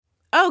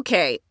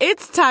Okay,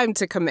 it's time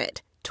to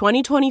commit.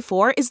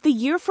 2024 is the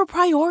year for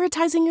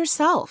prioritizing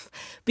yourself.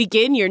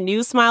 Begin your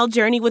new smile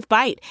journey with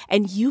Byte,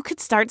 and you could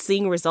start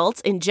seeing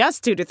results in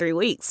just 2 to 3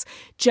 weeks.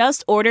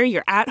 Just order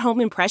your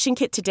at-home impression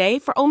kit today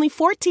for only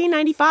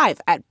 $14.95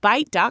 at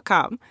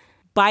Byte.com.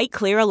 Byte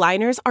Clear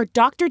aligners are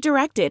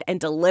doctor-directed and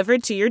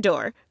delivered to your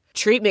door.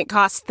 Treatment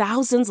costs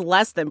thousands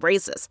less than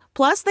braces.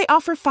 Plus, they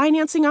offer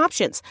financing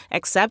options,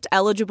 accept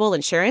eligible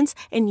insurance,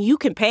 and you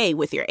can pay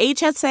with your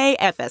HSA,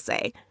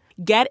 FSA.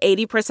 Get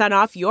 80%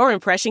 off your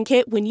impression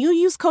kit when you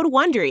use code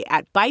WONDERY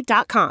at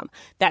Byte.com.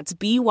 That's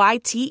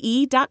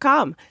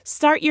BYTE.com.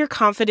 Start your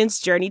confidence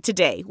journey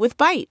today with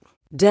Byte.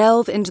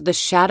 Delve into the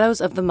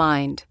shadows of the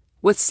mind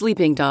with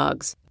Sleeping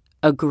Dogs,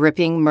 a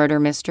gripping murder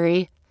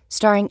mystery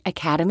starring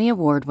Academy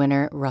Award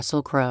winner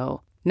Russell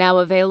Crowe. Now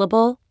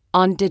available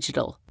on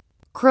digital.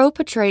 Crowe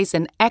portrays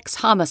an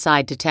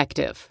ex-homicide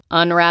detective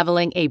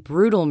unraveling a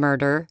brutal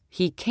murder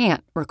he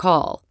can't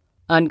recall.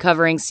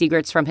 Uncovering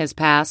secrets from his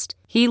past,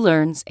 he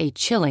learns a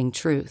chilling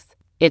truth.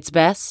 It's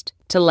best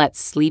to let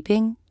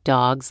sleeping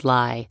dogs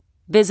lie.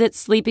 Visit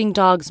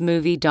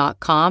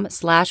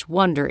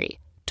sleepingdogsmovie.com/Wondery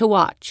to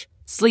watch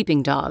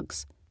Sleeping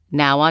Dogs,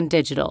 now on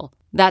digital.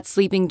 That's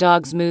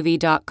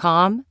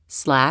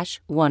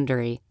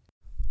sleepingdogsmovie.com/Wondery.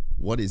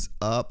 What is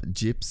up,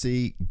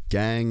 Gypsy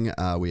Gang?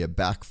 We are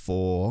back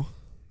for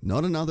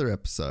not another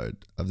episode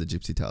of the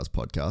Gypsy Tales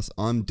podcast.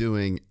 I'm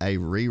doing a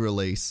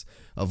re-release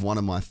of one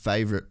of my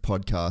favorite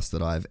podcasts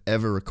that I've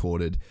ever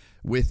recorded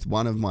with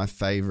one of my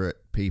favorite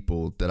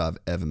people that I've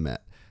ever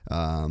met.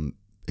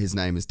 His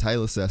name is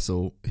Taylor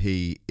Cecil.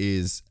 He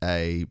is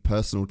a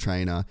personal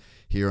trainer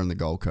here on the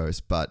Gold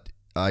Coast, but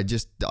I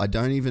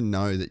don't even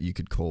know that you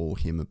could call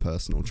him a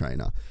personal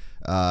trainer.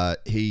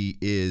 He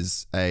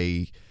is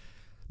he's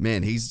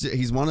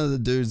one of the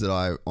dudes that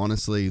I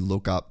honestly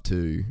look up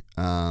to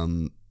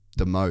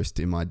the most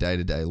in my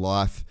day-to-day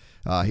life.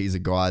 He's a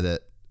guy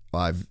that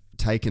I've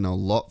taken a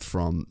lot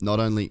from, not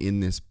only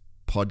in this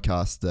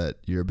podcast that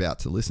you're about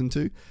to listen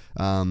to,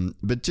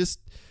 but just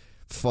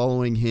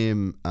following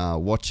him,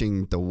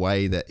 watching the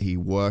way that he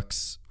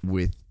works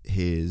with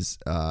his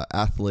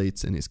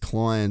athletes and his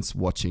clients,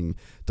 watching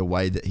the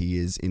way that he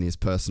is in his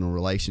personal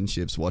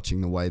relationships,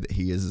 watching the way that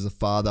he is as a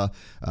father,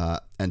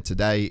 and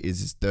today is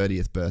his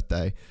 30th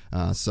birthday.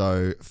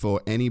 So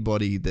for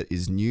anybody that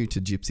is new to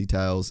Gypsy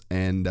Tales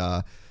and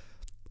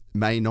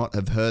may not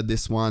have heard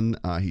this one,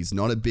 he's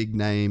not a big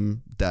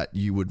name that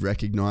you would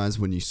recognize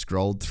when you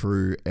scrolled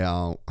through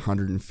our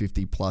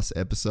 150 plus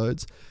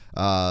episodes.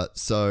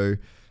 So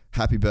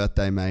happy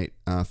birthday, mate,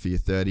 for your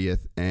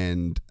 30th.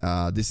 And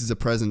this is a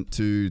present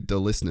to the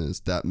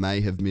listeners that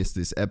may have missed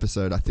this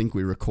episode. I think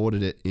we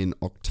recorded it in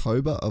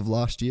October of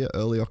last year,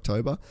 early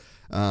October.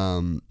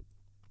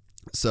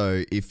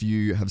 So if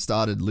you have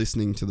started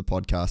listening to the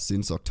podcast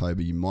since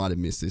October, you might have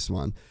missed this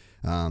one.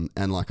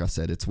 And like I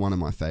said, it's one of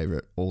my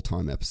favorite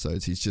all-time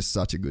episodes. He's just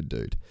such a good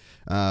dude.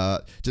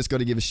 Just got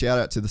to give a shout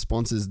out to the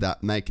sponsors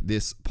that make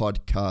this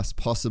podcast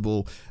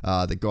possible.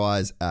 The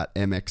guys at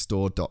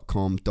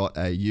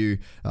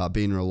mxstore.com.au.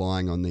 Been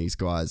relying on these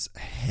guys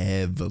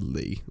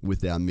heavily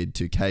with our mid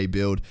 2K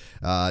build.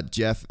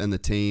 Jeff and the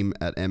team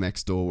at MX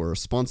Store were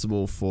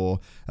responsible for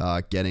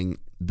getting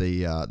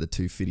the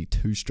 250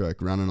 two-stroke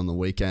running on the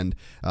weekend.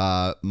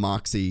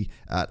 Marksy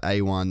at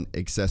A1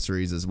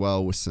 Accessories as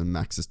well with some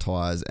Maxxis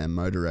tires and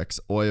Motorex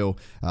oil.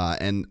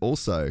 And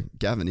also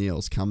Gavin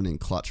Eels coming in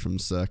clutch from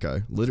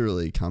Serco.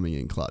 Literally coming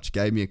in clutch.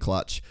 Gave me a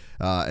clutch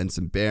and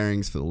some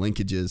bearings for the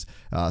linkages.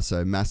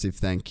 So massive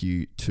thank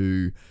you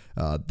to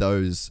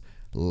those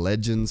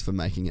legends for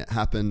making it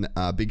happen.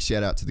 Big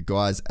shout out to the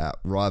guys at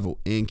Rival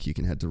Inc. You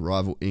can head to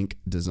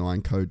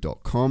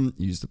rivalincdesignco.com,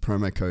 use the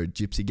promo code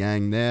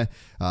GypsyGang there.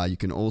 You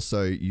can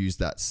also use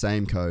that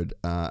same code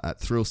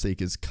at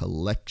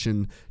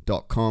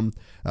thrillseekerscollection.com.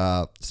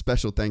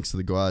 Special thanks to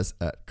the guys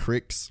at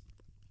Cricks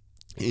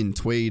in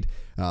Tweed,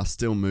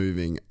 still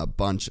moving a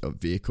bunch of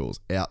vehicles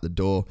out the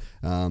door.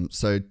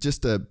 So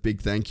just a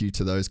big thank you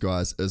to those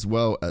guys, as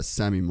well as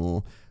Sammy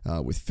Moore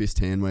with Fist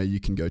Handwear.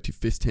 You can go to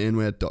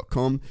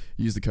fisthandwear.com,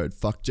 use the code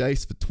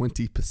FUCKJACE for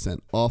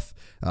 20% off,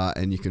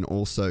 and you can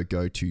also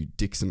go to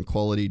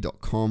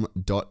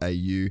dixonquality.com.au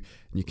and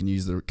you can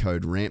use the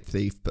code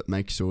RAMPTHIEF, but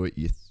make sure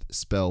you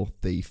spell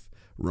thief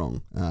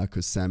wrong,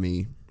 because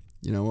Sammy,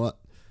 you know what,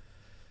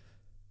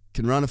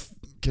 can run a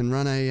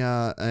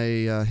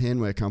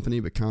handwear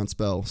company but can't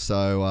spell,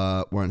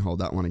 so won't hold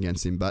that one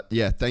against him. But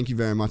yeah, thank you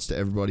very much to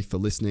everybody for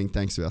listening.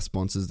 Thanks to our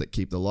sponsors that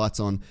keep the lights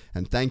on,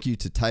 and thank you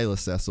to Taylor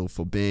Cecil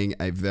for being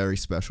a very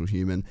special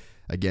human.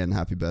 Again,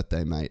 happy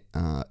birthday, mate,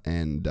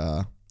 and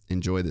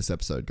enjoy this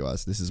episode,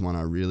 guys. This is one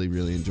I really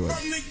enjoyed.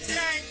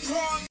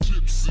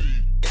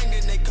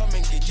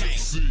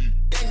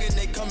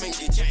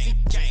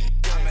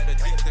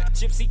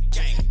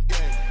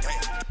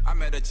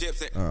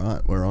 All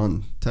right, we're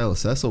on. Taylor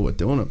Cecil, we're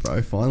doing it,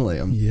 bro. Finally,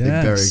 I'm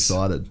very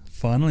excited.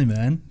 Finally,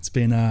 man. It's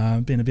been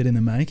a bit in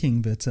the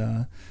making, but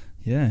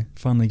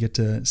finally get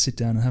to sit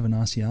down and have a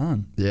nice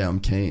yarn. Yeah, I'm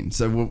keen.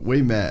 So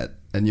we met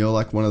and you're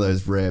like one of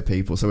those rare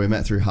people. So we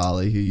met through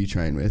Harley, who you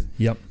train with.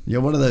 Yep.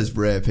 You're one of those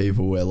rare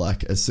people where,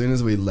 like, as soon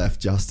as we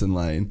left Justin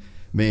Lane,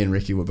 me and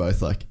Ricky were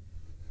both like,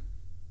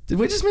 did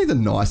we just meet the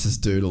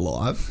nicest dude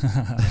alive?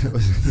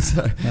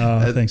 So,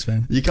 thanks,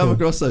 man. You come Cool.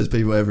 across those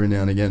people every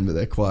now and again, but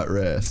they're quite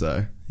rare.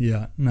 So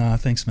Yeah. No,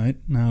 thanks, mate.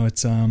 No,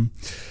 it's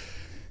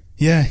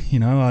yeah, you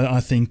know, I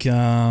think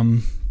yeah,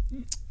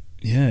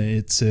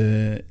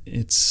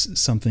 it's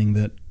something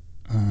that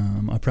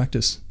I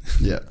practice.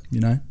 yeah. You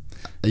know.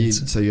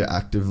 So you're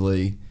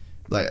actively,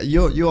 like,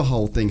 your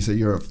whole thing. So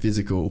you're a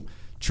physical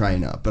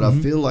trainer, but I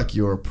feel like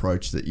your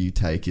approach that you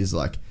take is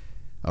like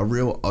a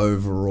real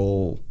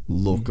overall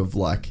look of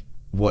like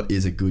what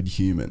is a good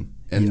human,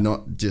 and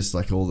not just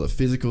like all the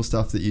physical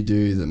stuff that you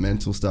do, the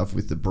mental stuff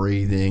with the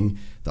breathing,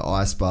 the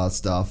ice bath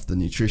stuff, the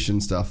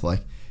nutrition stuff.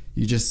 Like,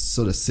 you just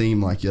sort of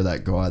seem like you're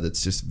that guy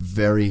that's just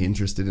very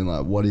interested in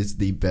like what is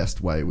the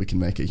best way we can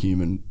make a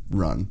human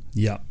run.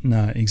 Yeah,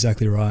 no,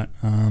 exactly right.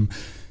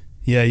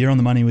 Yeah, you're on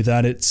the money with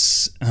that.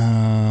 It's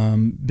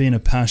been a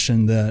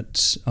passion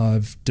that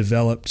I've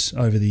developed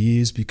over the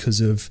years because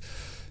of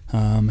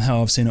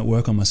how I've seen it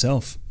work on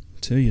myself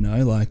too, you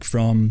know, like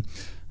from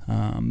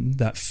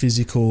that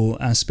physical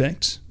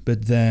aspect,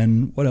 but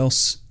then what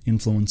else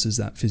influences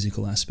that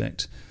physical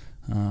aspect?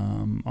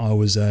 I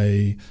was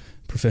a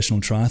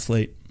professional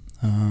triathlete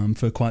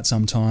for quite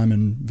some time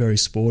and very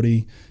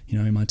sporty, you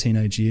know, in my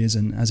teenage years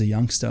and as a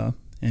youngster.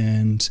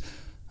 And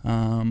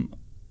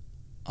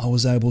I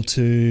was able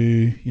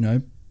to, you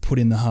know, put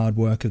in the hard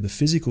work of the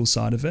physical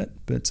side of it,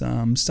 but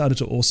started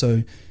to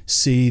also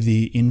see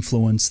the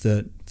influence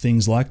that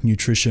things like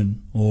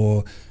nutrition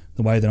or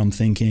the way that I'm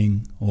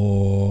thinking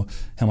or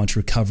how much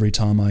recovery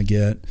time I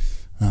get,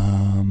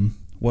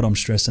 what I'm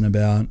stressing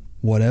about,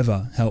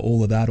 whatever, how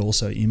all of that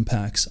also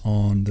impacts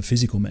on the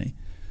physical me.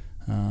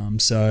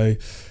 So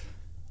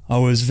I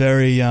was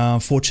very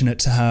fortunate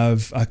to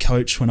have a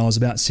coach when I was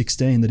about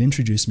 16 that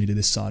introduced me to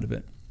this side of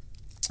it.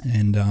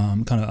 And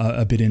kind of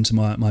a bit into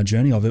my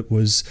journey of it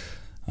was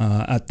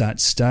at that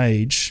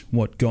stage,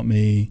 what got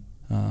me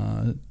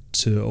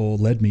to, or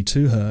led me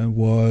to her,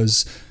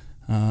 was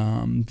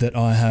that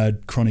I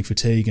had chronic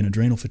fatigue and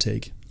adrenal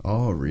fatigue.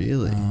 Oh,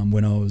 really?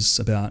 When I was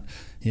about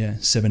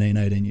 17,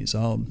 18 years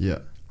old. Yeah.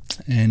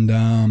 And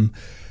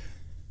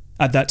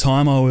at that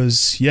time I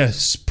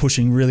was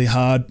pushing really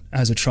hard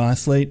as a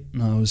triathlete.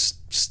 I was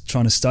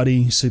trying to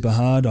study super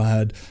hard. I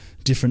had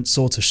different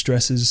sorts of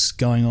stresses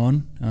going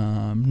on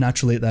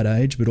naturally at that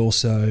age, but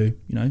also,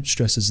 you know,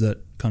 stresses that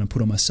kind of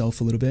put on myself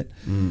a little bit.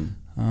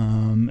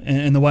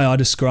 And the way I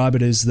describe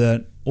it is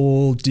that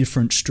all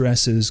different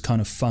stresses kind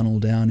of funnel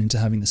down into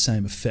having the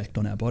same effect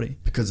on our body.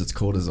 Because it's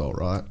cortisol,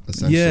 right?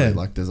 Essentially,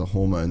 like there's a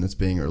hormone that's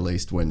being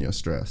released when you're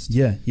stressed.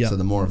 Yeah. So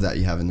the more of that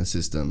you have in the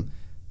system,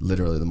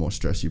 literally the more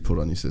stress you put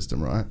on your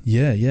system, right?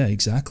 Yeah,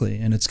 exactly.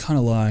 And it's kind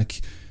of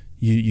like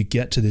you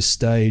get to this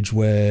stage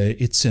where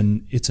it's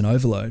an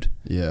overload.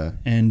 Yeah.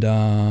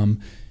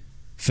 And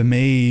for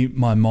me,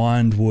 my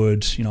mind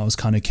would, you know, I was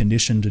kind of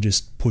conditioned to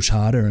just push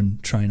harder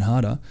and train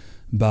harder,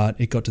 but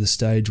it got to the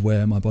stage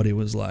where my body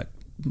was like,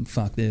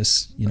 fuck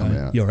this, you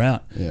know, you're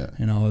out. Yeah.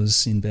 And I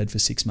was in bed for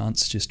 6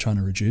 months just trying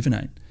to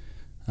rejuvenate.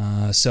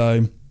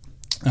 So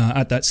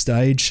at that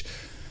stage,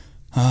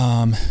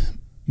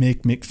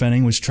 Mick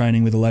Fanning was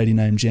training with a lady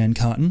named Jan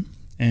Carton,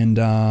 and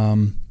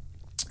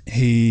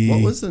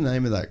What was the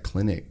name of that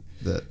clinic?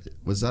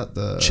 Was that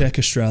the Czech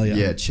Australia?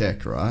 Yeah,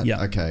 Czech, right?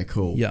 Yeah. Okay,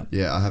 cool. Yeah.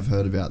 Yeah, I have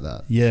heard about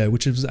that. Yeah,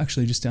 which was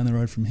actually just down the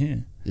road from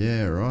here.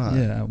 Yeah, right.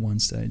 Yeah, at one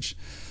stage.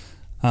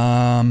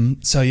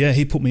 So yeah,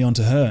 he put me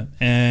onto her,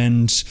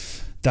 and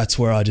that's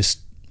where I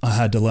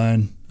had to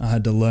learn. I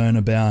had to learn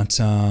about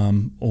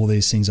all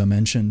these things I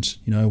mentioned.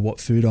 You know, what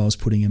food I was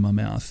putting in my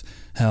mouth,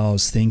 how I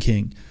was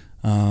thinking,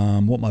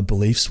 what my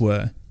beliefs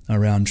were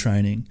around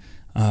training,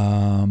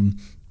 how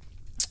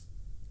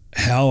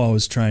I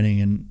was training,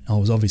 and I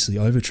was obviously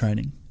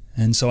overtraining.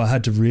 And so I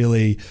had to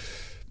really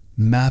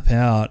map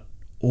out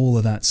all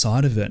of that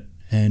side of it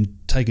and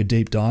take a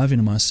deep dive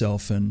into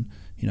myself and,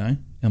 you know,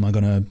 am I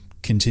going to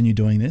continue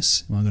doing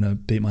this? Am I going to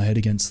beat my head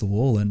against the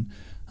wall and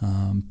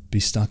be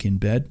stuck in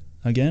bed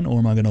again? Or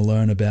am I going to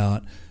learn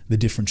about the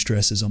different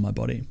stresses on my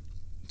body?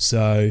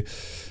 So,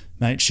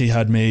 mate, she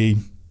had me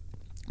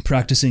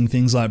practicing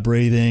things like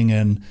breathing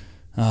and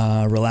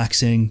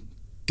relaxing,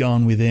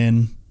 going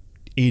within,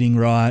 eating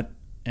right,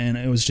 and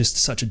it was just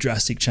such a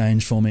drastic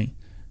change for me.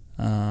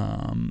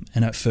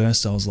 And at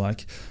first I was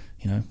like,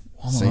 you know,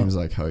 seems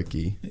like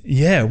hokey.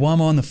 Yeah, why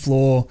am I on the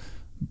floor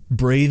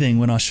breathing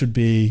when I should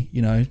be,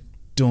 you know,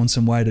 doing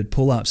some weighted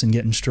pull-ups and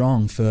getting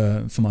strong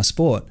for my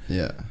sport?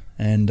 Yeah.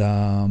 And,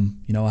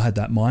 you know, I had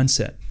that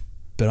mindset,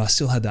 but I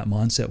still had that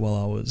mindset while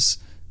I was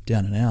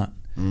down and out.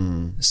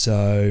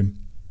 So,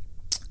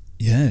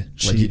 yeah.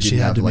 Like you didn't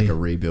have like a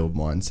rebuild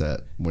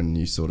mindset when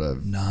you sort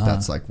of,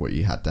 that's like what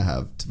you had to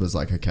have. It was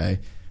like, okay,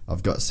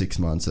 I've got 6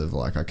 months of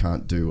like, I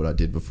can't do what I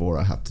did before.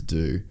 I have to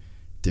do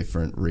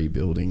different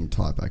rebuilding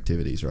type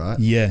activities, right?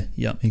 Yeah,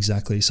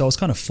 exactly. So I was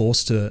kind of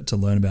forced to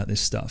learn about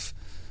this stuff.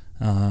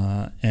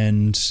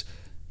 And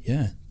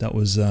yeah, that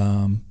was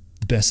the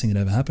best thing that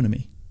ever happened to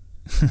me.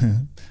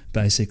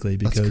 basically,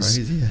 because that's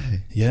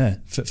crazy. yeah,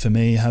 for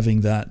me,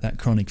 having that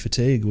chronic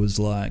fatigue was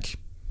like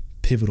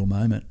pivotal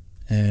moment,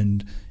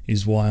 and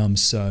is why I'm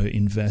so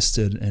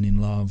invested and in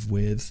love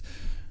with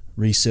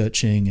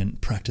researching and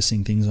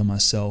practicing things on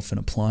myself and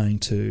applying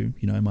to,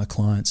 you know, my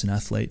clients and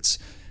athletes.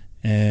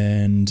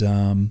 And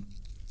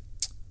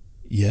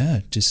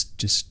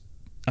just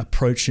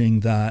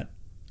approaching that,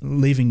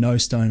 leaving no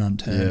stone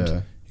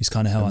unturned is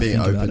kind of how I think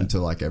about it. Being open to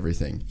like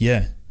everything.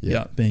 Yeah,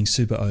 being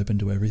super open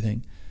to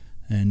everything.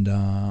 And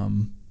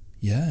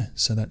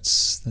so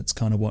that's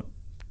kind of what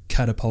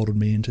catapulted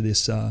me into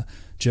this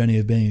journey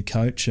of being a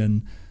coach,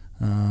 and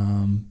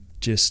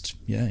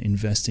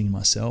investing in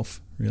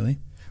myself, really.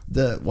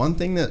 The one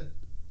thing that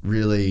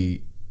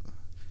really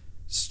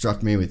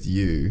struck me with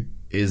you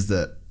is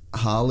that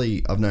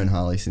Harley, I've known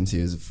Harley since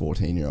he was a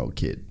 14-year-old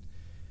kid,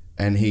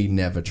 and he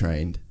never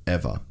trained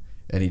ever,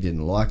 and he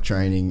didn't like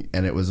training,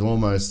 and it was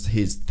almost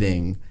his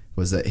thing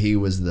was that he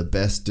was the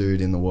best dude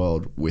in the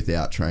world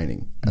without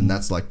training, and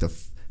that's like the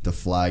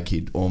flag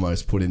he'd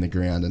almost put in the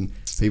ground, and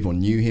people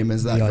knew him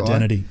as that guy. The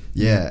identity.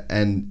 Yeah,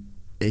 and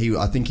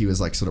I think he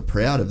was like sort of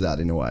proud of that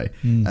in a way.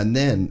 And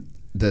then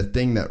the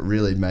thing that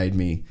really made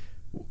me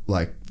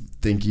like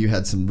think you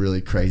had some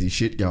really crazy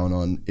shit going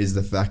on is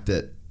the fact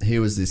that he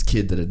was this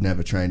kid that had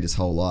never trained his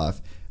whole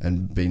life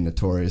and been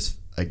notorious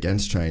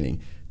against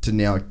training, to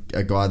now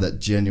a guy that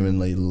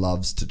genuinely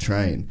loves to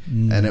train.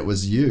 And it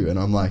was you, and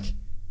I'm like,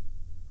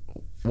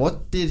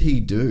 what did he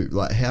do?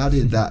 Like, how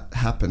did that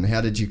happen?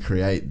 How did you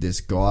create this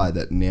guy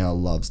that now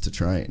loves to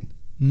train?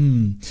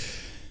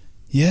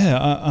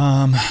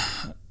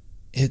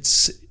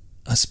 It's,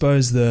 I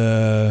suppose,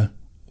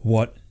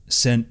 what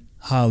sent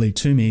Harley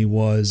to me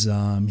was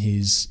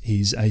his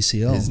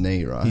ACL, his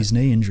knee, right? His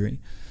knee injury.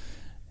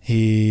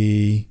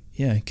 He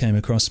came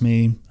across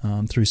me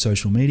through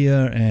social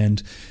media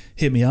and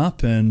hit me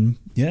up, and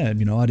I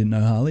didn't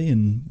know Harley,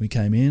 and we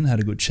came in, had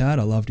a good chat.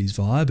 I loved his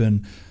vibe,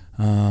 and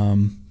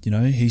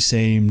he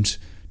seemed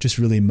just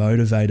really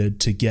motivated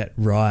to get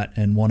right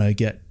and want to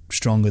get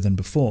stronger than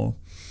before.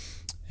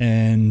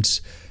 And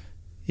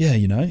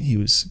he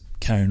was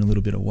carrying a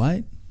little bit of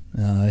weight.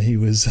 He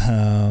was... he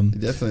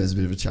definitely was a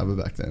bit of a chubber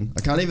back then.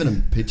 I can't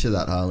even picture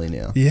that Harley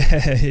now.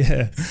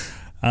 Yeah.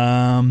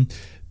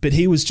 But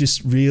he was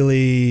just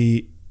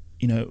really,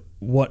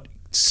 what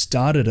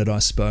started it, I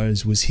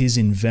suppose, was his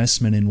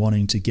investment in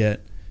wanting to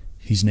get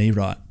his knee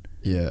right.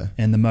 Yeah.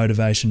 And the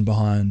motivation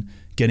behind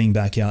getting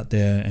back out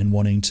there and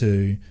wanting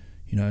to,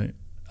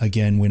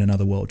 again, win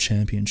another world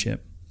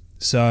championship.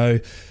 So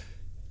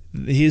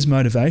his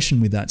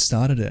motivation with that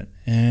started it.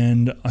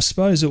 And I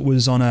suppose it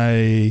was on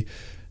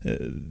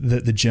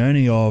the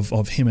journey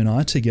of him and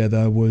I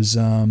together was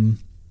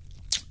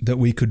that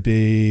we could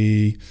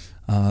be,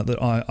 that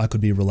I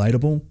could be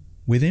relatable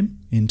with him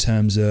in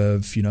terms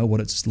of,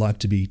 what it's like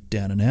to be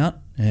down and out,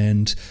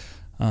 and,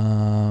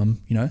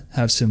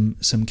 have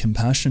some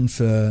compassion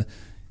for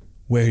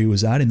where he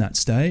was at in that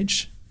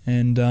stage.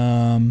 And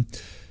I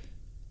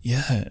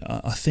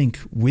think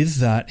with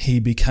that he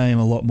became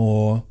a lot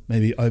more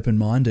maybe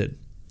open-minded.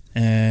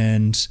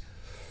 And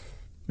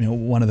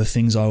one of the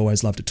things I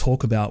always love to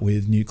talk about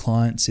with new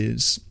clients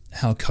is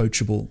how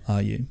coachable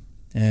are you?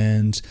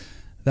 And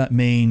that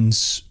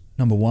means,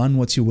 number one,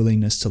 what's your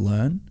willingness to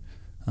learn?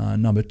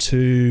 Number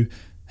two,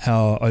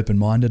 how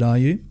open-minded are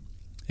you?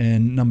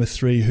 And number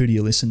three, who do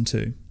you listen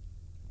to?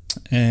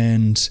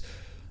 And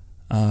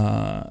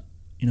I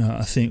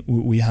think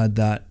we had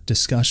that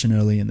discussion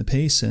early in the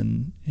piece,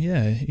 and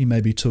he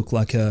maybe took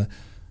like a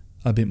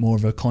bit more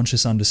of a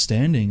conscious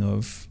understanding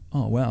of,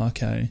 oh wow,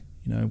 okay,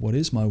 what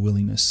is my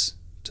willingness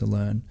to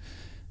learn?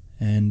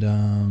 And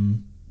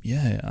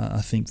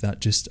I think that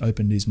just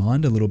opened his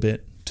mind a little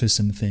bit to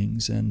some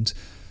things. And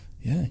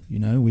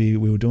we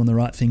were doing the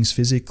right things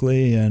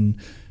physically, and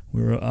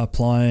we were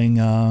applying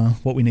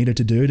what we needed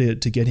to do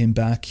to get him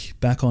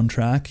back on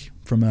track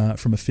from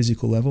a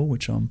physical level,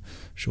 which I'm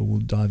sure we'll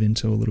dive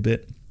into a little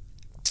bit.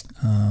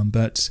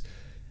 But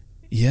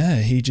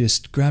he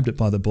just grabbed it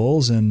by the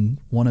balls and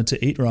wanted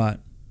to eat right,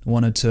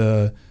 wanted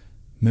to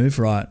move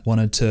right,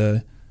 wanted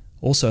to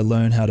also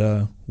learn how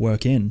to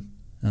work in.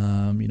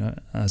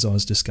 As I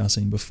was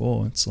discussing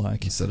before, it's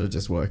like instead of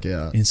just work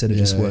out.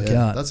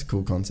 That's a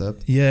cool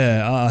concept.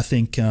 Yeah, I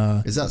think.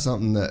 Is that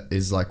something that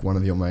is like one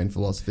of your main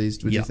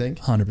philosophies? Would you think?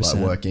 100%.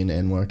 Like work in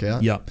and work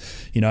out. Yeah,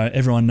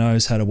 everyone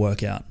knows how to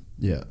work out.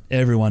 Yeah,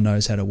 everyone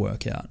knows how to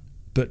work out,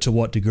 but to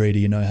what degree do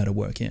you know how to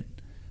work in?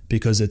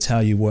 Because it's how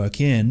you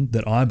work in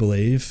that I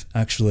believe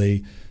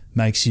actually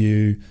makes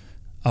you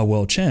a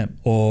world champ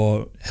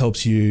or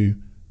helps you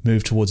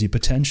move towards your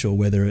potential,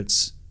 whether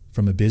it's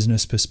from a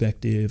business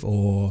perspective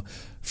or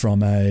from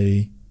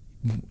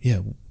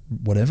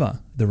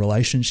whatever, the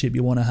relationship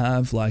you want to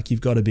have. Like you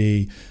got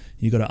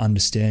to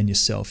understand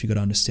yourself, you got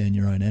to understand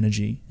your own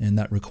energy, and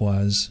that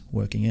requires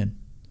working in.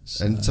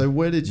 So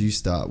where did you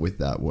start with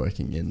that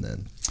working in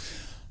then?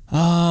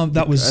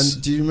 That was...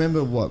 And do you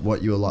remember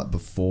what you were like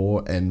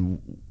before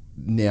and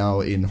now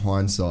in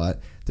hindsight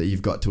that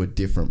you've got to a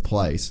different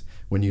place,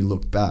 when you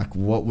look back,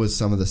 what was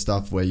some of the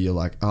stuff where you're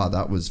like,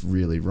 that was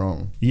really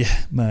wrong?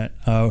 Yeah, mate.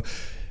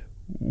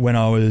 When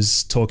I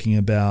was talking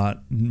about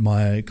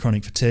my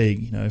chronic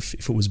fatigue, if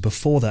it was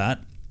before that,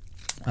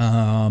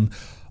 I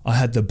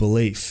had the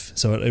belief.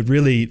 So it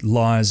really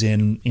lies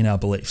in our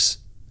beliefs.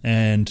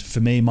 And for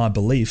me, my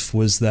belief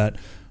was that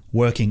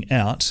working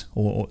out,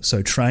 or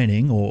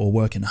training or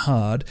working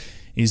hard,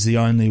 is the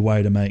only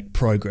way to make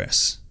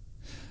progress.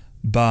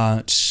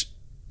 But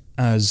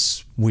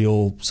as we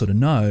all sort of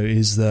know,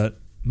 is that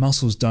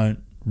muscles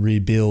don't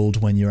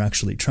rebuild when you're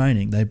actually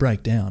training. They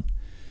break down.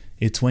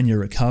 It's when you're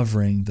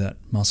recovering that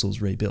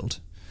muscles rebuild.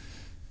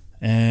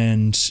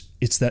 And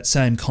it's that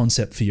same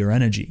concept for your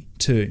energy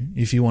too.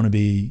 If you want to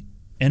be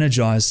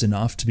energized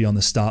enough to be on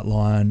the start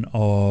line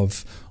or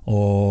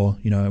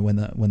when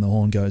the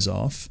horn goes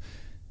off,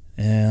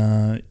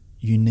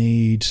 you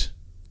need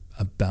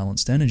a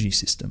balanced energy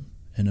system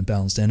and a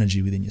balanced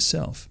energy within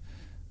yourself.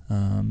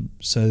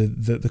 So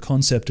the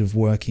concept of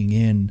working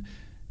in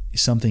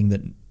is something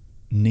that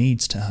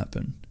needs to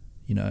happen,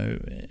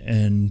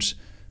 and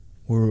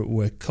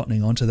we're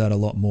cottoning onto that a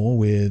lot more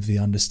with the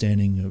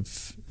understanding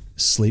of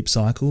sleep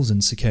cycles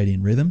and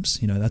circadian rhythms.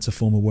 That's a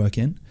form of work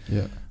in.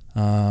 Yeah.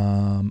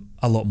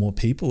 A lot more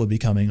people are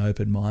becoming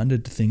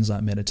open-minded to things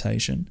like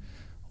meditation,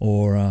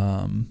 or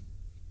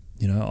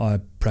I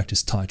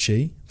practice Tai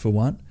Chi for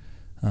one,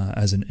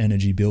 as an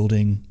energy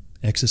building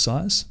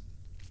exercise.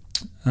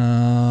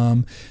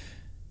 And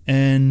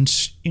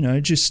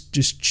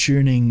just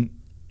tuning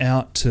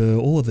out to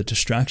all of the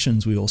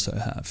distractions we also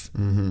have.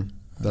 Mm-hmm.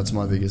 That's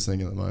my biggest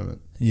thing at the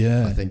moment.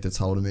 Yeah. I think that's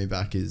holding me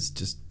back is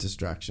just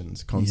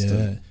distractions,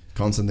 constant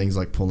things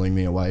like pulling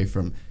me away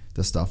from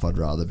the stuff I'd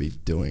rather be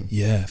doing.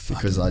 Yeah.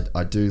 Because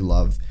I do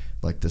love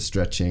like the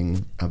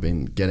stretching. I've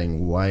been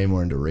getting way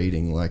more into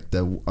reading. Like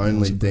the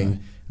only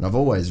thing, and I've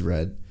always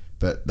read,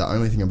 but the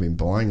only thing I've been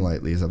buying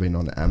lately is I've been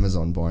on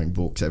Amazon buying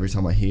books. Every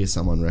time I hear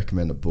someone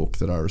recommend a book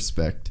that I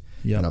respect,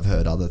 and I've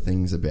heard other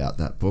things about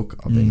that book,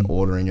 I've been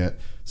ordering it.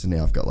 So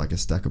now I've got like a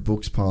stack of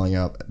books piling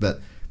up,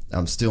 but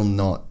I'm still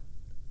not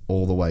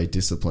all the way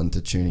disciplined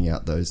to tuning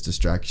out those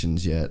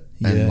distractions yet.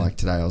 And like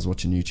today I was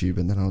watching YouTube,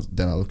 and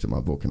then I looked at my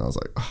book and I was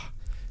like,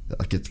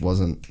 like it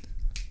wasn't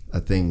a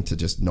thing to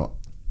just not,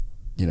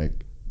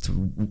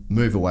 to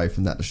move away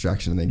from that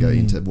distraction and then go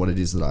into what it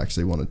is that I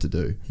actually wanted to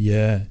do.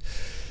 Yeah.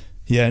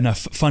 Yeah, no,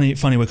 funny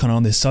we're kind of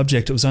on this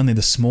subject. It was only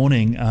this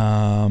morning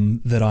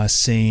that I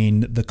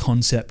seen the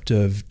concept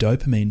of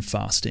dopamine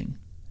fasting.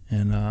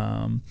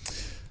 And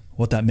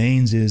what that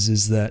means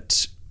is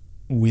that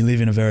we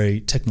live in a very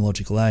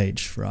technological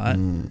age, right?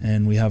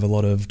 And we have a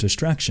lot of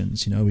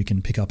distractions. We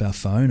can pick up our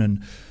phone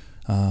and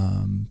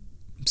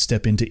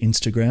step into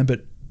Instagram,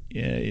 but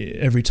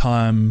every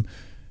time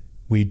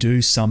we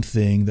do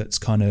something that's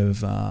kind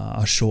of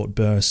a short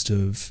burst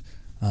of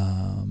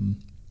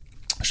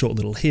a short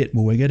little hit,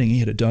 well, we're getting a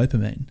hit of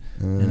dopamine,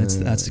 and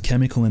that's the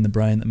chemical in the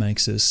brain that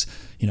makes us,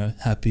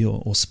 happy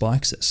or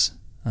spikes us.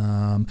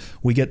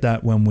 We get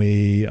that when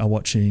we are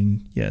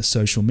watching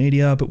social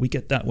media, but we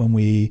get that when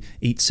we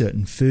eat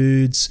certain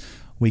foods.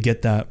 We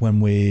get that when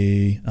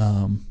we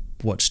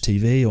watch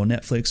TV or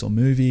Netflix or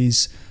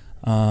movies.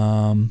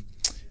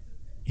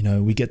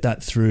 We get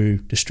that through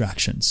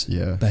distractions,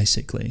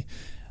 basically.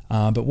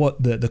 But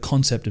what the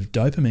concept of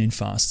dopamine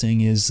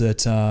fasting is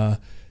that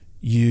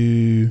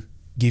you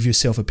give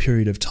yourself a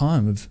period of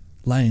time of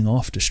laying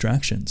off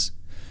distractions.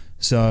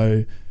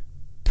 So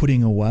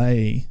putting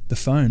away the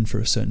phone for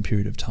a certain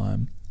period of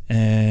time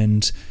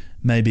and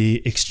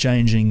maybe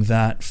exchanging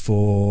that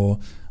for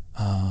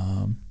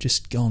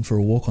just going for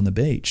a walk on the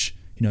beach,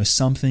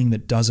 something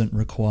that doesn't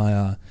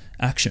require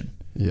action.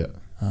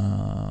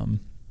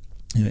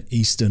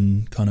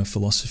 Eastern kind of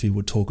philosophy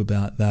would talk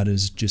about that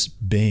as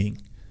just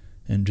being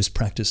and just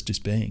practice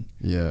just being.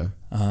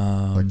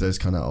 Like those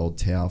kind of old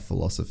Tao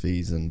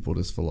philosophies and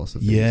Buddhist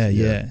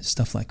philosophies.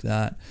 Stuff like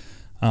that.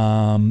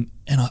 And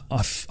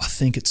I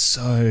think it's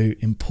so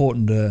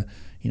important to,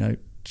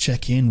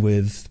 check in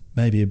with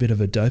maybe a bit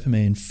of a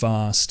dopamine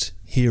fast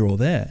here or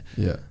there.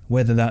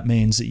 Whether that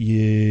means that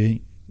you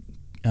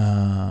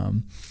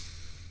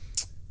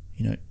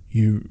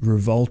you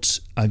revolt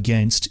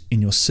against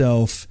in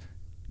yourself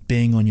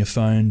being on your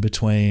phone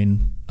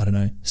between,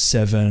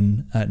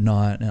 7 at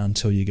night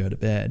until you go to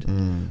bed,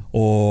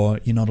 or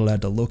you're not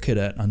allowed to look at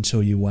it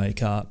until you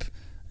wake up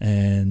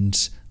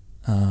and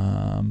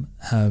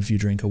have your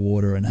drink of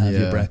water and have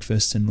your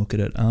breakfast and look at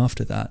it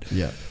after that.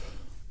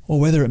 Or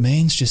whether it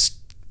means just,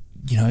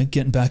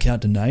 getting back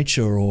out to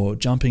nature or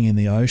jumping in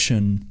the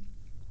ocean,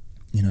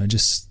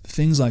 just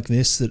things like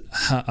this that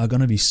are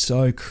going to be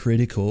so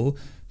critical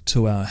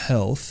to our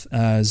health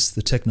as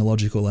the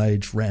technological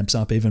age ramps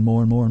up even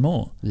more and more and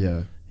more.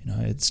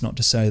 It's not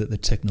to say that the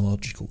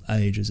technological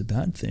age is a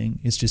bad thing.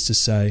 It's just to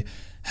say,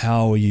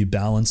 how are you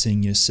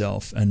balancing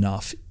yourself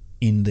enough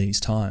in these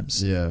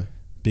times?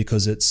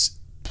 Because it's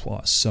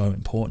so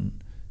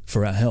important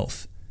for our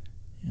health.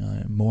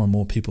 More and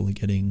more people are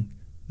getting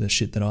the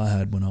shit that I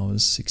had when I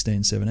was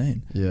 16,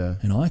 17. Yeah.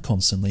 And I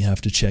constantly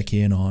have to check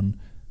in on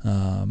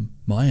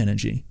my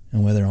energy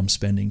and whether I'm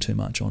spending too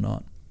much or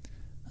not.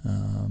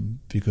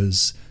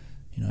 Because,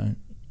 you know,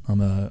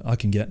 I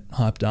can get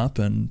hyped up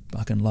and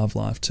I can love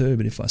life too,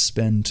 but if I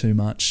spend too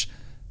much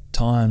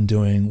time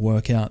doing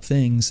workout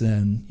things,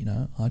 then, you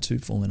know, I too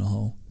fall in a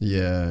hole.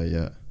 Yeah,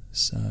 yeah.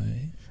 So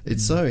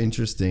it's so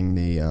interesting,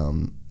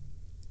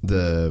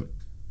 the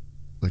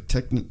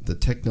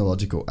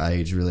technological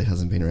age really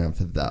hasn't been around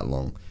for that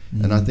long.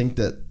 And I think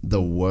that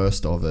the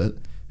worst of it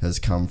has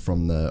come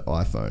from the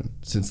iPhone.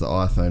 Since the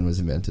iPhone was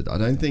invented, I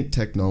don't think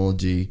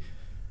technology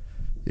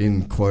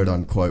in quote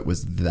unquote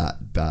was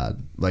that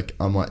bad. Like,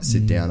 I might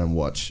sit down and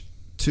watch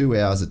 2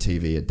 hours of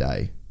TV a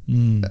day.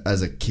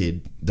 As a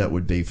kid, that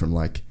would be from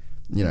like,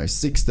 you know,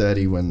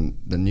 6:30 when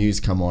the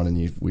news come on and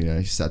you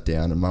sat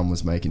down and mum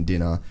was making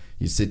dinner.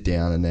 You sit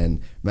down and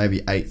then maybe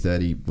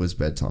 8:30 was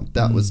bedtime.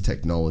 That was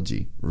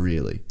technology,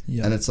 really.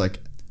 Yeah. And it's like,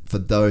 for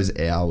those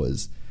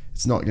hours,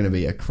 it's not going to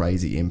be a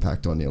crazy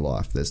impact on your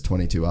life. There's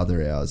 22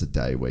 other hours a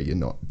day where you're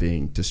not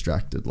being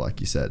distracted,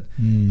 like you said.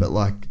 But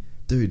like,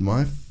 dude,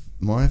 my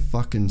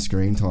fucking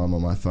screen time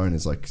on my phone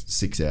is like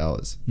 6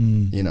 hours.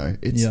 You know,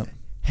 it's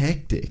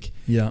hectic.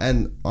 Yeah.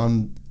 And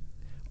I'm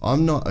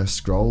not a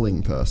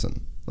scrolling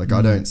person. Like,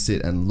 I don't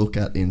sit and look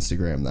at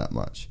Instagram that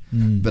much.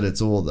 But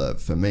it's all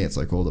for me, it's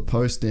like all the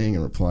posting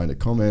and replying to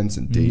comments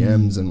and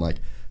DMs and like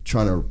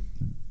trying to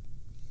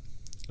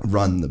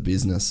run the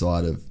business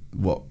side of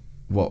what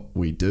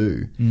we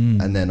do.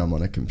 And then I'm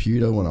on a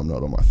computer when I'm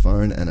not on my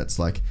phone. And it's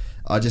like,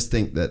 I just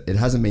think that it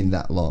hasn't been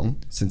that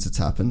long since it's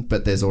happened,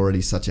 but there's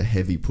already such a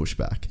heavy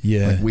pushback.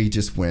 Yeah. Like, we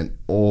just went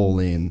all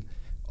in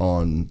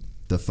on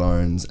the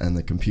phones and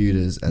the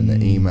computers and the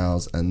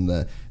emails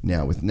and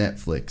now with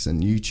Netflix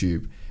and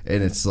YouTube.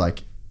 And it's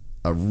like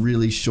a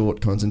really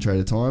short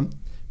concentrated time,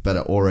 but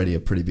already a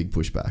pretty big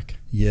pushback.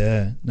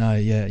 Yeah, no,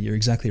 yeah, you're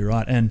exactly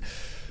right. And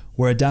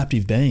we're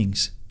adaptive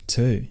beings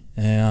too.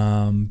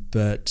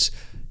 But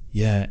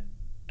yeah,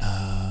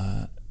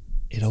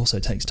 it also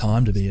takes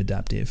time to be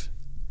adaptive,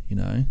 you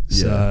know?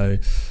 Yeah. So,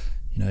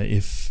 you know,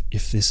 if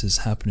this is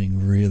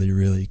happening really,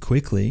 really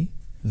quickly,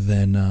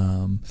 then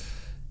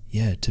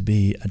to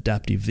be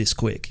adaptive this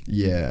quick,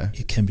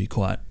 it can be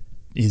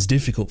is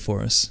difficult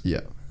for us.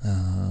 Yeah.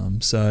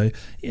 So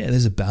yeah,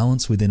 there's a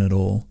balance within it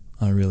all,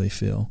 I really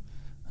feel.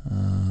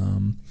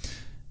 And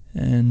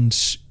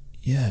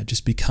yeah,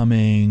 just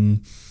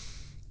becoming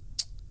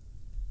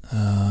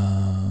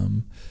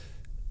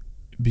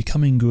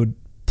good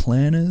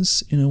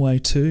planners in a way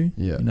too.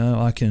 Yeah. You know,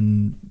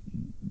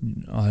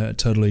 I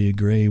totally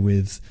agree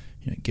with,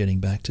 you know, getting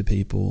back to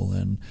people,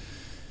 and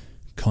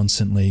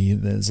constantly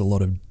there's a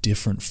lot of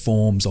different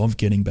forms of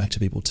getting back to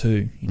people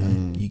too. You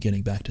know, you're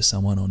getting back to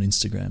someone on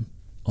Instagram,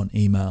 on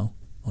email,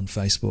 on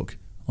Facebook,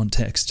 on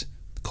text,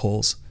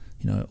 calls,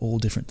 you know, all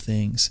different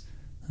things.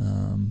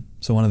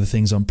 So one of the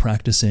things I'm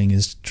practicing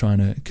is trying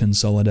to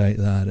consolidate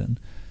that, and,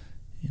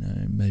 you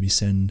know, maybe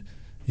send,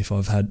 if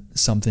I've had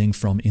something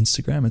from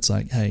Instagram, it's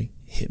like, hey,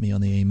 hit me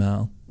on the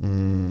email.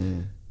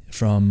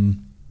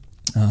 From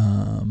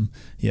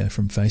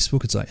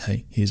Facebook, it's like,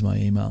 hey, here's my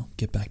email,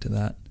 get back to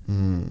that.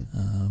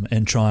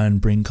 And try and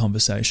bring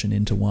conversation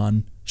into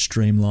one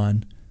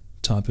streamline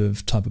type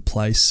of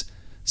place,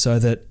 so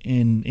that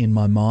in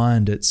my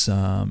mind it's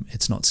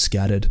not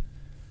scattered,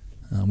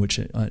 which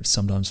it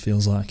sometimes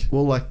feels like.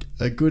 Well, like,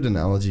 a good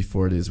analogy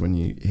for it is when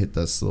you hit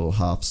this little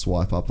half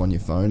swipe up on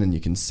your phone and you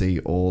can see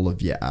all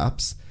of your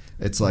apps.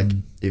 It's like,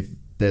 if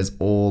there's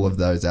all of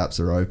those apps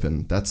are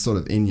open, that's sort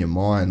of in your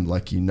mind,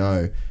 like, you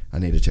know, I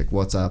need to check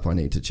WhatsApp, I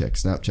need to check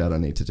Snapchat, I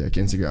need to check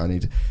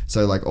Instagram,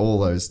 so like all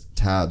those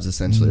tabs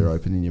essentially are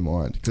open in your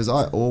mind. Because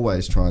I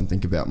always try and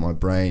think about my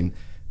brain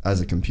as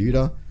a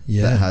computer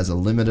that has a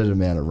limited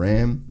amount of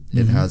RAM,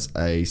 it has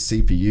a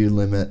CPU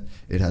limit,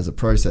 it has a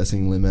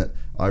processing limit.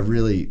 I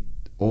really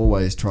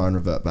always try and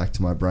revert back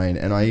to my brain.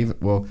 And I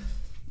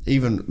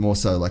even more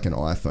so like an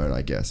iPhone,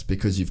 I guess,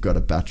 because you've got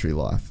a battery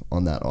life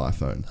on that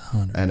iPhone.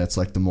 And it's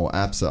like, the more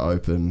apps are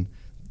open,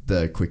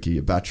 the quicker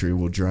your battery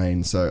will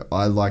drain. So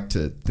I like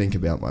to think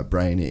about my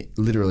brain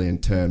literally in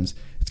terms,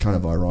 it's kind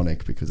of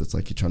ironic because it's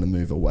like you're trying to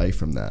move away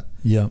from that.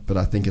 Yeah. But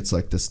I think it's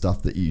like the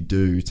stuff that you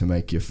do to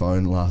make your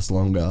phone last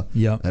longer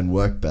and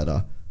work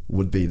better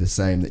would be the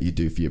same that you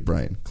do for your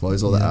brain.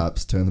 Close all the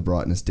apps, turn the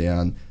brightness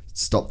down,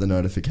 stop the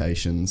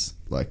notifications,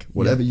 like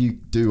whatever you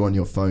do on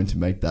your phone to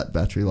make that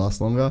battery last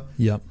longer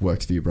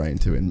works for your brain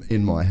too,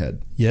 in my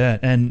head. Yeah,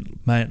 and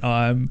mate,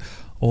 I'm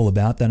all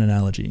about that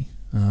analogy.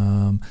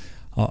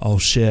 I'll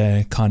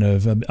share kind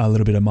of a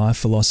little bit of my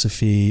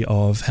philosophy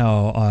of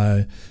how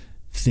I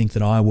think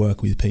that I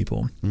work with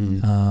people,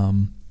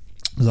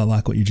 because I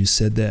like what you just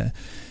said there.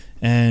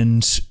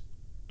 And,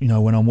 you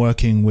know, when I'm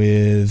working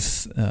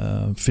with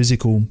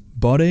physical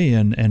body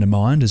and a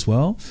mind as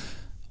well,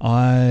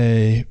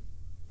 I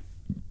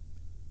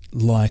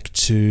like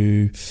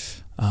to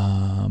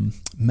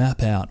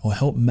map out or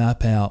help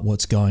map out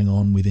what's going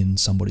on within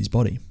somebody's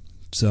body.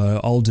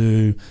 So I'll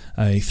do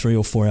a 3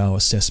 or 4 hour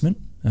assessment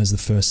as the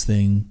first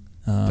thing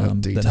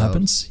that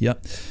happens.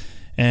 Yep.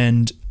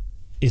 And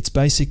it's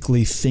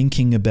basically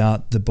thinking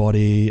about the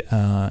body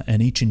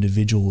and each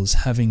individual as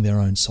having their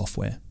own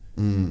software.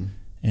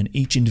 And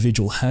each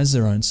individual has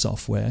their own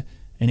software,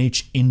 and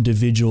each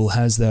individual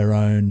has their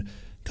own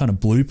kind of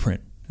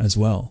blueprint as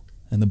well.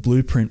 And the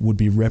blueprint would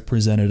be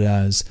represented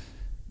as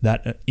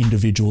that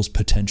individual's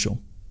potential.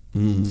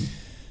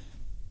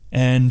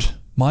 And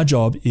my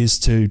job is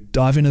to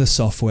dive into the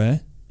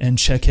software and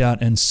check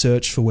out and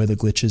search for where the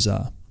glitches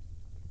are.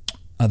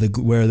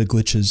 Where are the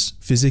glitches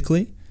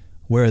physically?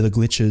 Where are the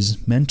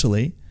glitches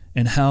mentally?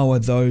 And how are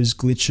those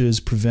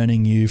glitches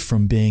preventing you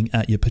from being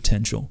at your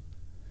potential?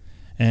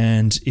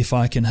 And if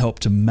I can help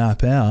to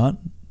map out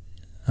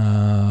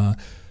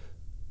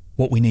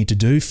what we need to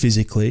do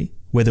physically,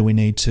 whether we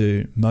need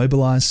to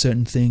mobilize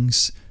certain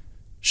things,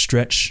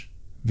 stretch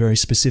very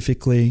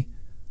specifically,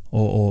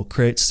 or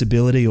create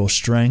stability or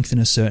strength in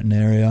a certain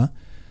area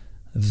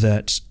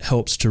that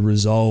helps to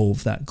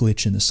resolve that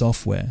glitch in the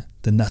software,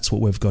 then that's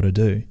what we've got to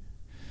do.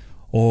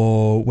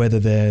 Or whether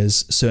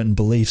there's certain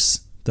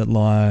beliefs that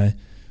lie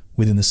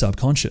within the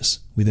subconscious,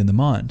 within the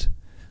mind,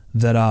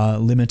 that are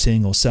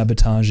limiting or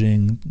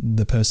sabotaging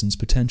the person's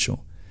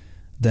potential,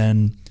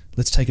 then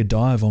let's take a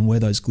dive on where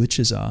those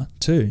glitches are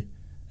too,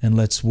 and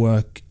let's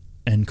work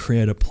and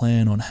create a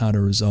plan on how to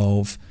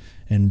resolve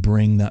and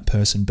bring that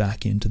person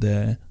back into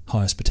their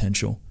highest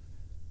potential,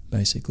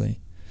 basically.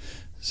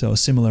 So a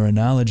similar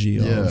analogy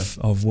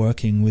of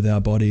working with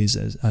our bodies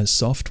as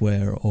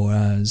software or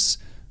as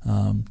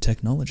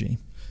technology.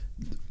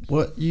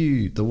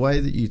 The way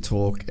that you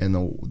talk and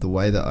the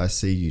way that I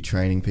see you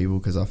training people,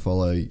 because I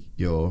follow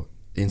your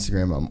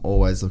Instagram, I'm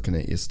always looking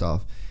at your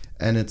stuff,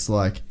 and it's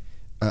like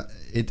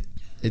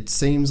it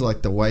seems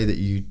like the way that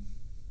you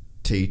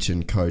teach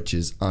and coach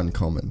is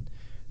uncommon.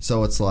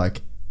 So it's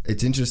like,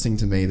 it's interesting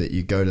to me that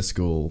you go to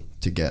school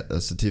to get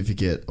a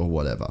certificate or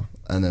whatever,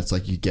 and it's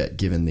like you get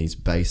given these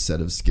base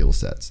set of skill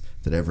sets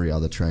that every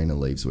other trainer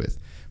leaves with.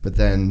 But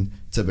then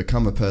to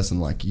become a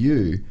person like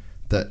you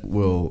that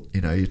will,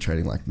 you're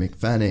training like Mick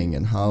Fanning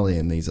and Harley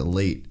and these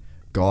elite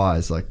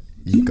guys, like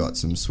you've got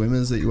some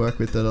swimmers that you work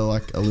with that are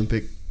like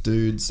Olympic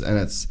dudes, and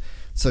it's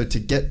so to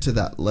get to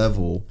that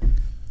level,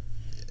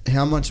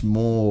 how much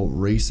more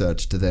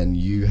research do then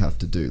you have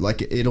to do?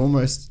 Like it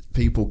almost,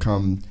 people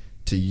come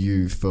to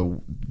you for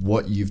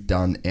what you've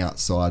done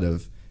outside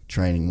of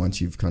training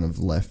once you've kind of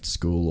left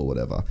school or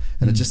whatever,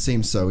 and it just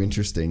seems so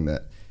interesting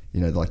that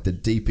like the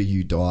deeper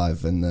you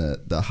dive and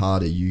the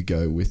harder you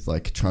go with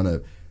like trying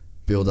to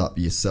build up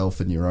yourself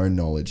and your own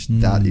knowledge,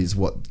 that is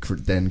what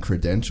then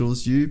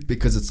credentials you,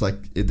 because it's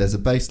like there's a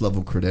base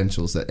level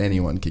credentials that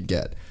anyone could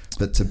get,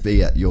 but to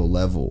be at your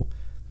level,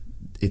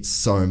 it's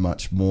so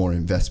much more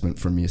investment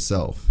from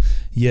yourself.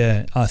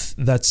 Yeah, I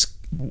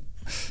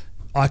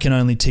can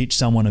only teach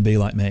someone to be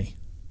like me.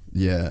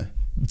 Yeah.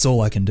 It's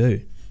all I can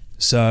do.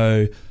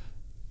 So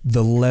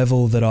the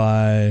level that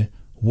I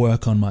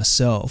work on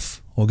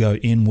myself or go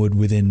inward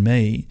within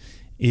me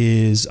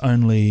is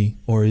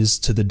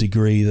to the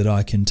degree that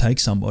I can take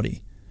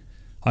somebody.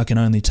 I can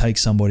only take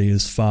somebody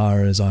as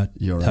far as I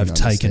have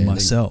taken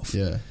myself.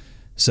 Yeah.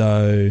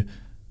 So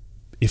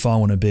if I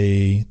want to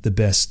be the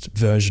best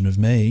version of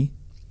me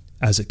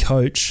as a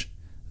coach,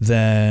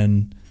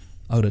 then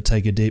I got to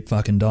take a deep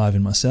fucking dive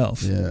in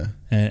myself. Yeah.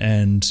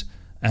 And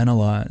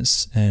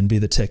analyze and be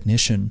the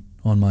technician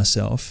on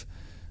myself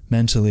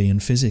mentally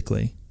and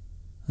physically.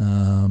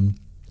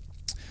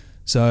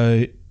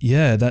 So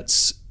yeah,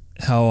 that's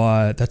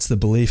the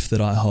belief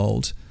that I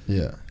hold.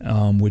 Yeah.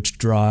 Which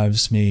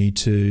drives me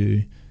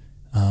to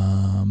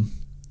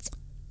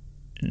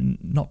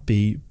not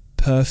be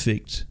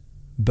perfect,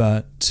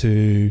 but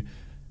to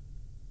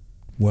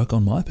work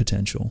on my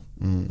potential.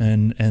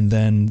 And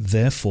then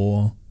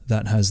therefore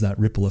that has that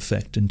ripple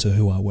effect into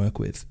who I work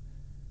with.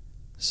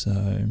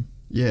 So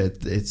yeah,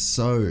 it's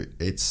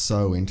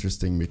so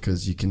interesting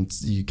because you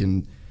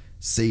can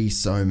see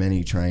so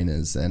many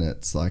trainers, and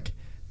it's like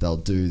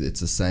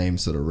it's the same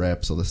sort of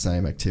reps or the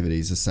same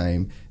activities, the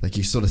same, like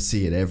you sort of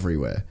see it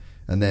everywhere.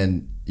 And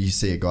then you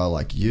see a guy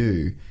like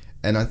you,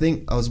 and I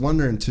think I was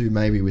wondering too,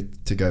 maybe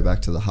to go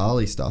back to the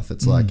Harley stuff,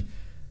 it's like,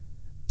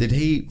 did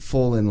he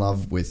fall in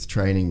love with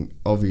training,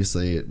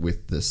 obviously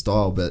with the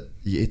style, but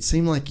it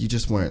seemed like you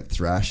just weren't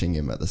thrashing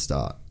him at the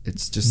start. It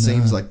just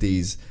seems like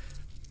these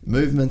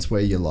movements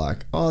where you're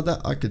like, oh, that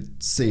I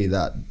could see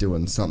that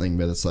doing something,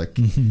 but it's like,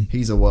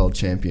 he's a world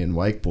champion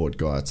wakeboard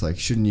guy. It's like,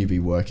 shouldn't you be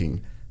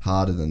working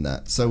harder than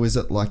that? So is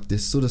it like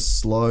this sort of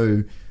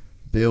slow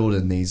build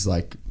and these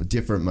like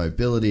different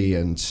mobility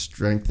and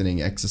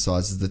strengthening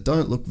exercises that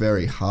don't look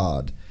very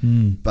hard,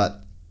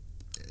 but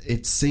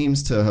it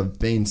seems to have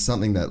been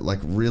something that like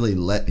really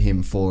let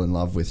him fall in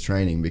love with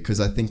training?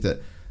 Because I think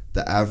that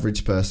the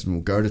average person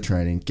will go to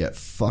training, get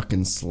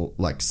fucking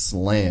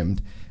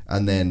slammed,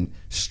 and then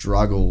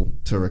struggle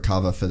to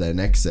recover for their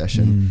next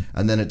session,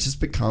 and then it just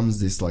becomes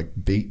this like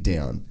beat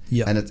down.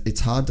 And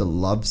it's hard to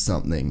love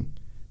something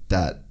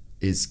that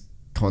is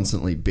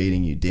constantly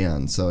beating you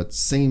down. So it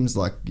seems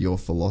like your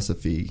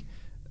philosophy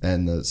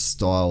and the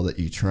style that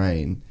you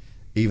train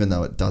even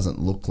though it doesn't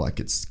look like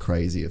it's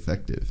crazy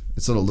effective.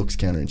 It sort of looks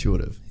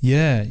counterintuitive.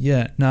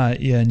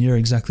 And you're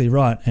exactly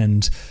right.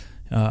 And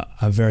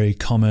a very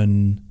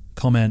common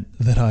comment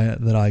that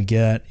I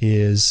get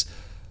is,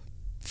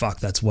 "Fuck,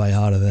 that's way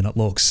harder than it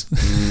looks."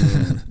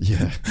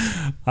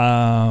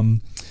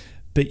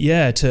 But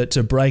yeah,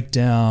 to break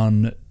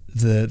down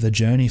the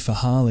journey for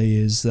Harley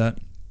is that,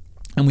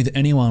 and with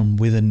anyone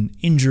with an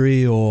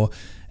injury or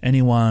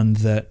anyone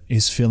that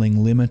is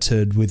feeling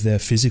limited with their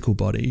physical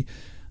body,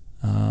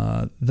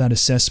 that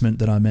assessment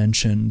that I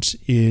mentioned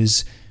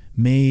is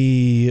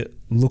me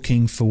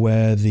looking for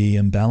where the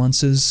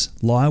imbalances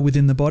lie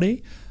within the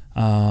body,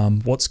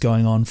 what's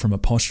going on from a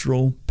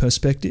postural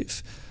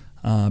perspective,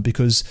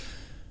 because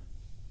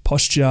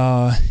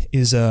posture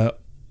is a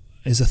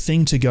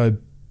thing to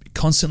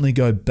constantly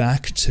go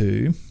back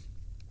to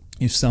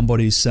if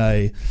somebody's,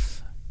 say,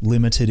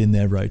 limited in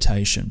their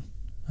rotation.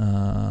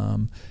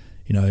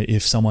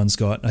 If someone's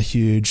got a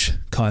huge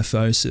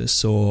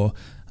kyphosis or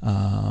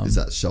is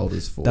that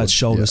shoulders forward? That's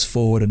shoulders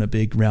forward and a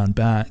big round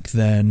back,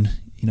 then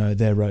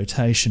their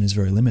rotation is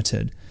very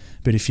limited.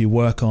 But if you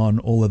work on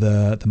all of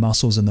the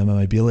muscles and the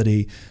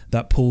mobility,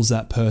 that pulls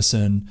that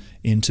person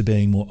into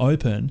being more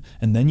open,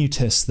 and then you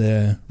test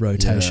their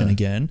rotation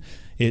again,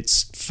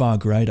 it's far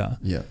greater.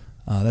 Yeah.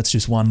 That's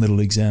just one little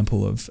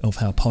example of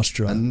how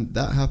posture... And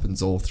that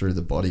happens all through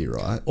the body,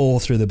 right? All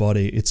through the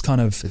body. It's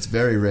kind of... It's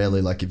very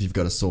rarely like if you've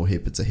got a sore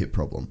hip, it's a hip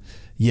problem.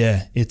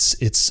 Yeah,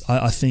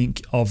 I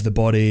think of the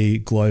body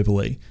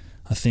globally.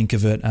 I think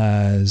of it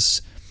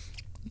as,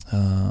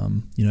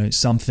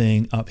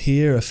 something up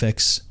here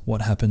affects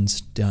what happens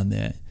down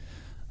there.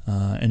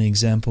 An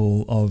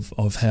example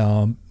of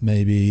how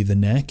maybe the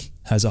neck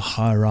has a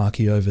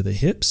hierarchy over the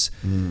hips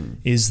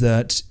is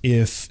that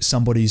if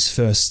somebody's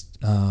first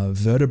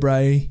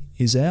vertebrae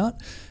is out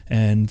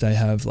and they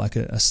have like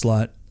a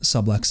slight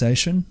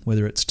subluxation,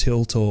 whether it's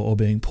tilt or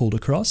being pulled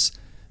across,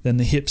 then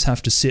the hips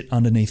have to sit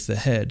underneath the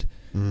head.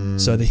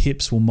 So the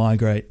hips will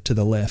migrate to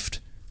the left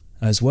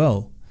as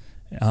well.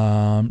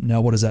 Now,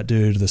 what does that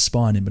do to the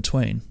spine in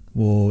between?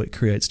 Well, it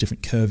creates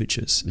different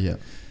curvatures. Yeah.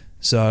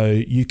 So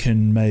you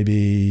can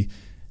maybe,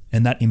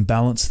 and that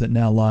imbalance that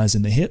now lies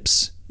in the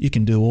hips, you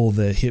can do all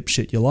the hip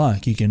shit you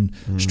like. You can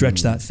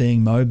stretch that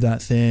thing, mobe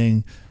that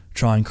thing,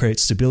 try and create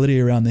stability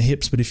around the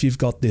hips. But if you've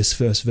got this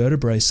first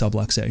vertebrae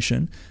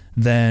subluxation,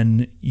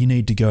 then you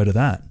need to go to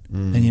that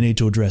and you need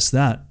to address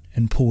that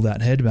and pull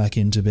that head back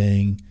into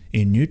being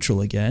in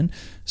neutral again,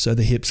 so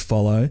the hips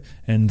follow,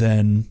 and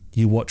then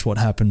you watch what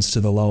happens to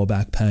the lower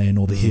back pain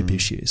or the hip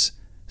issues.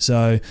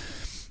 So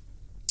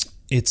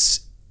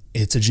it's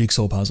a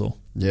jigsaw puzzle.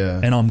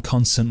 Yeah. And I'm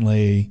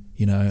constantly,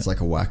 it's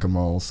like a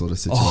whack-a-mole sort of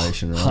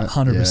situation, right?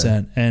 100%.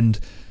 Yeah. And,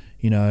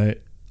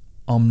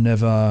 I'm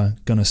never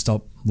going to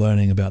stop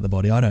learning about the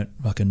body. I don't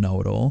fucking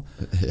know it all,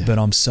 but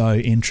I'm so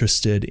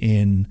interested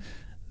in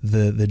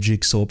the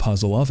jigsaw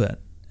puzzle of it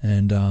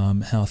and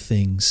how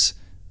things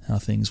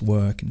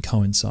work and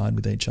coincide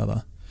with each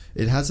other.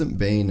 It hasn't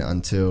been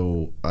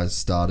until I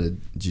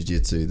started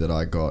jiu-jitsu that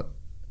I got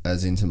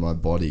as into my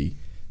body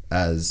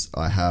as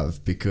I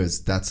have,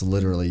 because that's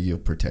literally your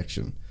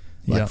protection.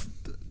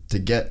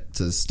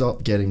 To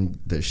stop getting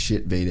the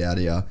shit beat out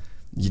of you,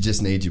 you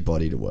just need your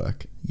body to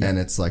work. Yeah. And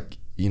it's like,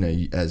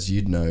 as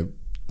you'd know,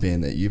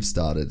 being that you've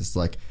started, it's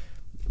like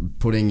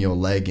putting your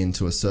leg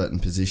into a certain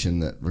position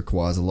that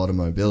requires a lot of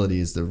mobility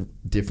is the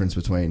difference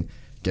between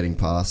getting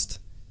past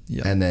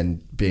and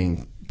then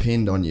being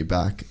pinned on your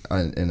back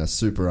in a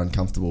super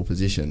uncomfortable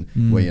position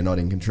where you're not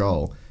in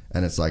control.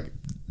 And it's like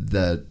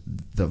the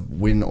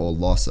win or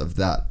loss of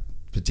that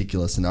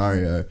particular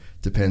scenario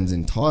depends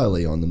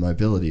entirely on the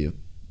mobility of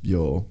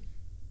your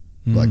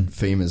like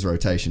femur's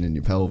rotation in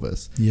your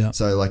pelvis. Yeah.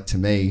 So like to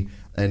me,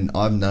 and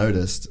I've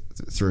noticed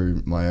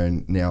through my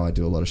own, now I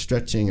do a lot of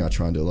stretching, I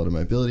try and do a lot of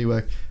mobility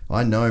work.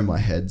 I know my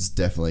head's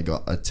definitely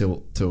got a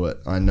tilt to it.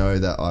 I know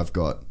that I've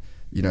got,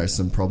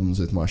 some problems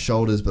with my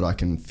shoulders, but I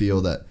can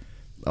feel that.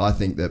 I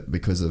think that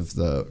because of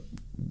the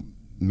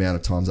amount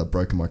of times I've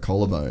broken my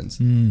collarbones,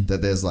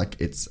 that there's like,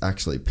 it's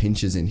actually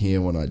pinches in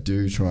here when I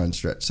do try and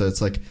stretch. So it's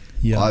like,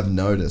 I've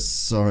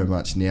noticed so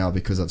much now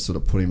because I've sort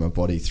of putting my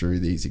body through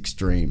these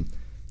extreme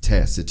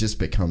tests. It just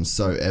becomes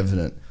so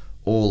evident,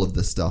 all of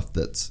the stuff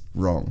that's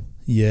wrong.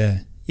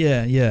 Yeah.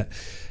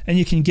 And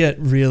you can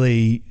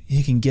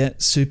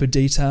get super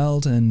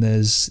detailed, and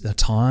there's a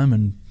time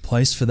and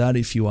place for that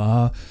if you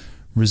are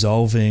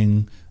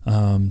resolving,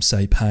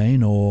 say,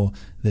 pain, or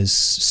there's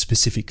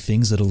specific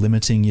things that are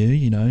limiting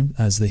you,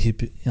 as the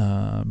hip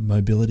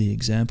mobility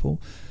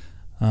example.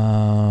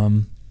 But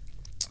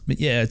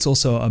yeah, it's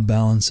also a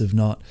balance of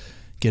not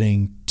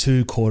getting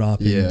too caught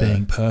up in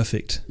being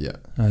perfect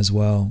as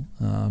well,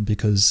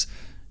 because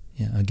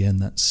again,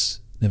 that's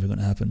never going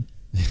to happen.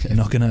 You're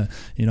not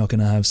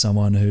gonna have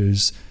someone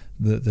who's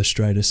the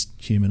straightest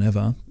human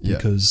ever,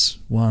 because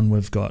one,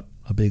 we've got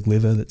a big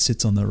liver that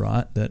sits on the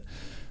right that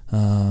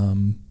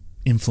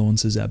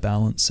influences our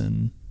balance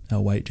and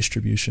our weight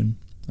distribution,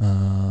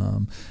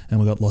 and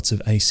we've got lots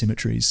of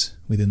asymmetries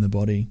within the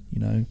body.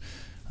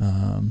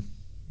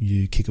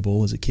 you kick a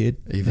ball as a kid,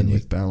 even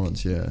with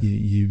balance,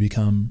 you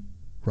become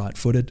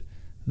right-footed,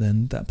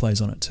 then that plays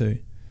on it too.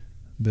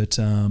 But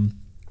so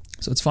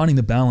it's finding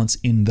the balance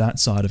in that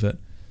side of it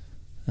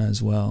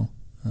as well.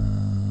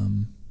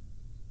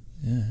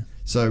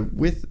 So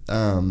with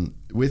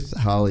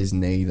Harley's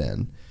knee,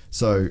 then,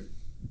 so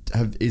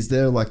is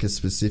there like a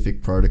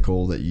specific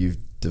protocol that you've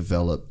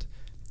developed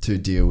to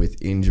deal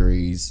with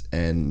injuries,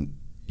 and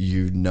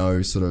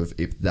sort of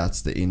if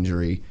that's the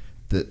injury,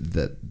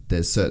 that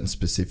there's certain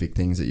specific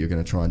things that you're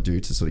going to try and do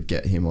to sort of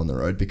get him on the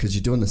road, because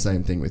you're doing the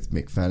same thing with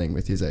Mick Fanning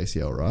with his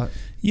ACL, right?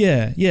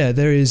 Yeah,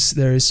 there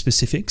is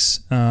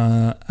specifics.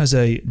 As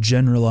a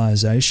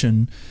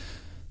generalization,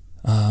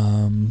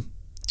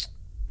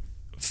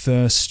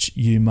 first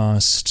you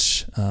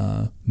must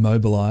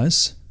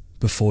mobilize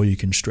before you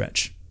can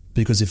stretch,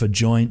 because if a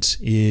joint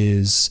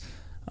is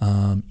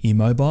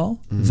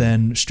immobile,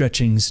 then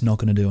stretching's not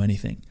going to do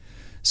anything.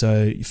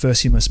 So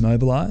first you must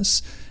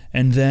mobilize,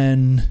 and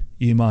then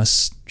you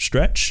must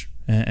stretch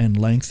and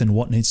lengthen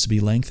what needs to be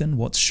lengthened,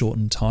 what's short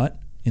and tight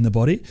in the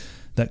body.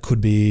 That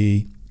could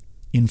be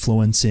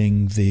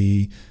influencing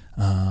the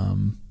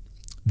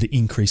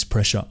increased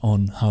pressure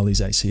on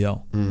Harley's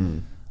ACL.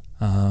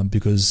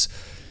 Because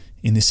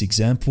in this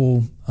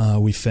example,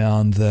 we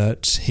found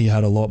that he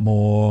had a lot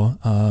more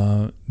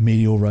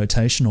medial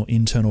rotation or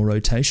internal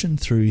rotation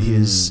through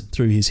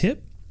his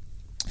hip.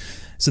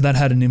 So that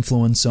had an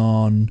influence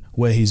on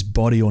where his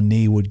body or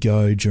knee would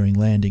go during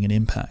landing and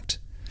impact.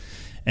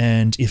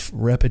 And if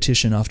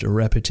repetition after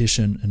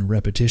repetition and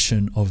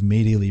repetition of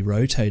medially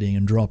rotating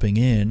and dropping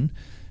in,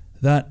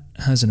 that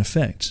has an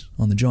effect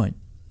on the joint.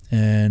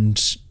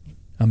 And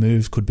a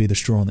move could be the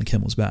straw on the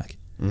camel's back.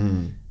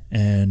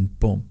 And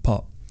boom,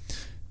 pop.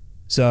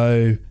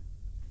 So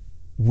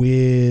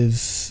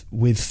with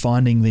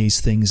finding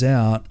these things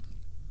out,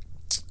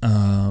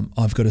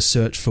 I've got to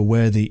search for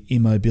where the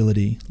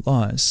immobility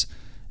lies,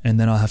 and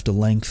then I have to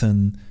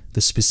lengthen the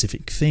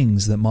specific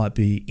things that might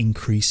be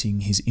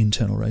increasing his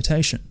internal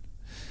rotation.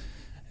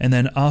 And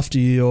then after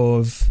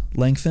you've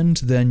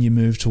lengthened, then you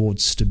move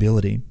towards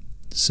stability.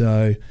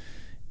 So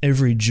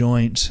every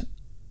joint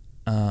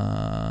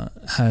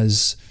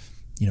has,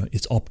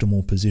 its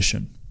optimal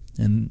position.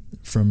 And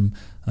from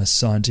a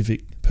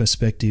scientific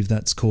perspective,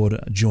 that's called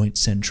a joint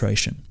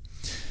centration.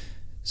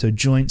 So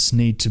joints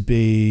need to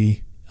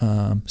be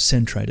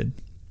centrated.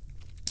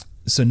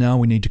 So now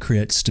we need to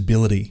create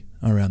stability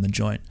around the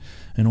joint,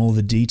 and all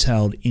the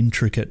detailed,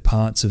 intricate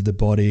parts of the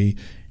body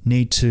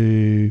need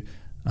to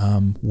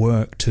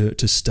work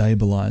to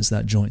stabilize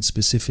that joint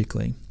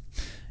specifically.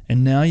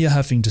 And now you're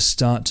having to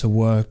start to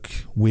work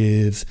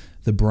with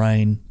the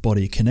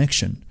brain-body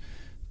connection,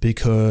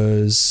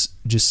 because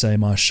just say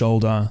my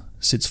shoulder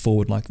sits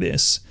forward like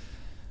this,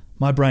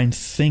 my brain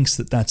thinks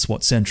that that's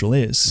what central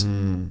is.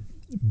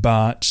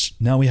 But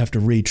now we have to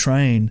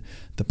retrain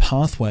the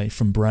pathway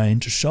from brain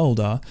to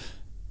shoulder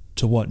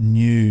to what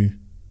new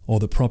or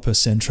the proper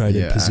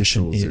centrated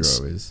position is.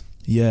 Zero is.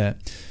 Yeah.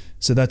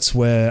 So that's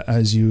where,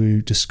 as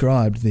you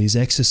described, these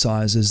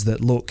exercises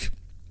that look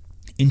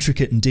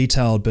intricate and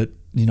detailed but,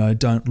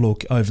 don't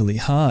look overly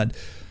hard.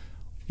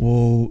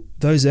 Well,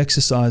 those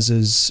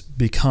exercises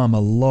become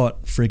a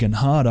lot friggin'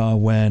 harder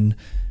when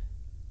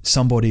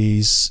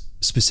somebody's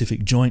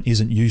specific joint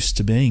isn't used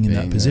to being in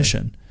that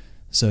position.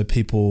 So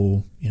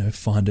people,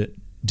 find it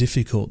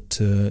difficult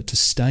to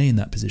stay in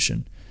that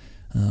position.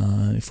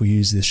 If we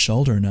use this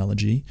shoulder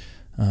analogy,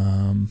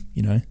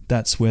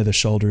 that's where the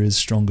shoulder is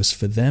strongest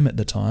for them at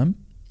the time,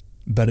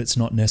 but it's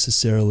not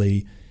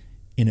necessarily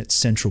in its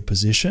central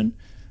position,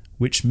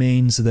 which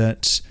means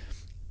that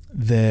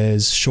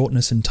there's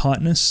shortness and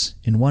tightness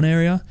in one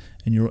area,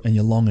 and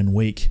you're long and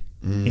weak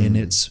in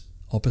its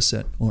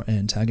opposite or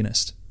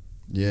antagonist.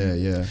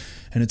 Yeah.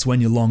 And it's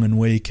when you're long and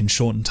weak and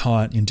short and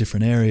tight in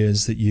different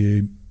areas that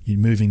you're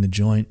moving the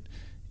joint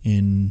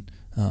in,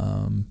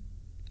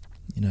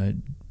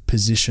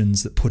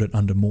 positions that put it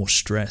under more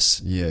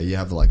stress. Yeah, you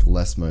have like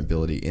less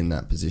mobility in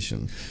that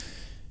position.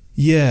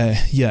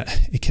 Yeah.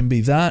 It can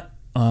be that,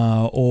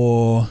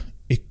 or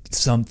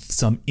some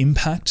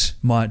impact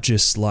might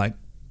just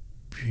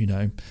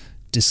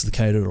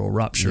dislocate it or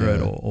rupture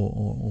it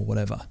or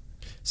whatever.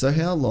 So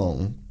how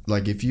long,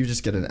 like if you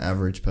just get an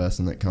average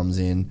person that comes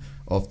in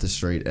off the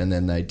street and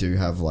then they do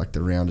have like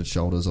the rounded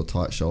shoulders or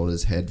tight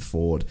shoulders, head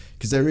forward,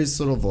 because there is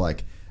sort of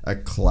like a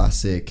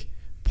classic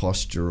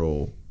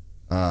postural,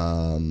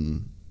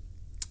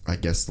 I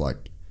guess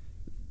like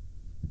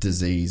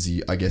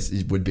disease, I guess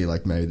it would be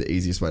like maybe the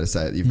easiest way to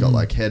say it. You've got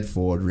like head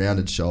forward,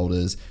 rounded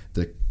shoulders,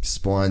 the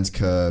spine's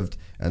curved,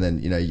 and then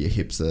your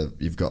hips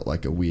you've got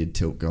like a weird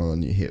tilt going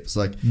on your hips.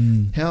 Like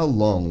how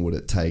long would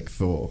it take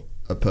for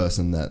a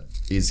person that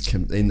is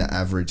in the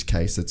average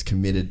case that's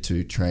committed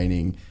to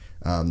training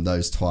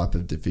those type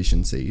of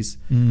deficiencies?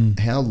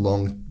 How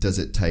long does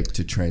it take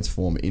to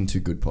transform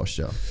into good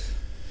posture?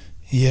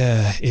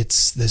 Yeah,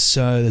 there's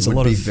a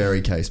lot of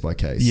very case by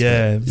case.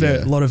 Yeah,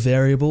 a lot of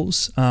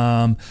variables.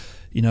 My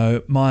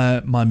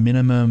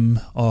minimum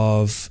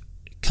of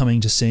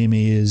coming to see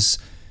me is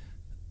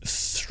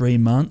 3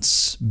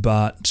 months,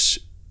 but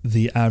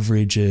the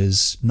average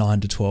is 9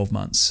 to 12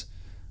 months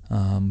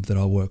that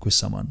I work with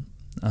someone.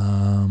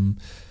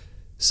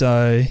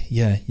 So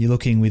yeah, you're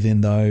looking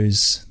within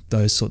those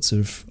sorts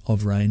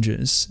of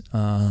ranges.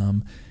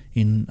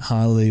 In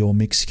Harley or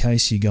mixed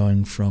case, you're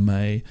going from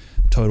a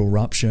total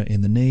rupture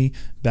in the knee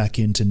back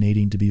into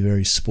needing to be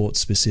very sport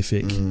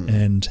specific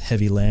and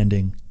heavy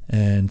landing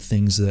and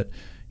things that,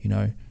 you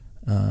know,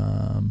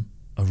 are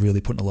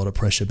really putting a lot of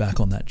pressure back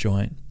on that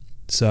joint.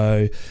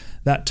 So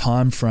that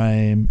time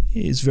frame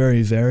is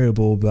very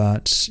variable,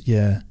 but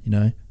yeah, you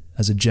know,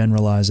 as a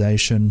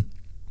generalization,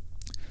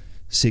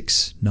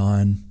 6,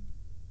 9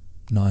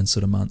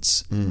 sort of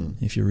months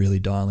if you're really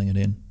dialing it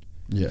in.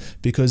 Yeah.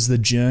 Because the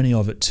journey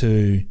of it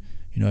too,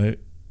 you know,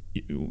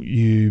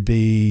 you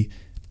be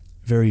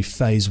very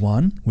phase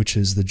 1, which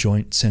is the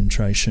joint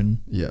centration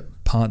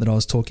part that I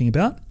was talking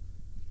about.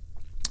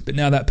 But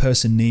now that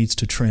person needs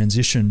to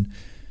transition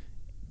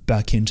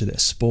back into their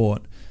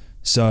sport.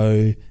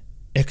 So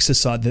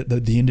exercise,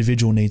 the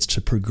individual needs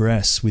to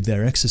progress with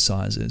their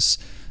exercises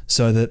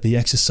so that the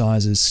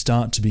exercises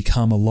start to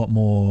become a lot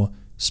more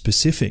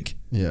specific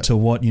to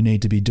what you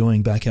need to be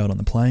doing back out on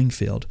the playing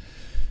field.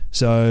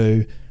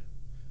 So,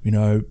 you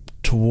know,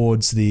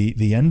 towards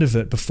the end of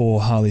it,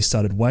 before Harley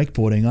started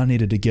wakeboarding, I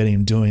needed to get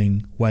him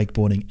doing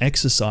wakeboarding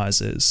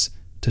exercises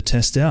to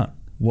test out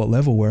what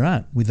level we're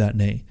at with that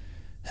knee.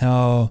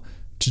 How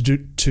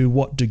to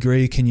what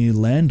degree can you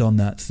land on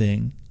that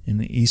thing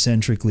and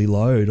eccentrically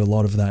load a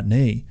lot of that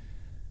knee?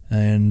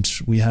 And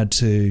we had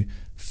to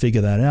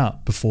figure that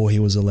out before he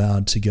was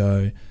allowed to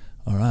go,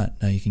 all right,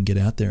 now you can get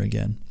out there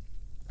again.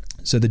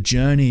 So the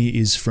journey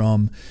is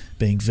from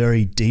being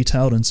very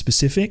detailed and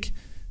specific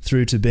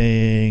through to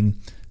being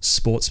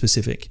sport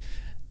specific,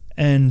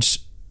 and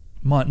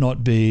might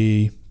not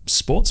be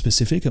sport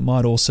specific. It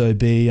might also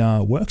be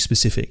work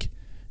specific.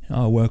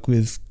 I work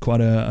with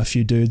quite a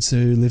few dudes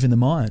who live in the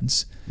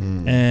mines,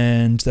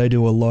 and they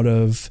do a lot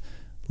of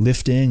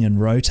lifting and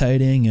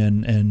rotating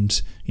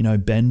and you know,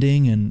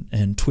 bending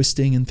and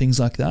twisting and things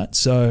like that.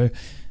 So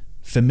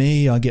for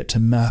me, I get to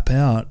map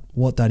out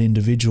what that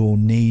individual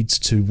needs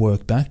to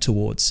work back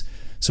towards.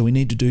 So we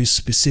need to do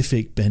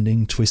specific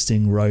bending,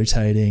 twisting,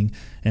 rotating,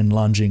 and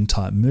lunging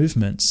type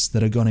movements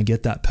that are going to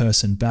get that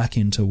person back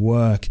into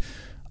work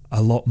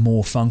a lot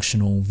more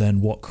functional than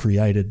what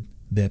created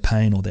their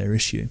pain or their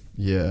issue.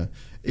 Yeah.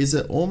 Is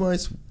it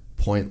almost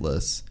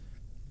pointless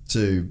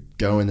to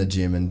go in the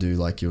gym and do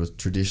like your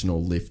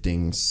traditional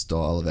lifting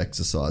style of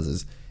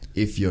exercises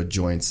if your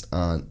joints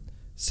aren't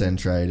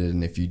centrated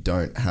and if you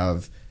don't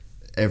have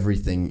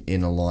everything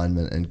in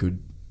alignment and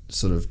good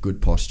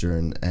posture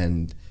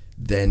and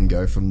then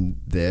go from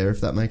there,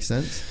 if that makes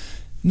sense?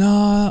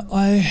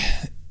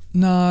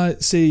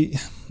 See,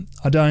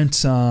 I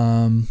don't,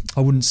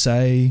 I wouldn't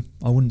say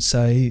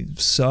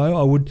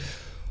so.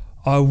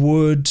 I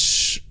would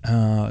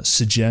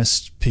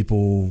suggest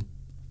people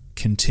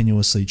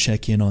continuously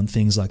check in on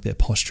things like their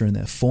posture and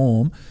their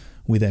form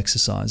with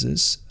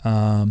exercises.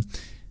 I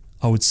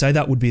would say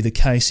that would be the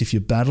case if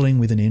you're battling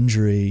with an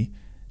injury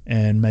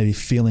and maybe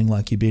feeling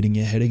like you're beating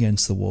your head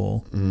against the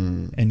wall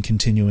and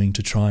continuing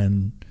to try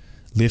and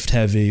lift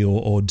heavy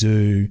or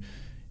do,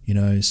 you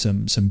know,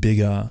 some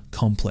bigger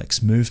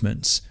complex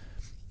movements.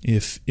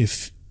 If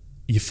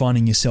you're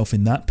finding yourself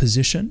in that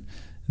position,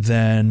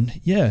 then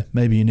yeah,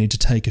 maybe you need to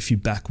take a few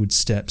backward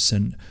steps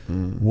and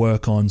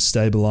work on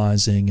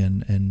stabilizing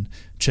and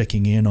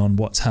checking in on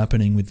what's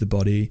happening with the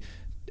body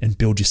and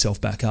build yourself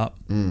back up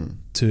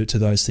to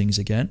those things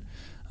again.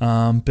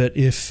 But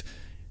if,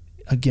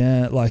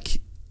 again,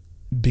 like,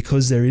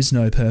 because there is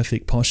no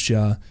perfect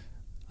posture,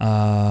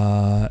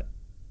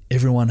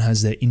 everyone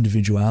has their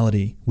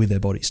individuality with their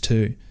bodies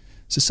too.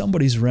 So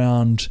somebody's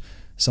round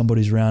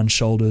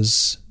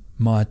shoulders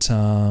might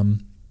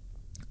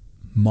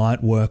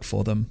work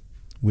for them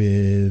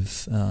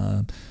with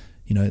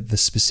you know, the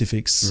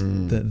specifics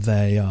that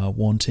they are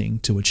wanting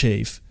to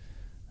achieve.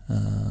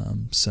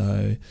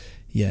 So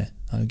yeah,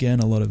 again,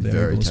 a lot of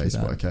variables. Very case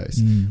by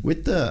case.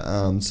 With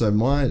the so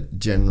my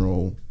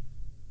general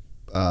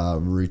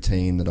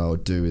routine that I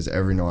would do is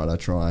every night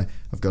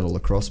I've got a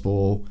lacrosse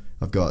ball,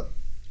 I've got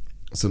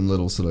some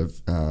little sort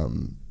of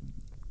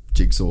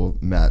jigsaw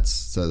mats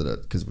so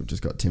that because we've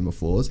just got timber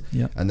floors,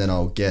 and then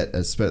I'll get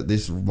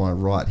my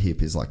right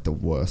hip is like the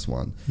worst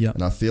one,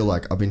 and I feel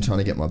like I've been trying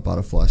to get my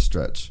butterfly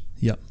stretch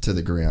to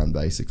the ground.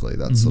 Basically,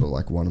 that's sort of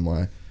like one of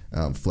my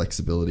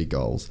flexibility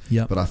goals.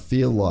 But I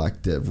feel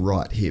like the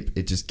right hip,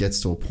 it just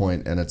gets to a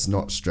point and it's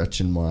not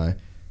stretching my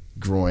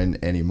groin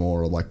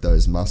anymore or like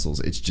those muscles.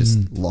 It's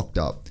just locked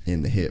up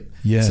in the hip.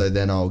 So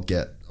then I'll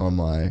get on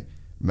my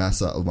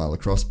my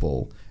lacrosse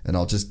ball and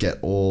I'll just get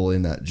all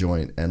in that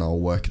joint and I'll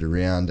work it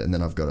around, and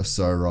then I've got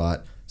a right.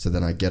 So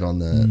then I get on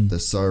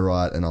the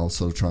right and I'll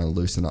sort of try and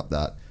loosen up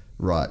that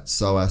right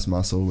psoas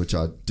muscle, which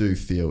I do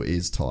feel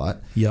is tight.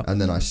 And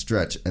then I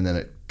stretch and then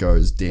it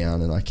goes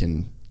down and I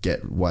can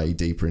get way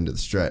deeper into the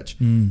stretch.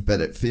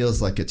 But it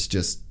feels like it's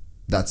just,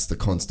 that's the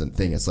constant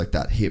thing. It's like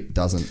that hip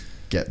doesn't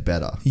get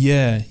better.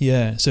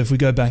 So if we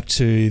go back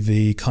to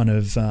the kind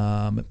of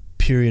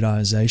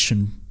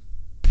periodization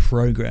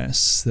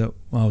progress that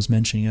I was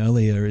mentioning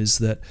earlier is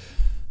that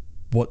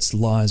what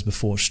lies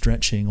before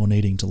stretching or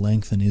needing to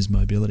lengthen is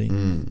mobility.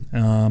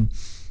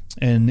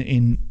 And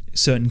in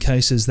certain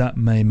cases, that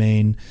may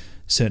mean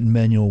certain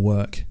manual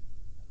work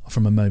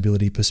from a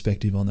mobility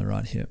perspective on the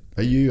right hip.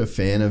 Are you a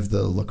fan of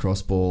the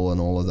lacrosse ball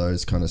and all of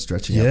those kind of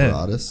stretching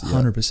apparatus?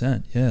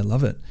 100%. Yeah,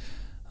 love it.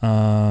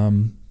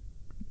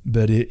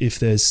 But if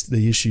there's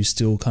the issue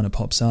still kind of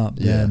pops up,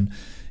 then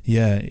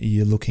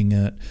you're looking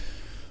at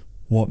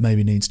what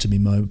maybe needs to be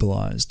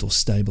mobilized or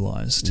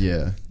stabilized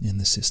in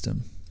the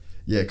system.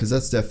 Yeah, because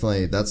that's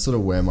sort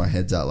of where my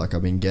head's at. Like,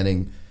 I've been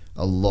getting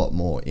a lot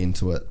more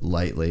into it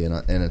lately, and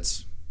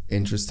it's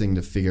interesting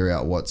to figure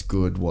out what's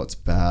good, what's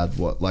bad,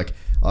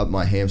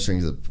 my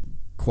hamstrings are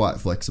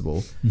quite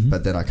flexible,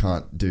 but then I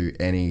can't do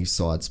any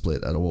side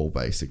split at all,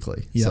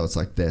 basically. So it's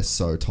like they're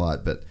so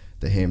tight, but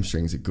the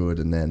hamstrings are good,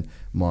 and then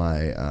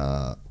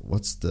my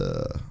what's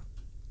the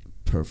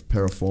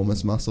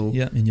piriformis muscle?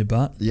 Yeah, in your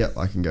butt. Yep,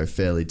 I can go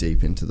fairly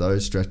deep into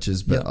those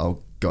stretches, but I've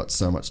got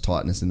so much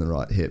tightness in the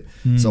right hip.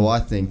 So I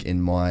think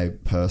in my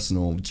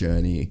personal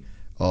journey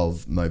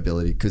of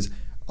mobility, because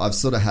I've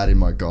sort of had in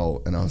my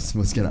goal, and I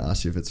was going to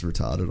ask you if it's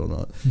retarded or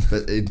not,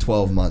 but in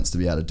 12 months to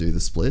be able to do the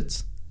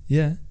splits.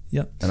 Yeah,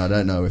 yep. And I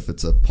don't know if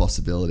it's a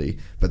possibility,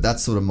 but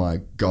that's sort of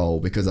my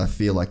goal, because I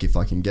feel like if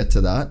I can get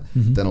to that,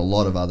 then a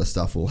lot of other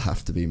stuff will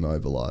have to be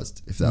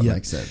mobilized, if that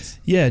makes sense.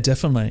 Yeah,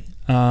 definitely.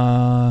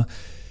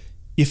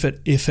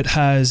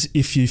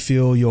 If you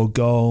feel your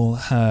goal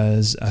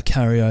has a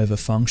carryover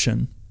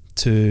function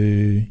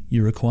to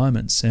your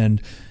requirements,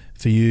 and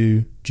for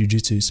you,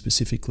 jiu-jitsu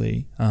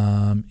specifically,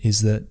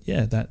 is that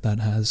that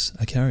has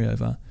a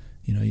carryover.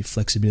 Your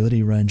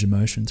flexibility, range of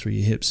motion through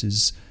your hips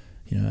is,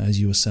 as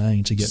you were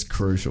saying, to get it's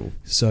crucial.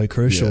 So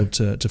crucial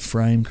to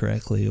frame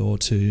correctly, or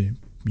to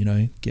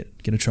get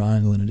a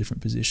triangle in a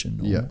different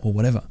position, or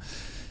whatever.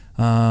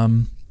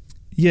 So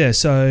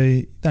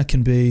that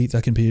can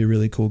be a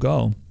really cool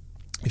goal.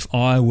 If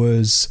I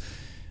was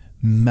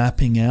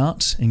mapping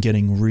out and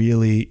getting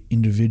really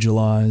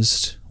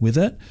individualized with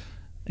it,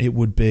 it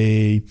would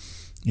be,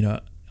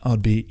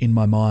 I'd be in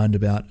my mind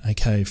about,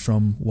 okay,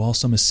 from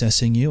whilst I'm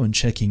assessing you and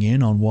checking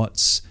in on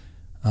what's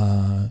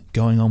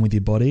going on with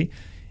your body,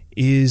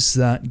 is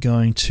that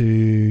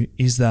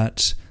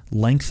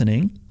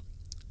lengthening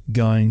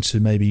going to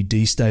maybe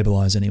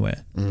destabilize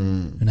anywhere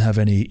and have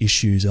any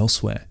issues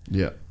elsewhere?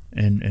 Yeah.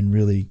 And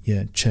really,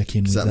 check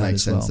in with that as well.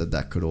 Does that make sense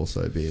that could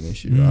also be an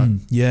issue, right?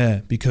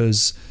 Yeah,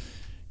 because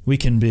we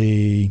can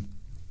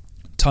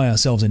tie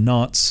ourselves in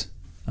knots,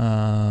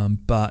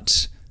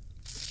 but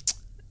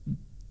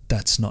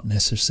that's not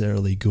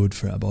necessarily good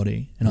for our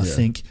body. And I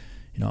think,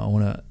 I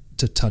want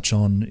to touch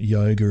on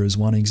yoga as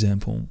one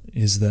example,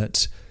 is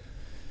that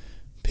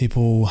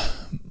people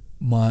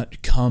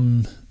might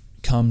come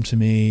to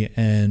me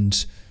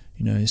and,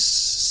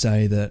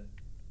 say that,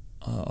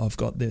 I've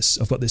got this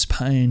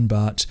pain,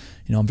 but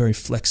I'm very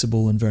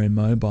flexible and very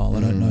mobile. I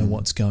don't know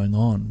what's going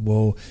on.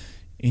 Well,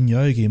 in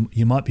yoga,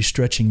 you might be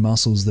stretching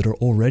muscles that are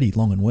already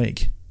long and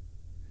weak.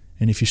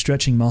 And if you're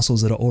stretching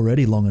muscles that are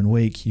already long and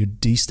weak, you're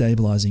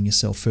destabilizing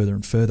yourself further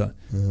and further,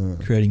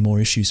 creating more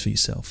issues for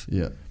yourself.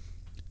 Yeah.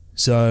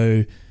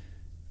 So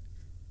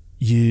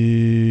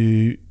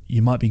you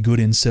might be good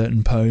in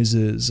certain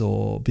poses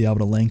or be able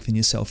to lengthen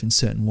yourself in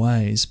certain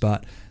ways,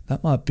 but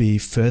that might be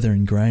further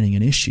ingraining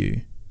an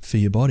issue for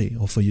your body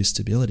or for your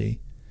stability.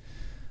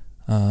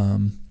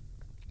 And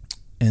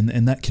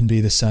that can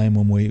be the same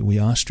when we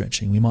are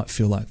stretching. We might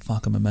feel like,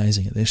 fuck, I'm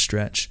amazing at this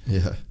stretch.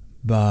 Yeah.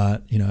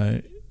 But,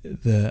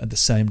 at the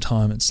same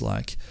time, it's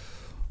like,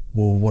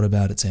 well, what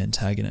about its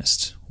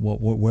antagonist?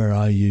 Where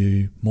are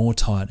you more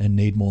tight and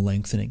need more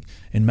lengthening?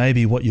 And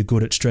maybe what you're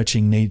good at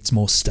stretching needs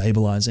more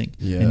stabilizing.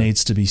 It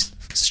needs to be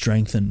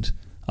strengthened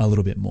a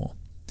little bit more.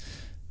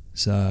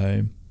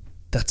 So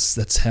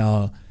that's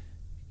how,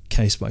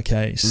 case by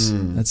case,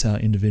 that's how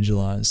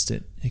individualized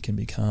it can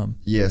become.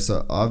 Yeah,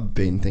 so I've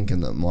been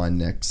thinking that my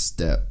next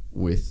step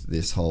with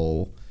this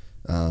whole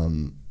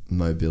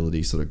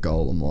mobility sort of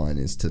goal of mine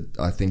is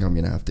I think I'm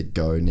going to have to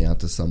go now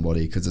to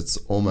somebody, because it's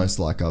almost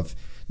like I've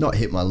not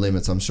hit my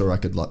limits. I'm sure I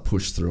could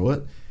push through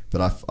it,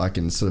 but I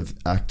can sort of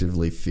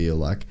actively feel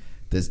like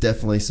there's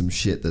definitely some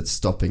shit that's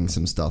stopping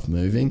some stuff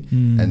moving,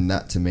 and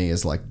that to me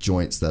is like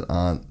joints that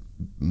aren't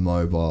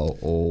mobile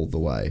all the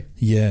way.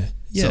 Yeah.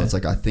 So it's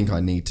like I think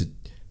I need to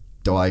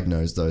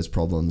diagnose those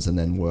problems and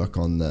then work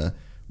on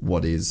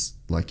what is,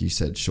 like you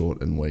said,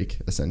 short and weak,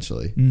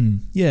 essentially.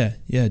 Yeah,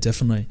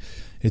 definitely.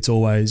 It's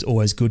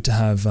always good to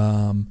have,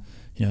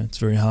 it's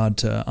very hard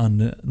to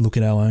look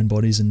at our own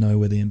bodies and know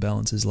where the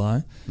imbalances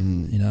lie.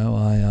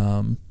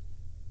 I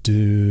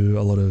do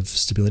a lot of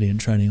stability and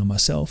training on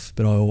myself,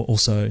 but I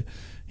also,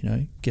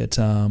 get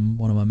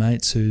one of my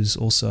mates who's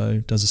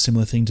also does a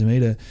similar thing to me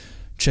to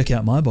check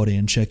out my body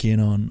and check in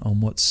on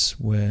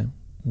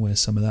where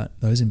some of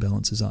those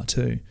imbalances are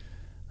too.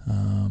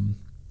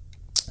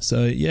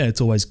 So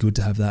it's always good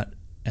to have that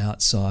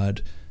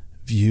outside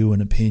view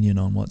and opinion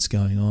on what's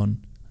going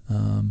on,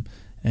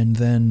 and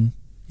then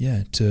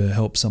to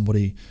help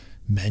somebody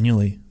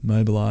manually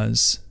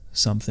mobilize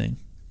something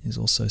is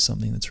also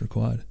something that's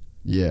required.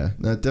 Yeah,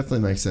 no, it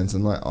definitely makes sense.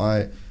 And like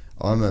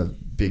I'm a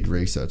big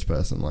research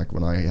person. Like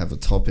when I have a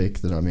topic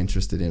that I'm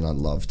interested in, I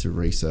love to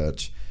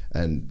research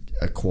and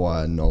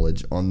acquire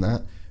knowledge on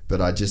that.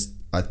 But I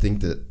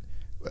think that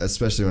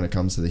especially when it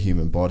comes to the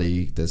human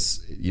body,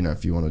 there's, you know,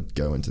 if you want to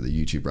go into the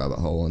YouTube rabbit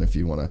hole and if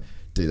you want to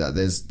do that,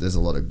 there's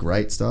a lot of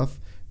great stuff.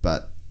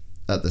 But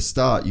at the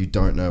start, you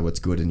don't know what's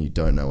good and you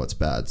don't know what's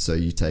bad. So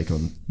you take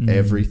on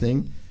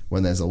everything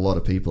when there's a lot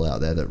of people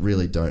out there that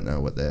really don't know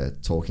what they're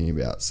talking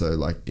about. So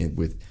like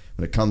when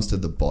it comes to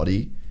the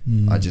body,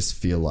 I just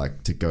feel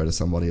like to go to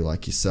somebody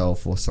like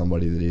yourself or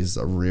somebody that is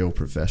a real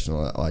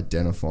professional at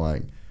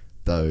identifying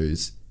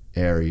those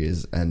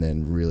areas and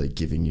then really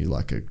giving you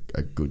like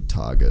a good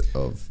target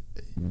of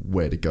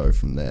where to go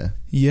from there.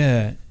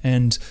 Yeah,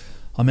 and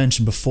I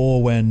mentioned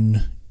before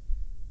when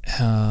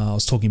I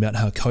was talking about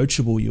how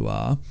coachable you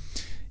are,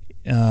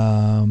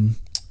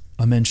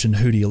 I mentioned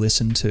who do you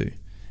listen to,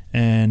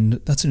 and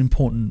that's an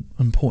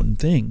important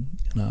thing.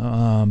 You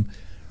know,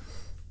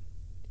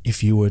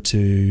 if you were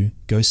to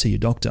go see your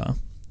doctor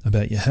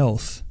about your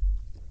health,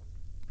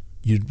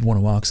 you'd want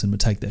to ask them to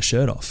take their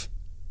shirt off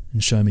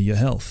and show me your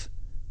health,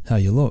 how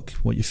you look,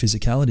 what your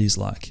physicality is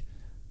like,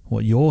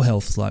 what your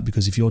health's like.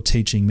 Because if you're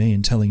teaching me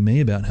and telling me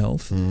about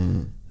health,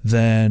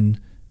 then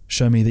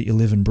show me that you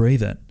live and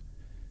breathe it.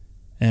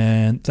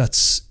 And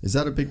is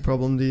that a big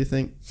problem, do you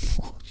think?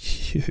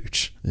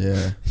 Huge.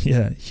 Yeah.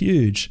 Yeah,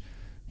 huge.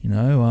 You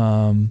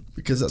know,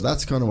 because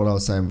that's kind of what I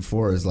was saying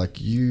before, is like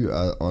you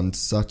are on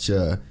such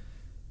a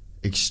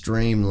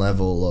extreme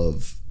level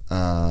of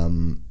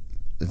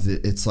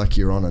it's like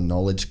you're on a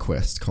knowledge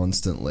quest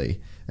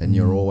constantly, and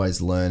you're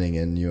always learning,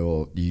 and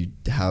you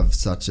have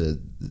such a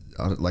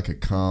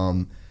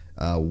calm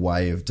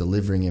way of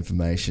delivering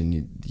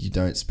information. You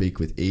don't speak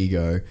with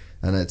ego,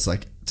 and it's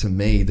like, to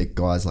me, that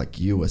guys like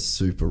you are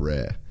super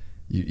rare.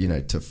 You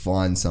know, to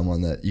find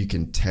someone that you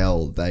can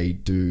tell they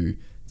do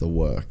the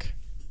work.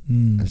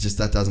 It's just,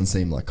 that doesn't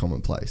seem like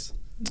commonplace.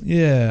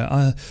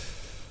 Yeah,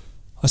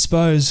 I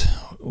suppose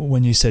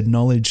when you said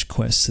knowledge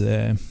quest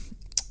there,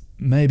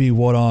 maybe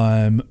what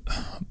I'm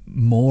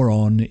more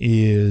on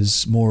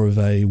is more of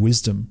a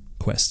wisdom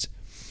quest.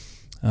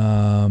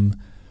 I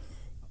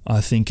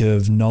think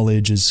of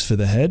knowledge as for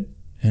the head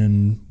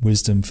and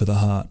wisdom for the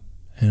heart.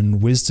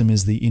 And wisdom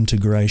is the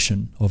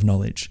integration of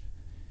knowledge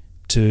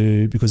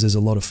because there's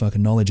a lot of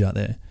fucking knowledge out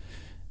there.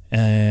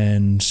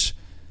 And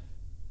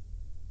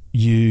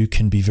you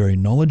can be very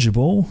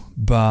knowledgeable,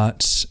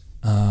 but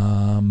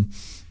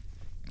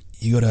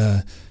you got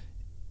to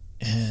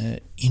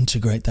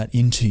integrate that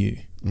into you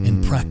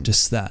and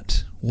practice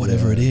that,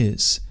 whatever it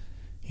is.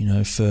 You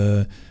know,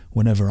 for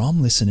whenever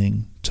I'm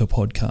listening to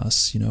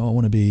podcasts, you know, I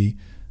want to be,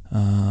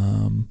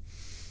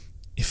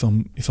 if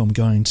I'm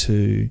going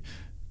to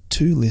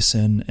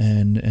listen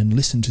and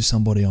listen to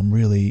somebody I'm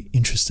really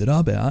interested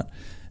about,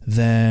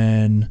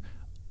 then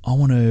I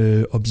want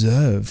to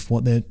observe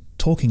what they're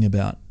talking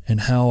about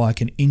and how I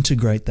can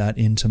integrate that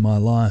into my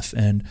life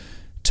and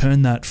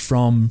turn that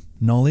from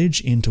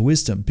knowledge into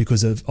wisdom,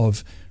 because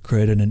I've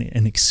created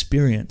an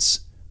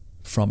experience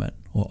from it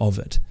or of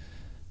it.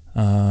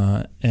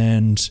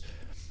 And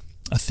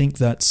I think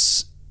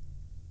that's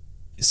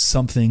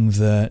something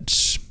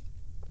that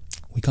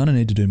we kind of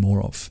need to do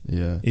more of.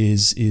 Yeah.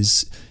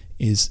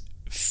 Is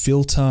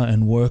filter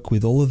and work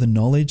with all of the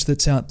knowledge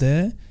that's out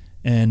there,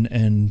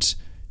 and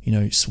you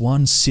know,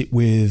 sit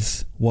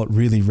with what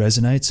really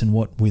resonates and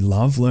what we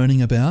love learning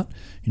about,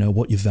 you know,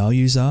 what your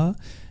values are,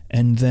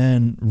 and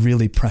then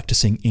really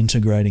practicing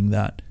integrating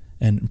that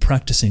and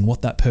practicing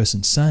what that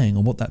person's saying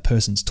or what that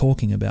person's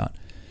talking about,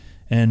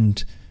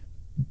 and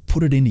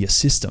put it into your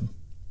system.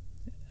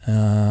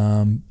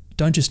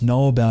 Don't just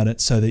know about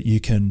it so that you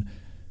can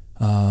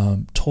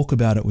talk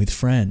about it with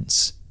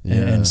friends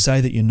and say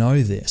that you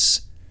know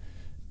this,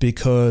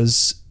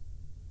 because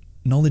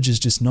knowledge is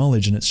just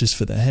knowledge and it's just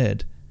for the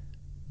head.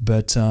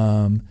 But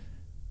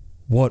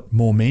what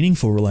more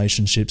meaningful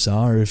relationships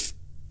are if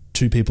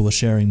two people are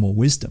sharing more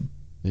wisdom.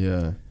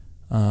 Yeah.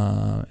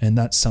 And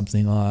that's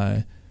something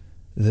they're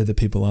the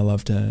people I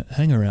love to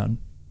hang around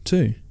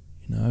too,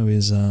 you know,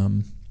 is,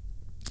 and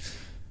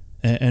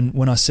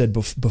when I said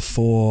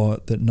before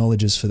that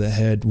knowledge is for the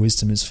head,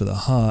 wisdom is for the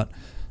heart,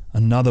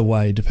 another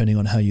way, depending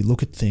on how you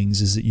look at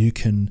things, is that you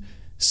can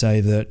say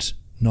that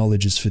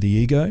knowledge is for the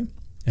ego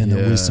and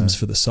that wisdom's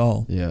for the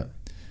soul. Yeah.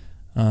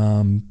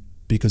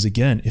 Because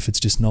again, if it's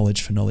just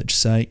knowledge for knowledge's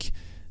sake,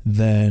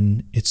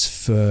 then it's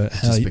for it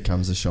just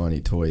becomes a shiny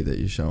toy that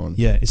you're showing.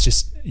 Yeah, it's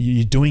just,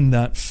 you're doing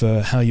that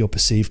for how you're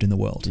perceived in the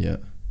world. Yeah.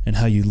 And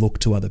how you look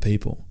to other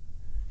people.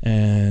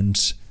 And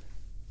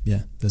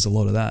yeah, there's a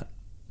lot of that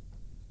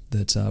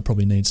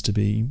probably needs to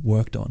be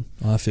worked on,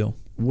 I feel.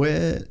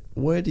 Where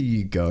do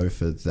you go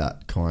for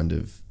that kind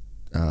of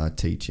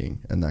teaching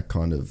and that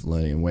kind of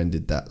learning? And when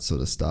did that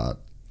sort of start?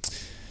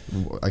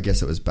 I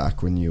guess it was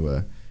back when you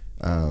were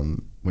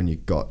when you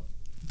got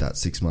that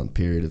 6-month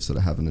period of sort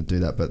of having to do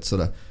that. But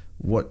sort of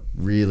what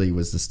really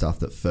was the stuff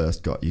that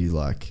first got you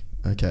like,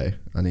 okay,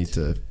 I need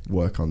to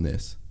work on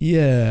this?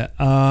 Yeah.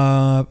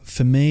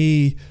 For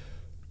me,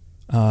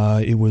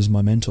 it was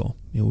my mentor.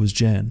 It was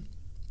Jan.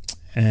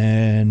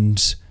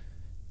 And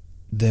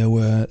there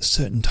were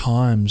certain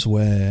times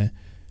where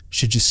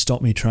she'd just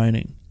stop me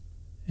training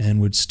and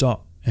would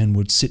stop and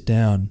would sit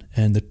down,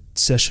 and the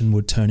session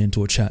would turn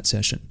into a chat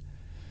session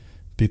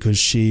because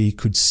she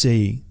could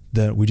see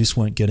that we just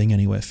weren't getting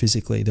anywhere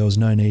physically. There was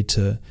no need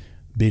to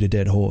beat a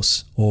dead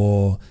horse,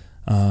 or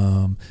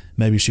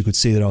maybe she could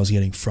see that I was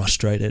getting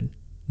frustrated,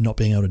 not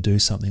being able to do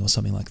something or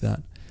something like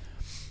that.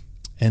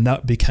 And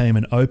that became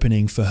an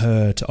opening for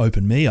her to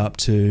open me up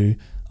to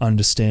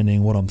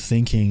understanding what I'm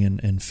thinking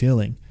and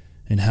feeling,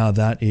 and how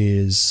that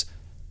is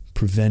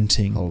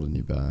preventing holding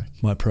you back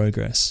my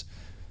progress.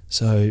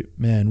 So,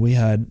 man, we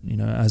had,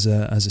 as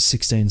a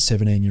 16,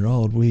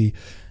 17-year-old, there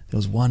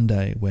was one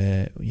day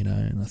where,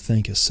 and I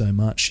thank her so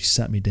much, she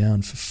sat me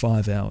down for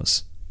 5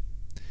 hours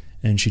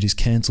and she just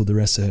cancelled the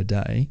rest of her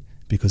day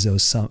because there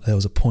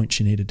was a point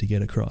she needed to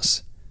get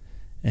across.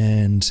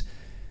 And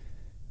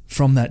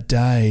from that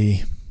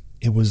day,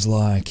 it was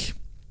like,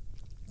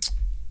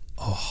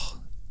 I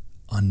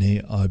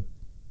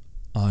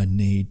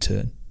need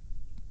to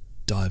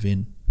dive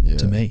in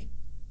to me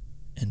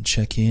and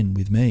check in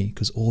with me,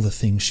 because all the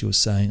things she was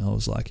saying, I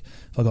was like,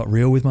 if I got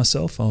real with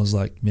myself, I was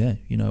like, yeah,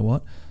 you know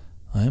what?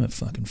 I am a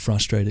fucking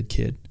frustrated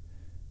kid.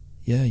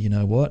 Yeah, you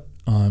know what?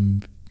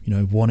 I'm,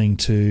 wanting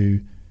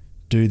to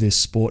do this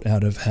sport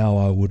out of how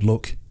I would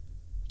look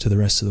to the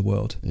rest of the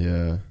world.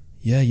 Yeah.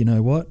 Yeah, you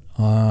know what?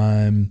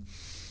 I'm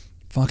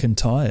fucking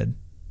tired.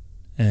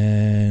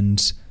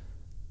 And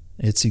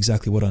it's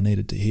exactly what I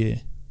needed to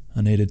hear.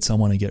 I needed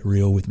someone to get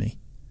real with me.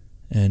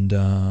 And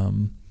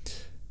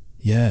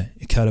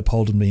it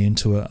catapulted me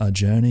into a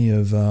journey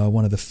of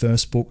one of the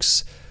first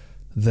books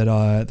that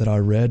I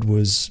read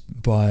was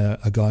by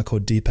a guy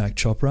called Deepak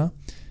Chopra.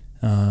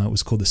 It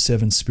was called The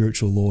 7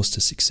 Spiritual Laws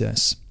to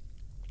Success.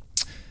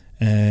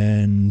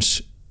 And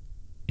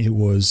it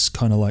was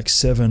kind of like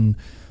 7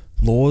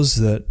 laws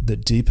that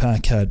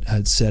Deepak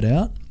had set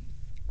out.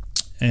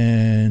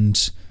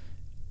 And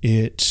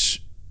it,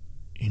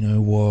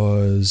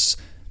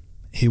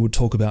 he would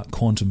talk about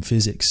quantum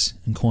physics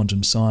and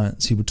quantum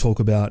science. He would talk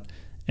about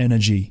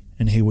energy,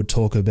 and he would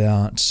talk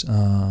about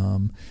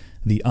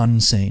the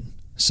unseen.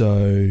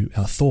 So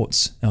our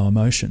thoughts, our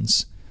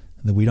emotions,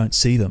 that we don't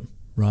see them,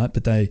 right?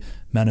 But they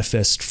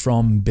manifest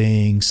from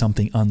being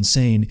something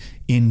unseen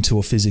into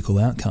a physical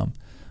outcome,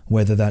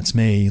 whether that's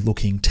me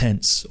looking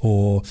tense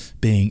or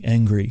being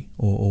angry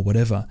or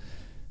whatever.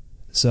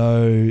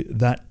 So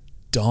that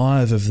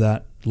dive of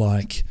that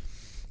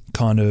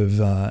kind of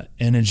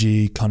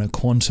energy, kind of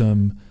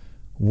quantum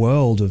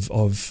world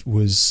of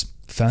was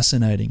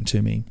fascinating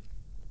to me.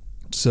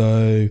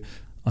 So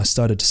I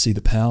started to see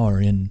the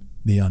power in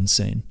the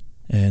unseen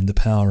and the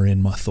power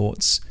in my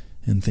thoughts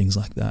and things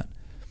like that.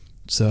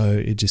 So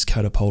it just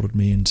catapulted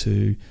me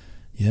into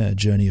a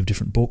journey of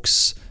different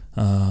books,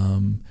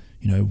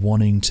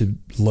 wanting to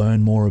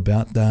learn more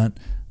about that,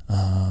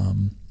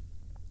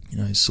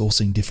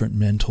 sourcing different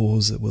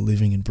mentors that were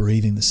living and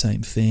breathing the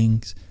same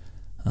things.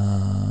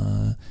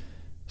 That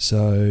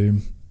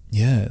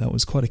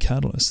was quite a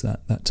catalyst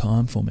that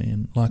time for me.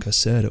 And like I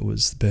said, it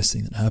was the best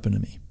thing that happened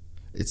to me.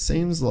 It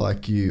seems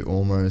like you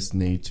almost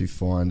need to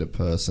find a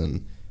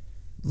person,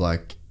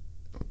 like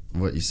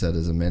what you said,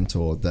 as a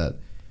mentor that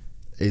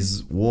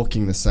is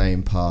walking the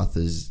same path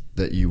as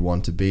that you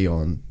want to be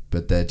on,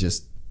 but they're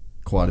just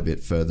quite a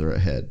bit further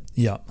ahead.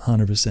 Yeah,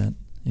 100%.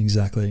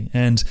 Exactly.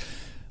 And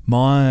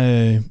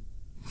I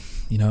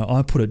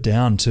put it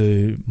down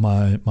to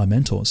my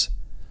mentors.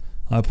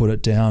 I put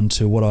it down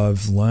to what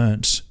I've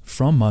learnt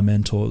from my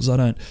mentors.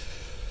 That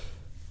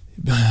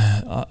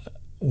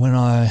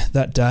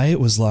day it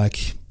was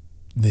like,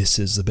 this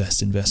is the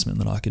best investment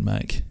that I can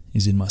make,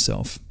 is in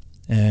myself.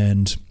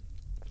 And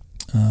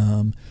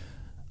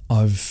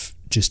I've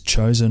just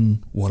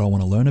chosen what I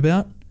want to learn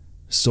about,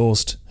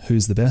 sourced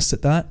who's the best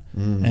at that,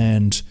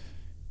 and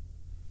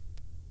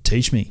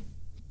teach me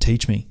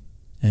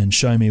and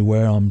show me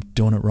where I'm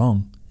doing it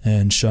wrong,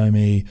 and show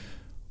me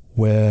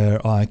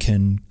where I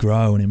can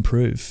grow and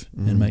improve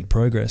and make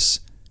progress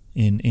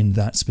in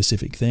that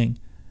specific thing.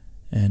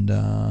 And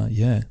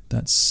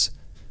that's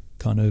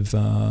kind of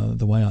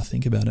the way I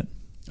think about it.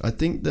 I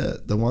think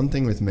that the one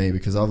thing with me,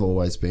 because I've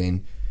always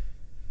been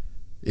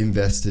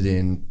invested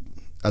in,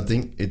 I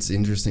think it's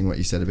interesting what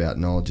you said about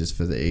knowledge is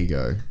for the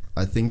ego.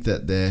 I think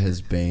that there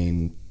has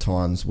been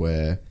times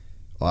where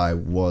I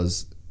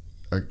was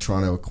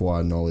trying to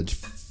acquire knowledge,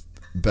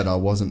 but I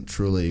wasn't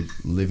truly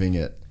living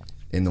it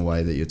in the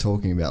way that you're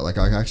talking about. Like,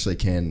 I actually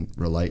can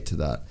relate to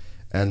that.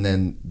 And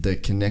then the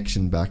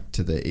connection back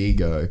to the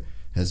ego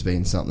has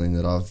been something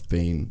that I've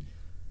been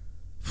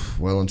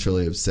well and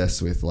truly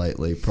obsessed with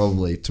lately,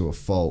 probably to a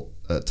fault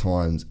at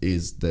times,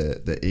 is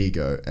the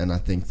ego. And I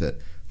think that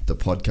the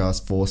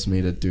podcast forced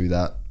me to do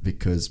that,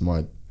 because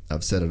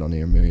I've said it on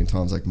here a million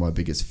times, like, my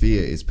biggest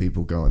fear is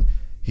people going,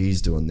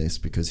 he's doing this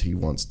because he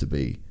wants to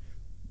be,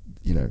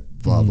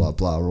 blah, blah,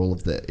 blah, or all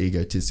of the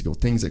egotistical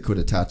things that could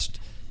attach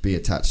be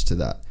attached to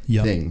that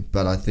thing.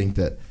 But I think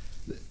that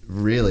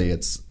really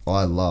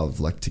I love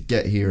like to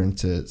get here and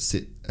to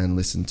sit and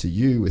listen to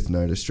you with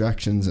no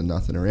distractions and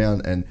nothing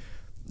around, and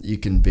you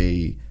can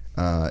be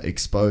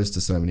exposed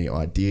to so many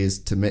ideas.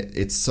 To me,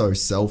 it's so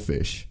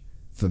selfish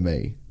for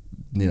me,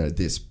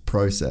 this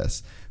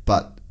process.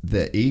 But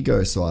the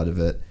ego side of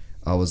it,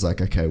 I was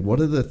like, okay, what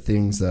are the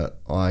things that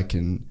I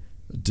can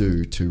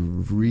do to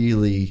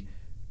really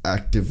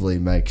actively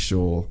make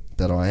sure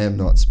that I am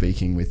not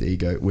speaking with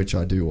ego, which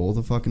I do all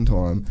the fucking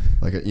time.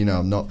 Like,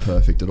 I'm not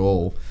perfect at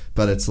all,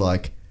 but it's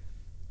like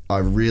I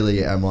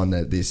really am on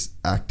this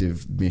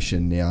active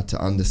mission now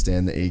to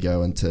understand the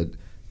ego and to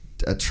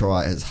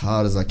try as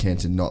hard as I can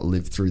to not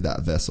live through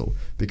that vessel,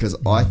 because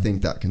I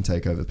think that can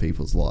take over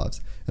people's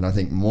lives. And I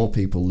think more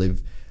people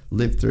live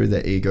through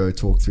their ego,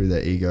 talk through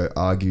their ego,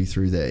 argue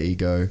through their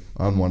ego.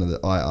 I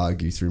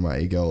argue through my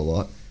ego a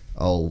lot.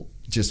 I'll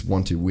just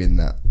want to win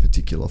that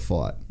particular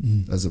fight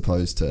as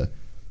opposed to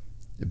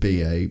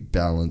be a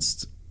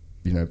balanced,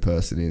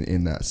 person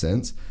in that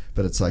sense.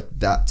 But it's like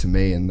that to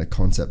me, and the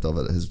concept of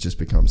it has just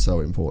become so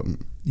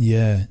important.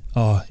 Yeah.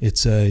 Oh,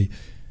 it's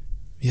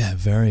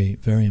very,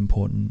 very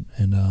important.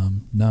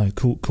 And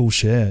cool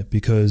share,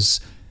 because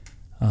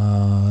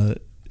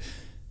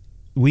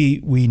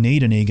we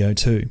need an ego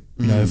too.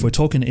 If we're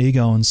talking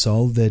ego and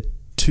soul, they're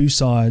two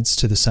sides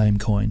to the same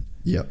coin.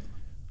 Yeah.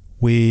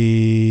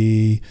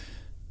 We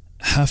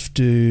have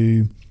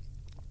to,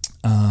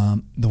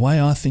 the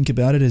way I think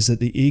about it is that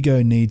the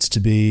ego needs to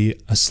be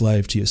a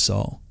slave to your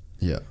soul.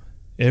 Yeah.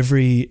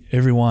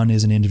 Everyone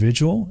is an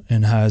individual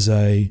and has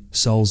a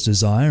soul's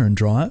desire and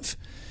drive.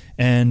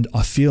 And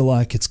I feel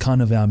like it's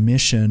kind of our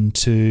mission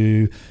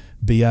to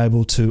be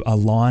able to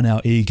align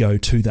our ego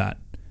to that.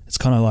 It's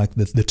kind of like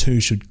the two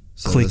should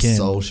click in. The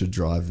soul should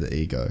drive the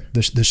ego.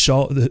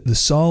 The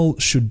soul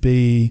should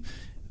be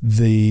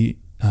the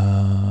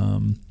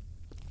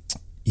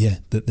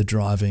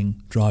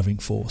driving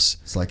force.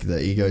 It's like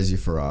the ego's your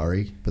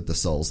Ferrari, but the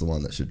soul's the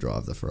one that should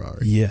drive the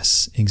Ferrari.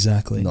 Yes,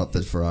 exactly. Not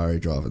the Ferrari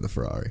driving the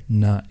Ferrari.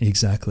 No,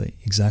 exactly.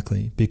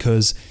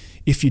 Because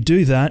if you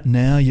do that,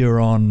 now you're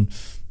on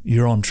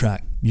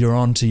track. You're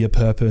on to your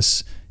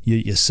purpose,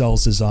 your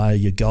soul's desire,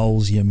 your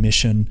goals, your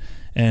mission.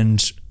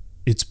 And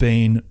it's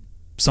been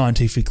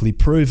scientifically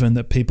proven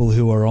that people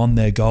who are on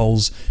their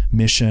goals,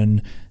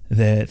 mission,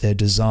 their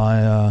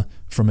desire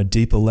from a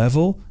deeper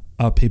level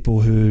are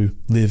people who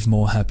live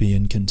more happy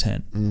and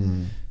content.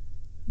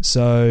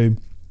 So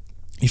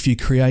if you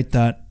create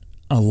that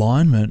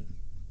alignment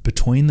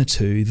between the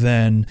two,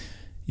 then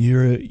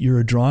you're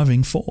a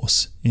driving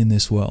force in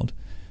this world.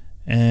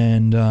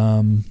 And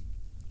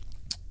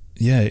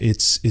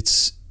it's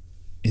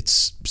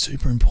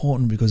super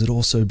important, because it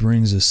also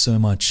brings us so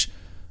much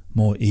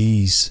more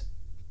ease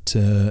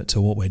to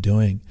what we're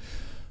doing.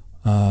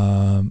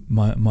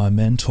 My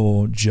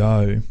mentor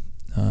Jo,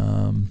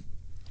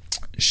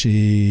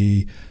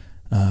 she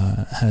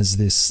has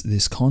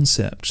this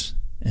concept,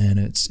 and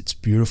it's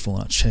beautiful,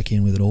 and I check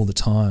in with it all the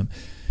time.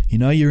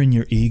 You're in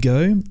your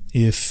ego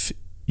if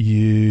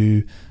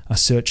you are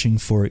searching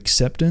for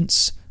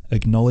acceptance,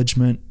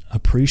 acknowledgement,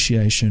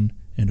 appreciation,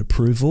 and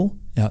approval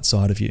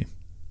outside of you.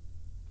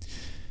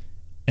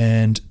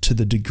 And to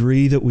the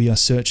degree that we are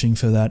searching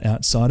for that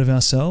outside of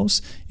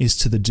ourselves is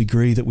to the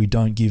degree that we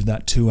don't give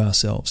that to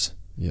ourselves.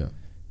 Yeah.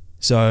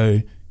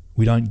 So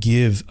we don't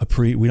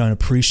we don't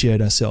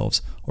appreciate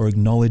ourselves or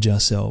acknowledge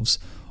ourselves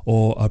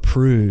or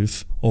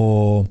approve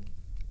or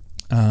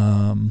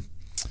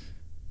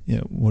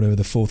whatever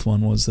the fourth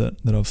one was that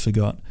I've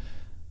forgot.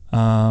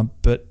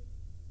 But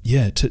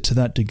to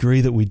that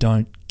degree that we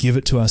don't give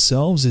it to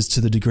ourselves is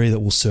to the degree that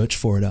we'll search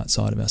for it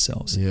outside of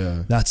ourselves.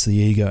 Yeah. That's the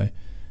ego.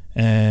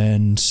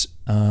 And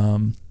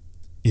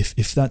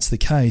if that's the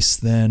case,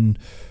 then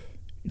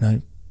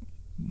we're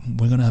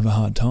going to have a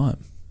hard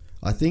time.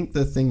 I think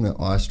the thing that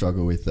I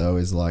struggle with though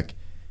is like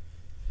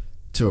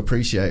to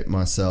appreciate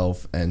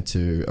myself and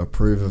to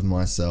approve of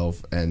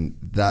myself, and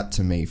that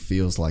to me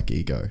feels like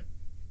ego.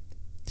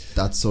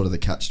 That's sort of the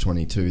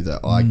catch-22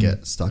 that I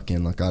get stuck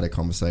in. Like I had a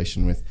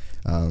conversation with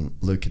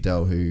Luke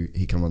Cadell, who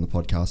he came on the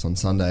podcast on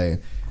Sunday,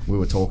 and we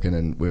were talking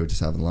and we were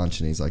just having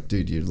lunch, and he's like,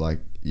 dude, you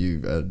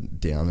are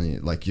down,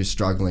 and you're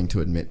struggling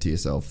to admit to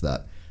yourself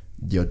that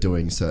you're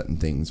doing certain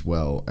things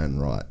well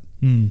and right.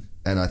 And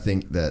I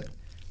think that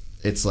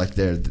it's like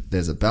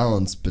there's a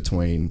balance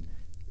between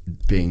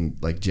being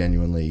like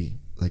genuinely,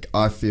 like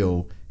I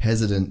feel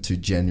hesitant to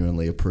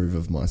genuinely approve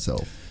of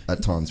myself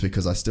at times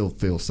because I still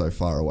feel so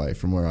far away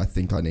from where I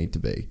think I need to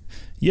be.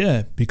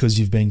 Yeah, because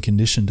you've been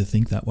conditioned to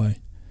think that way,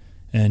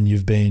 and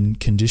you've been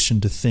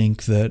conditioned to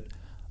think that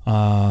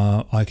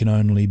I can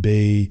only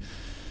be,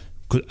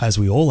 as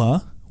we all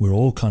are, we're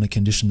all kind of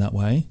conditioned that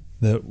way,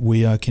 that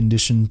we are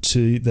conditioned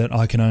to that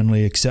I can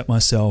only accept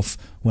myself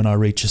when I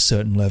reach a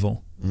certain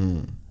level.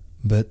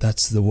 But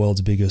that's the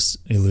world's biggest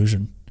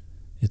illusion.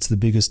 It's the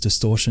biggest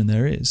distortion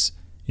there is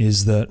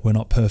that we're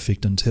not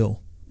perfect until.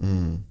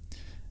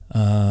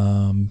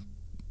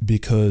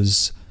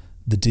 Because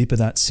the deeper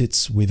that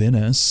sits within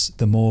us,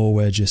 the more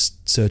we're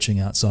just searching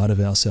outside of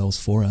ourselves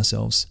for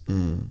ourselves.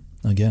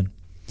 again.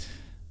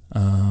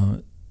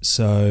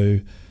 So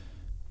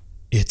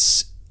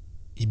it's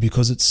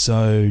because it's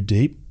so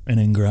deep and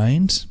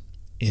ingrained.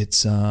 It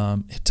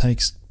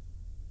takes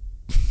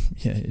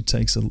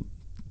a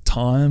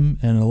time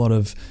and a lot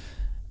of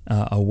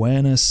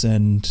awareness,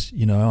 and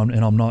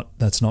I'm not.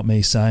 That's not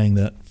me saying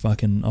that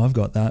fucking I've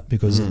got that,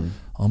 because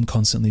I'm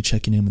constantly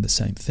checking in with the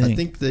same thing. I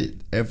think that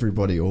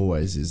everybody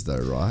always is though,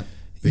 right?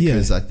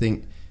 Because I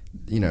think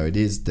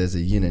there's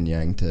a yin and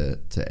yang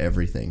to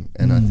everything,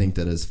 and I think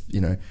that as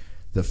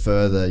the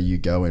further you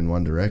go in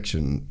one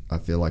direction, I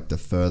feel like the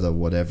further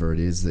whatever it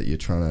is that you're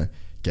trying to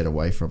get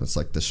away from, it's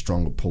like the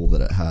stronger pull that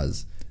it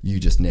has. You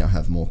just now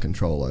have more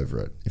control over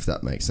it, if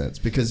that makes sense.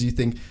 Because you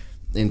think,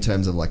 in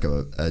terms of like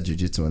a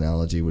jiu-jitsu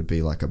analogy, would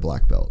be like a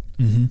black belt.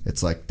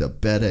 It's like the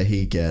better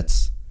he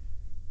gets,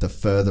 the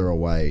further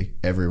away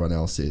everyone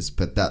else is.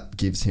 But that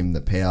gives him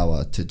the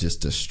power to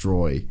just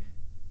destroy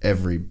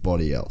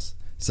everybody else.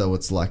 So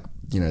it's like,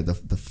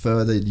 the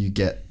further you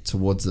get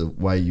towards the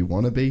way you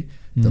want to be,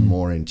 the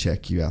more in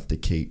check you have to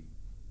keep.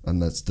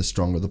 And that's the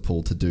stronger the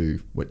pull to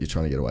do what you're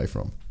trying to get away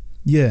from.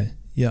 Yeah,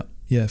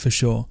 for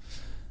sure.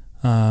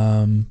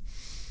 There's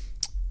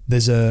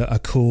a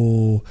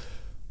cool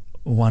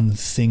one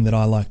thing that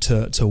I like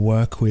to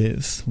work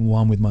with,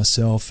 one with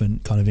myself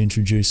and kind of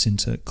introduce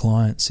into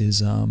clients,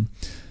 is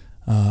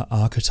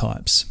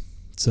archetypes.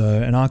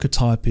 So an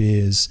archetype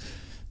it's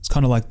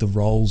kind of like the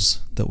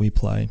roles that we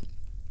play.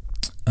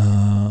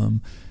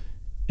 And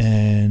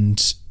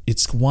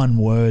it's one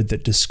word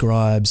that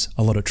describes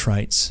a lot of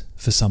traits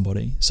for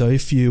somebody. So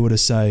if you were to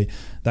say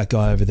that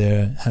guy over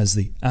there has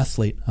the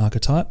athlete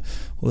archetype,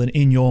 well, then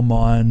in your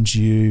mind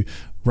you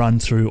run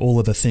through all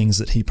of the things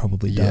that he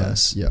probably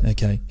does. Yeah.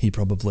 Okay, he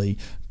probably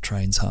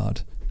trains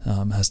hard,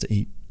 has to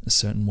eat a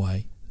certain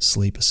way,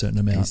 sleep a certain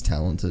amount. He's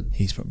talented.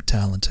 He's probably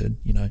talented,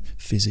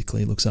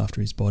 physically looks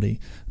after his body,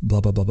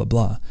 blah, blah, blah, blah,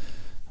 blah.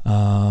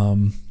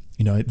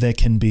 There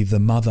can be the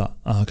mother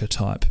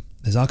archetype.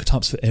 There's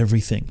archetypes for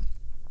everything.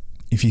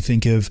 If you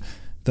think of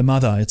the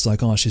mother, it's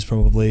like, oh, she's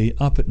probably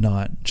up at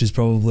night. She's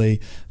probably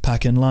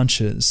packing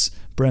lunches,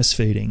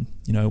 breastfeeding,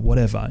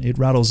 whatever. It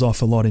rattles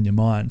off a lot in your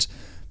mind.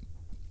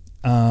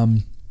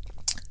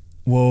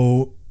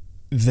 Well,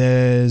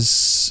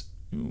 there's,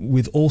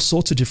 with all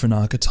sorts of different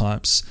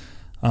archetypes,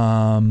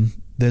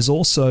 there's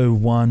also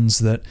ones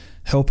that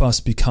help us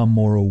become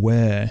more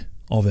aware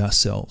of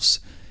ourselves.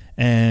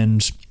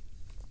 And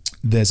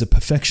there's a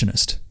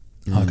perfectionist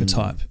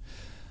archetype.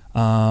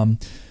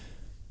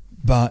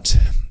 But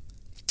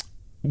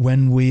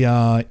when we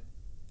are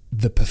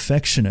the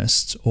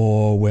perfectionist,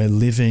 or we're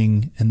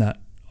living and that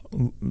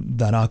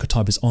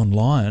archetype is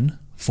online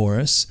for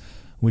us,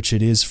 which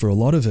it is for a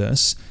lot of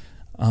us,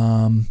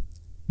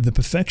 the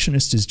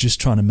perfectionist is just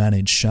trying to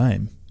manage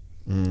shame.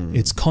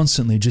 It's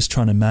constantly just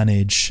trying to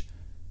manage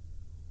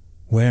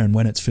where and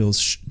when it feels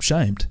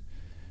shamed.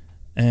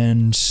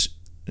 And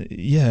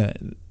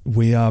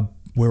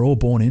we're all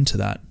born into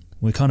that.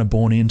 We're kind of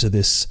born into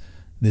this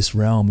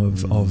realm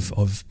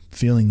of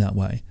feeling that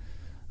way.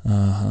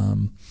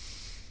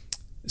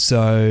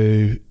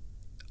 So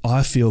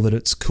I feel that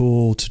it's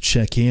cool to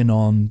check in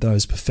on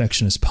those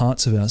perfectionist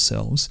parts of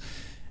ourselves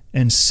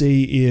and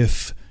see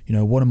if,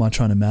 what am I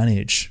trying to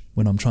manage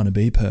when I'm trying to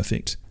be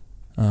perfect?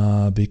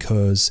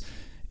 Because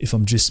if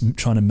I'm just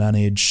trying to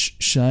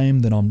manage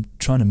shame, then I'm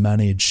trying to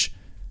manage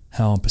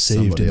how I'm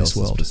perceived Somebody in this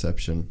else's world.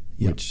 Perception,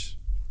 which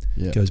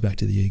goes back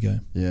to the ego.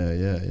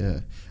 Yeah.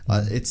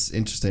 It's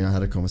interesting. I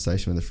had a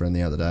conversation with a friend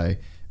the other day,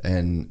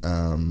 and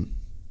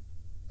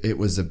it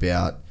was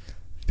about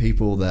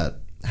people that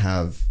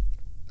have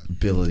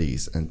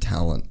abilities and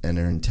talent and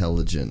are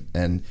intelligent,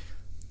 and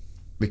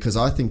because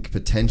I think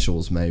potential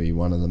is maybe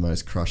one of the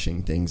most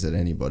crushing things that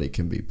anybody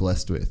can be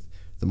blessed with.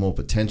 The more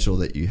potential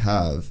that you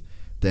have,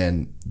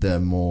 then the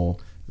more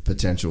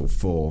potential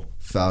for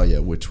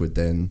failure, which would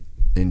then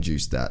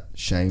induce that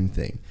shame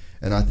thing.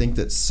 And I think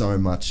that so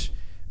much,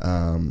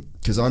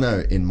 because I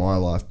know in my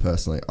life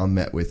personally, I'm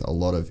met with a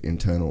lot of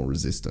internal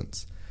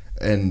resistance,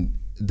 and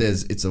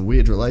it's a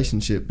weird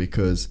relationship,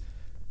 because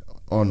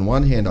on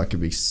one hand I can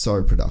be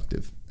so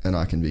productive and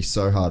I can be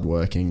so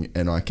hardworking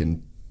and I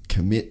can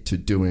commit to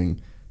doing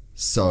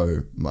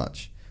so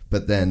much,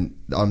 but then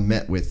I'm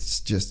met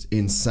with just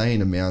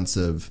insane amounts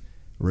of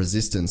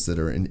resistance that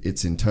are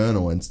it's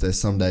internal, and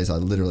there's some days I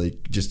literally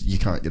just, you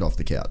can't get off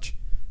the couch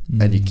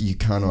and you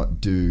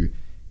cannot do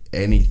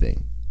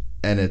anything,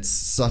 and that's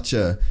such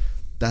a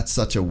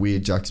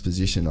weird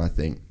juxtaposition, I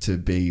think, to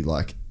be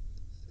like,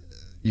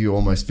 you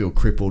almost feel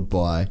crippled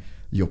by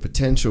your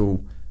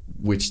potential,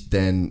 which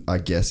then I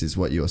guess is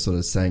what you're sort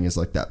of saying is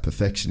like that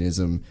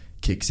perfectionism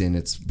kicks in.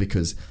 It's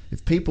because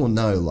if people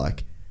know,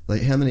 like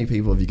how many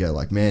people have you go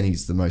like, man,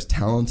 he's the most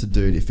talented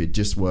dude if he'd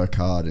just work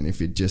hard, and if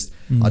he'd just,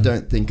 I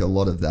don't think a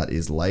lot of that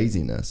is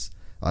laziness.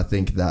 I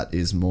think that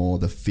is more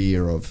the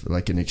fear of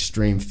like an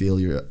extreme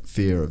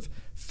fear of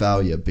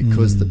failure,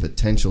 because the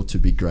potential to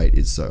be great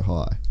is so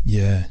high.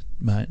 Yeah,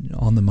 mate,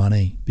 on the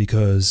money,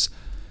 because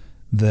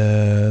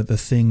the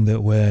thing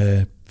that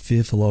we're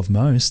fearful of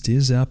most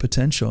is our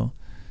potential.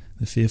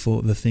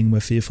 The thing we're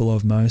fearful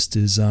of most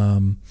is,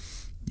 our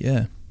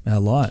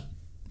light,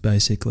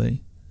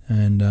 basically.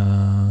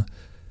 And,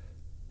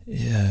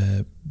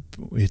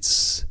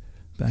 it's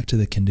back to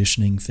the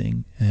conditioning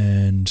thing.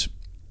 And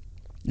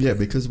yeah,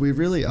 because we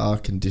really are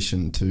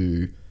conditioned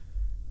to,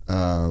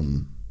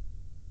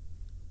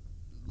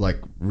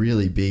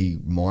 really be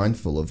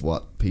mindful of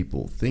what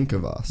people think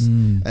of us.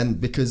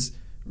 And because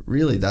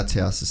really that's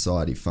how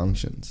society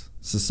functions.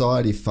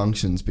 Society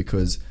functions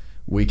because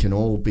we can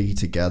all be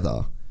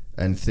together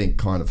and think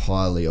kind of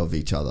highly of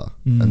each other.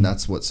 And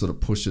that's what sort of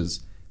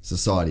pushes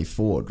society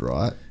forward,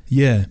 right?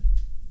 Yeah,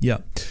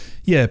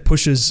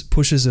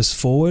 pushes us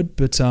forward,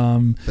 but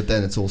then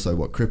it's also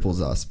what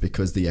cripples us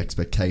because the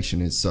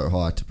expectation is so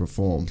high to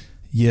perform.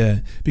 Yeah,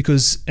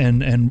 because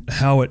and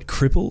how it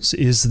cripples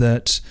is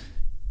that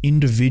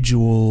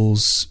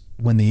individuals,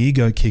 when the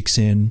ego kicks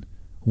in,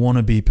 want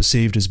to be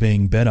perceived as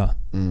being better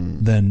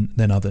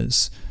than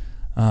others,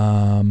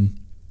 and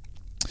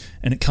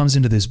it comes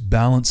into this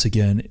balance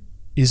again.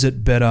 Is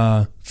it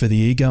better for the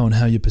ego and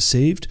how you're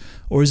perceived,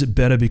 or is it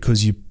better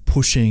because you're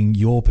pushing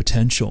your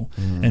potential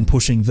and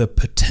pushing the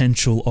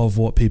potential of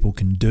what people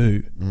can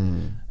do?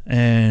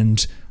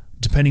 And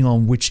depending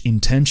on which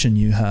intention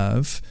you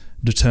have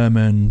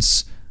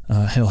determines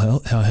how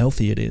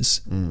healthy it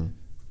is.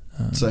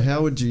 So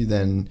how would you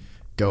then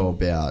go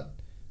about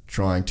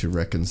trying to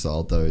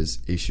reconcile those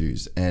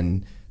issues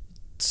and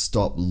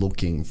stop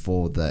looking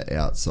for the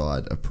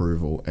outside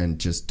approval and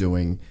just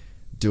doing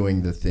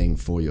the thing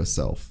for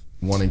yourself?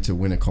 Wanting to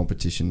win a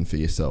competition for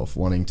yourself,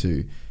 wanting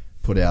to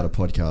put out a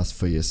podcast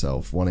for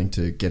yourself, wanting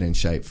to get in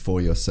shape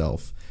for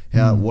yourself.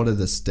 What are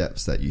the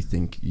steps that you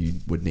think you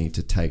would need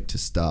to take to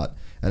start?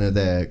 And are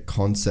there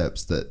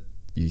concepts that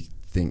you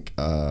think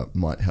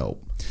might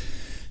help?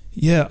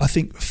 Yeah, I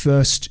think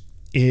first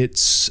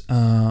it's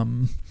doing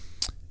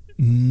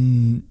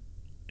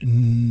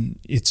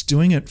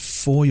it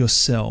for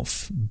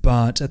yourself,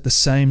 but at the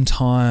same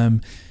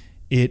time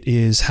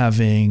it's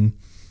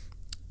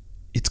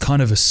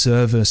kind of a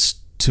service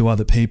to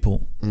other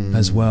people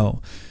as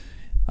well.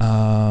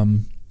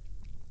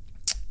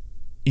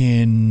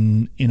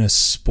 In a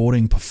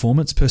sporting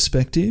performance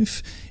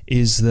perspective,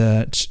 is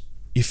that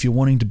if you're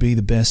wanting to be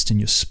the best in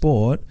your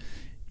sport,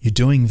 you're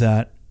doing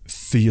that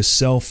for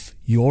yourself,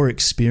 your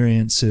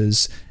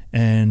experiences,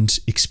 and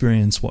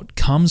experience what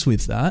comes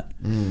with that.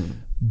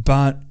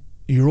 But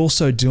you're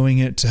also doing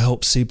it to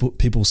help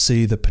people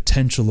see the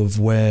potential of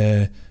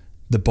where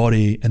the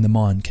body and the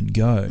mind can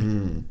go.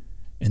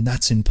 And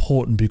that's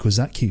important because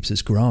that keeps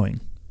us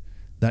growing.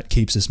 That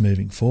keeps us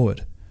moving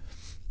forward.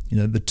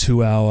 The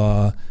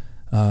 2-hour,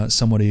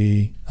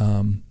 somebody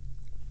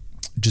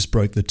just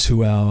broke the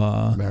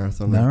 2-hour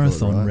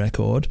marathon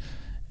record.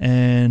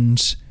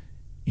 And,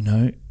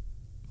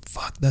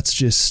 that's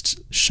just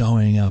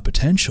showing our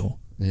potential.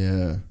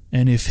 Yeah.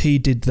 And if he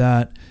did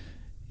that,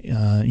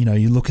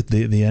 you look at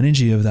the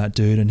energy of that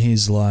dude and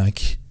he's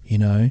like,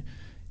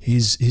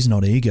 he's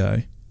not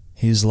ego.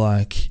 He's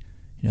like,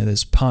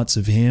 there's parts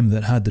of him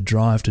that had the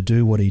drive to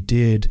do what he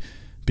did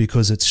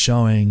because it's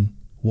showing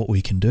what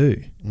we can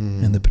do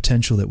and the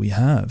potential that we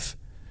have.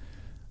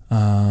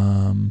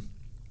 But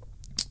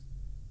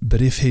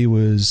if he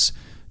was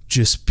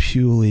just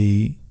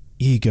purely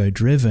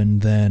ego-driven,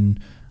 then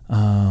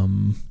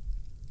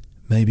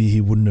maybe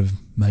he wouldn't have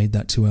made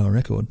that 2-hour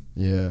record.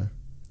 Yeah.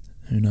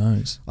 Who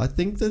knows? I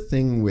think the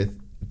thing with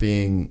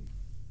being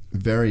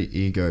very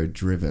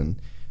ego-driven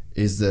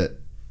is that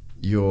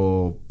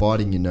you're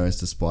biting your nose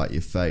to spite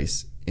your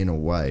face in a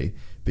way,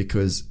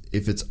 because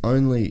if it's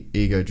only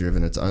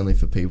ego-driven, it's only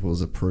for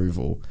people's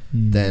approval,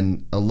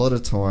 then a lot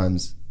of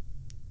times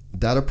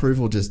that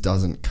approval just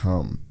doesn't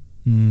come.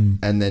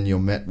 And then you're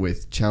met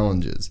with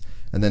challenges.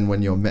 And then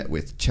when you're met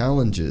with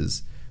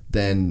challenges,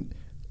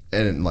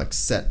 and like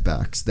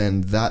setbacks,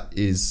 then that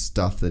is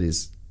stuff that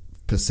is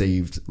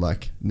perceived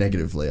like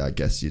negatively, I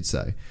guess you'd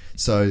say.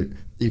 So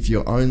if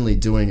you're only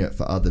doing it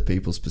for other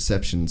people's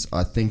perceptions,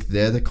 I think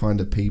they're the kind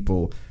of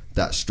people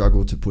that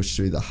struggle to push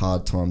through the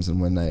hard times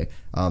and when they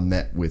are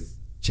met with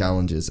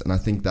challenges. And I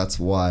think that's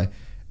why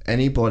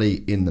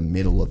anybody in the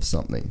middle of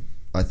something,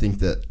 I think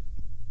that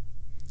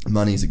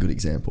money is a good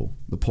example.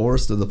 The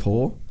poorest of the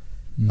poor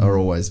are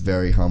always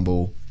very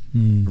humble,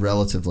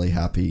 relatively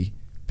happy,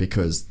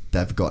 because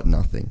they've got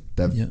nothing.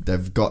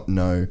 They've got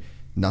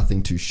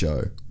nothing to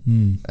show.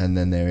 And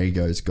then their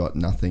ego's got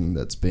nothing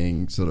that's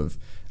being sort of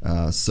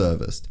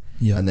serviced.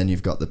 And then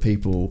you've got the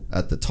people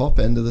at the top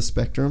end of the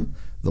spectrum,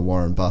 the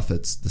Warren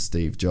Buffetts, the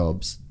Steve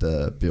Jobs,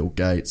 the Bill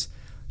Gates,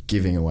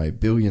 giving away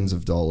billions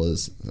of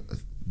dollars,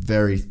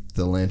 very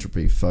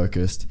philanthropy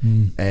focused,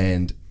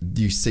 and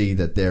you see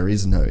that there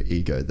is no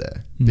ego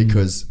there,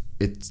 because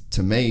it's,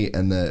 to me,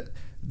 and the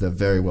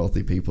very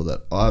wealthy people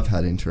that I've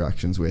had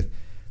interactions with,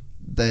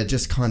 they're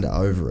just kind of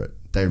over it.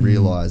 They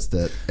realize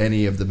that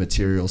any of the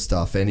material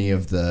stuff, any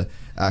of the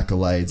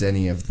accolades,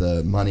 any of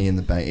the money in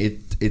the bank,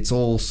 it's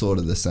all sort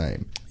of the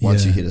same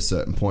once you hit a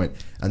certain point.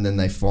 And then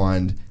they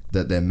find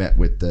that they're met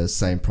with the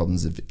same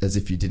problems as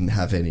if you didn't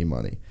have any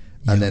money.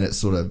 And then it's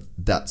sort of,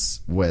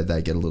 that's where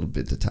they get a little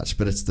bit detached.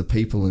 But it's the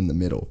people in the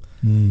middle.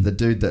 The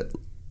dude that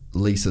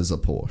leases a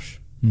Porsche.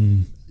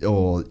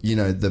 Or, you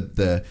know,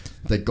 the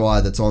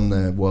guy that's on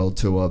the world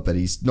tour, but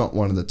he's not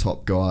one of the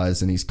top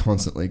guys and he's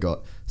constantly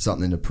got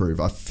something to prove.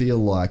 I feel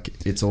like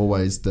it's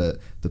always the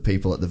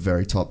people at the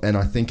very top. And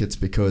I think it's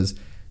because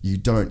you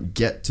don't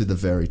get to the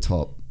very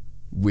top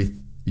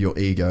with your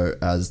ego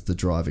as the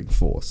driving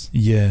force.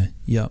 Yeah.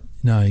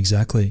 No,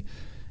 exactly.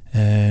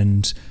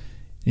 And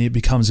it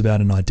becomes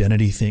about an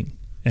identity thing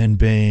and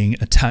being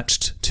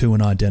attached to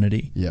an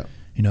identity. Yeah.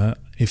 You know,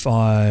 if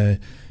I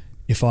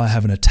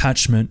have an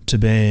attachment to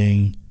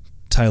being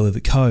Taylor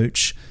the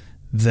coach,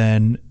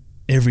 then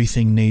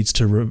everything needs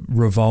to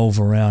revolve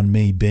around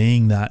me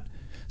being that.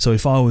 So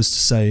if I was to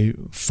say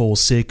fall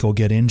sick or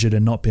get injured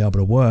and not be able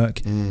to work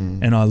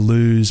and I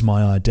lose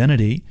my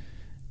identity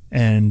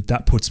and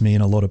that puts me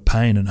in a lot of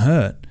pain and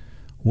hurt,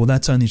 well,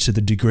 that's only to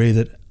the degree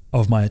that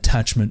of my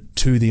attachment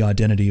to the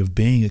identity of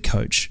being a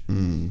coach.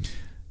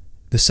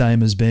 The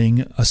same as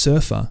being a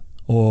surfer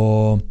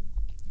or,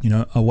 you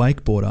know, a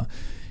wakeboarder,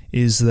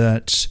 is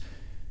that,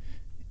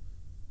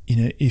 you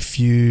know, if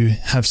you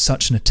have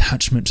such an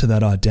attachment to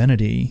that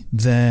identity,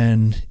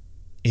 then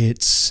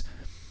it's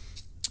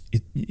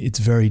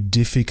very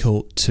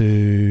difficult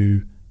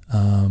to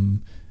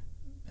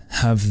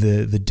have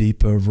the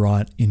deeper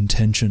right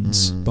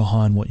intentions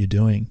behind what you're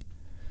doing.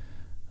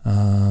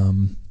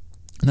 And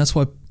that's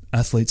why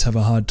athletes have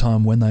a hard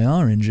time when they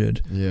are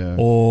injured. Yeah.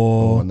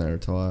 Or when they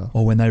retire.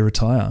 Or when they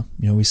retire.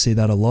 You know, we see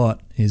that a lot,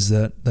 is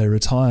that they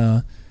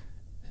retire.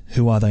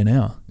 Who are they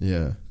now?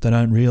 Yeah. They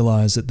don't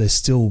realize that they're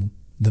still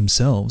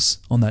themselves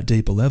on that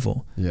deeper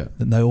level. Yeah.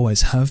 That they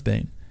always have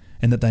been,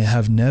 and that they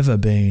have never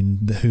been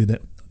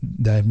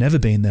they have never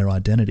been their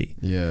identity.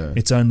 Yeah.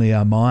 It's only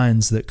our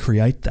minds that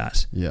create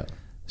that. Yeah.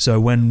 So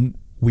when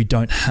we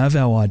don't have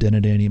our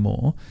identity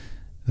anymore,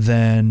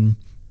 then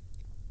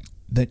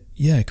that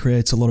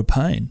creates a lot of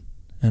pain,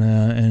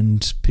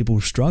 and people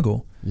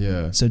struggle.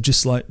 Yeah. So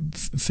just like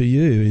for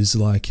you is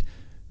like,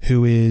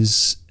 who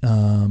is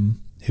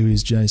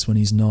Jace when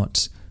he's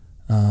not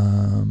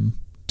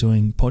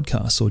doing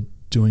podcasts or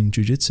doing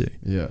jiu-jitsu?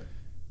 Yeah.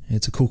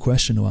 It's a cool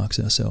question to ask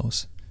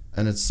ourselves.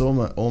 And it's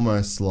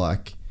almost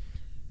like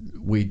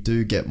we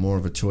do get more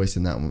of a choice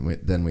in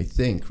that than we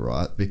think,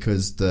 right?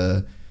 Because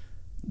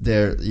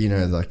you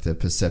know, like the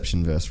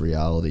perception versus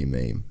reality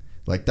meme,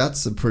 like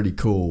that's a pretty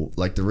cool,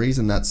 like the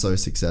reason that's so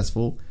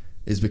successful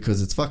is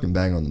because it's fucking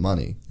bang on the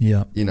money.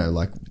 Yeah. You know,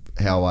 like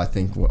how I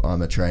think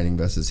I'm a training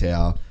versus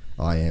how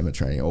I am a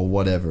training, or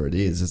whatever it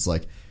is. It's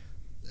like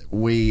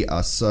we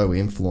are so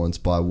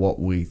influenced by what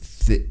we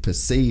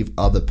perceive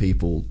other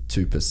people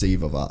to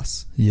perceive of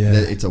us. Yeah.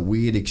 It's a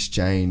weird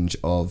exchange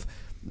of,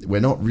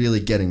 we're not really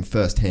getting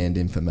first-hand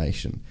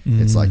information.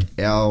 It's like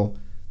our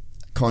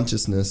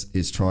consciousness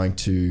is trying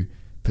to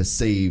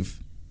perceive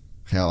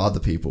how other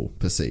people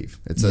perceive.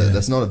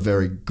 That's not a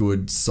very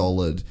good,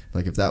 solid,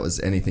 like if that was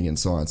anything in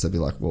science, they'd be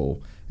like,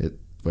 well,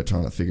 we're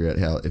trying to figure out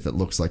how, if it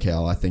looks like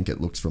how I think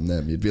it looks from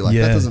them, you'd be like,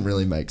 that doesn't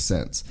really make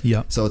sense.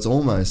 Yeah. So it's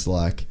almost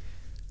like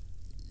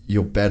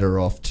you're better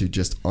off to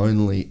just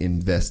only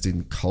invest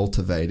in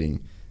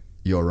cultivating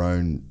your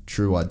own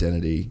true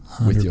identity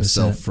 100%. With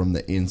yourself from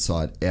the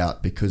inside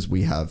out, because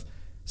we have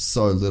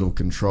so little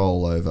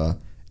control over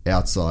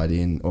outside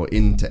in, or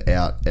in to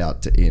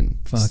out to in.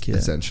 Fuck yeah.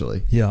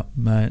 Essentially. Yeah,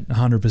 mate,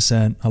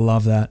 100%. I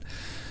love that.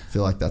 I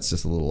feel like that's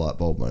just a little light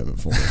bulb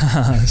moment for me.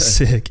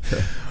 Sick.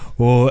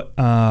 Well,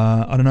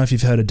 I don't know if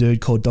you've heard a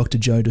dude called Dr.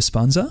 Joe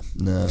Dispenza.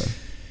 No.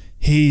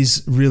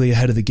 He's really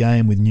ahead of the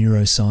game with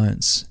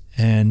neuroscience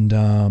and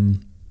a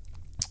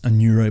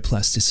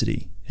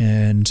neuroplasticity.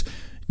 And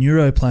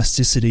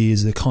neuroplasticity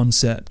is the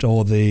concept,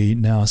 or the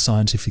now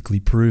scientifically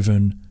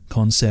proven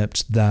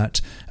concept,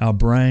 that our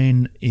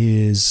brain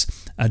is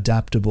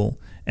adaptable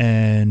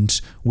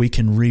and we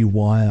can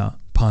rewire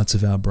parts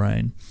of our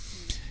brain.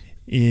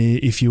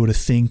 If you were to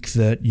think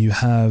that you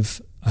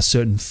have a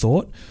certain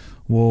thought,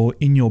 well,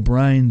 in your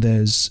brain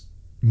there's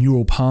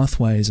neural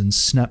pathways and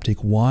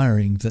synaptic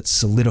wiring that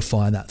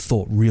solidify that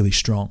thought really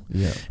strong.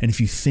 Yeah. And if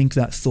you think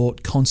that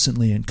thought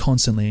constantly and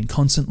constantly and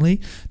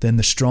constantly, then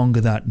the stronger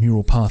that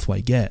neural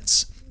pathway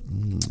gets.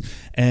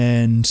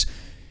 And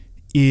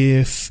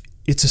if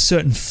it's a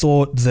certain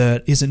thought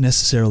that isn't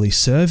necessarily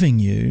serving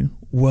you,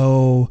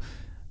 well,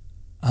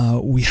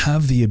 we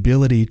have the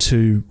ability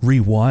to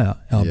rewire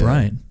our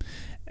brain.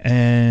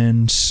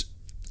 And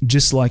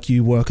just like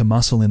you work a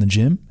muscle in the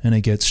gym and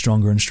it gets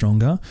stronger and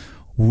stronger,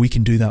 we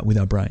can do that with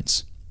our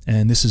brains.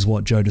 And this is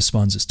what Joe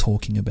Dispenza is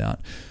talking about.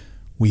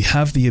 We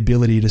have the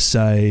ability to,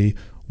 say,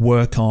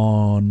 work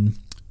on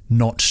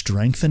not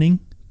strengthening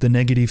the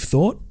negative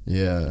thought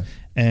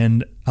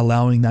and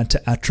allowing that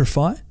to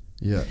atrophy,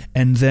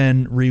 and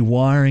then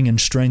rewiring and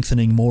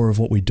strengthening more of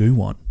what we do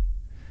want.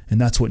 And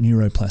that's what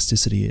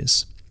neuroplasticity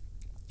is.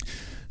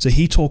 So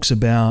he talks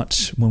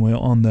about, when we're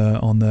on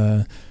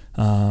the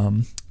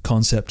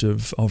concept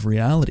of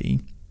reality,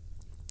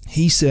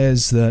 he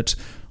says that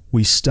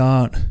it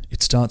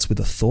starts with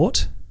a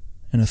thought,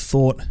 and a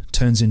thought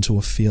turns into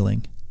a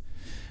feeling.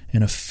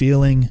 and a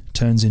feeling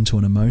turns into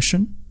an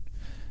emotion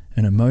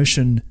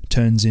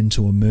turns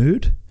into a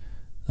mood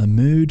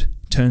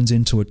turns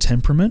into a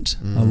temperament,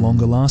 a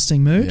longer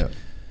lasting mood. Yep.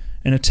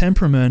 And a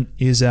temperament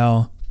is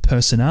our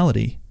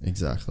personality.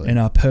 Exactly. And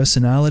our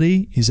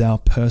personality is our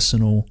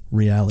personal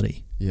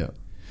reality. Yeah.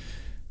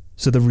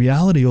 So the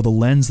reality or the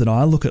lens that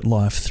I look at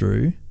life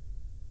through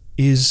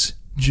is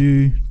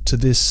due to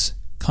this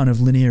kind of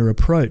linear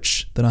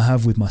approach that I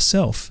have with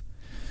myself.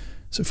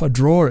 So if I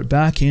draw it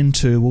back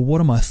into, well,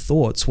 what are my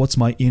thoughts? What's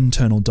my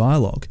internal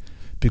dialogue?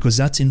 Because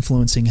that's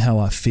influencing how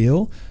I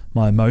feel,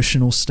 my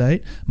emotional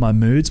state, my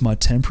moods, my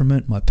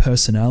temperament, my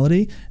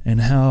personality,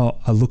 and how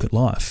I look at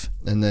life.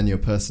 And then your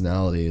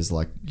personality is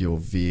like your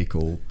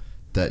vehicle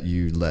that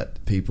you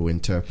let people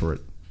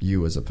interpret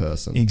you as a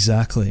person.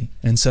 Exactly.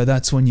 And so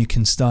that's when you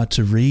can start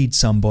to read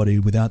somebody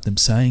without them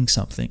saying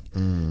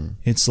something.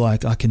 It's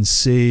like I can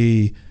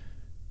see,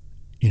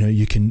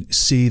 you can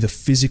see the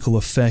physical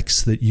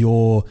effects that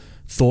your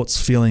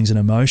thoughts, feelings, and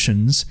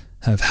emotions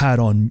have had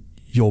on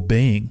your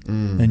being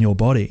and your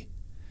body.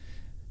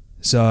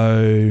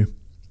 So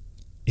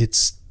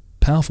it's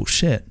powerful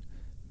shit,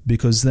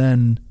 because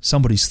then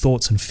somebody's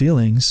thoughts and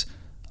feelings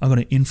are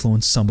going to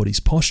influence somebody's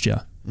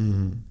posture.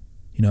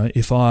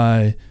 If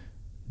I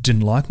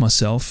didn't like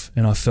myself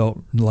and I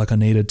felt like I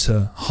needed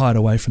to hide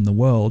away from the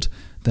world,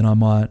 then I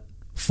might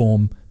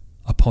form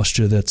a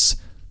posture that's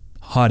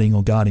hiding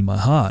or guarding my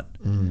heart.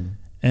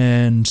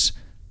 And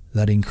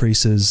that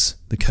increases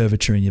the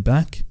curvature in your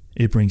back.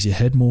 It brings your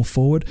head more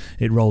forward.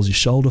 It rolls your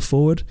shoulder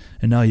forward.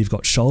 And now you've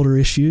got shoulder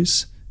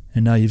issues.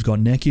 And now you've got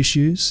neck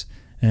issues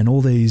and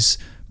all these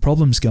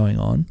problems going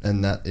on.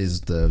 And that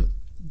is the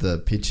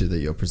picture that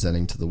you're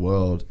presenting to the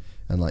world.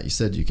 And like you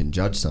said, you can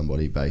judge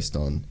somebody based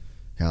on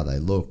how they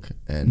look,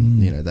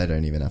 and they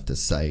don't even have to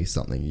say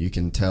something. You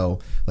can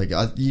tell. Like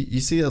you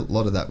see a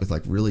lot of that with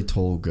like really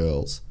tall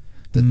girls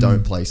that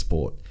don't play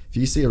sport. If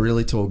you see a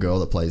really tall girl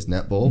that plays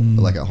netball,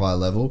 like at high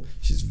level,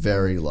 she's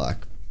very like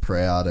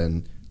proud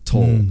and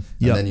tall. And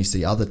then you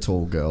see other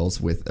tall girls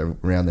with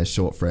around their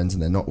short friends,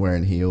 and they're not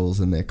wearing heels,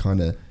 and they're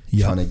kind of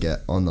trying to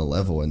get on the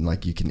level, and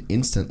like you can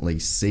instantly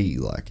see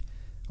like,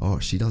 oh,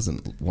 she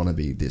doesn't want to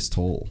be this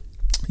tall.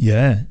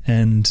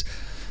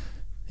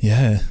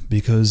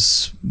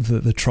 Because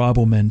the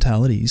tribal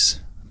mentalities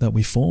that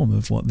we form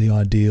of what the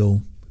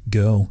ideal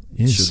girl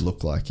should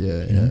look like.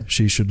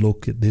 She should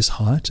look at this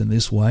height and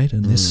this weight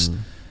and this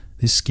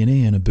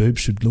skinny, and a boob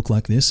should look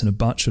like this and a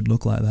butt should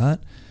look like that.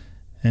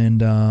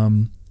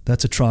 And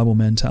that's a tribal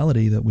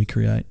mentality that we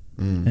create.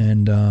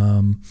 And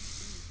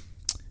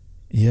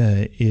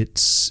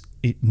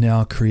it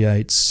now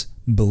creates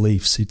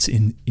beliefs. It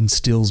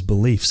instills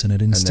beliefs, and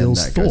it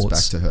instills and then that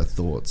thoughts. goes back to her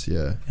thoughts,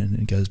 And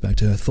it goes back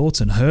to her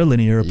thoughts and her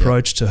linear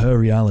approach to her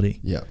reality.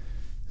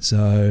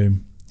 So,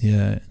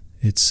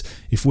 it's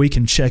if we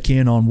can check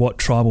in on what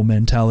tribal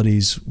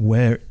mentalities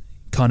we're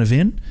kind of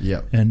in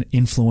and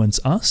influence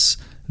us,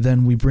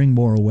 then we bring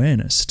more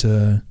awareness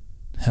to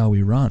how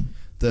we run.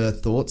 The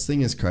thoughts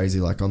thing is crazy.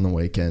 Like on the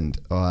weekend,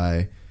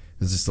 there's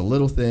just a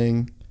little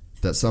thing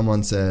that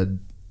someone said,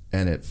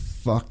 and it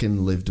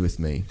fucking lived with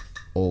me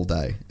all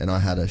day, and I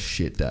had a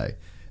shit day,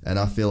 and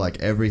I feel like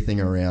everything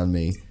around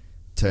me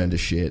turned to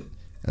shit.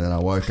 And then I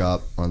woke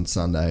up on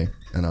Sunday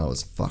and I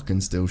was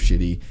fucking still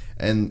shitty,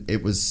 and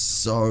it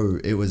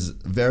was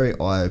very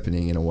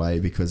eye-opening in a way,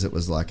 because it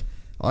was like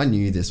I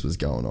knew this was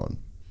going on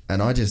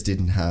and I just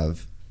didn't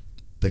have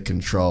the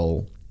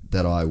control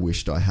that I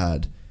wished I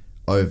had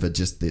over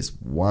just this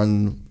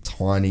one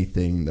tiny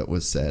thing that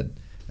was said,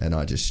 and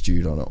I just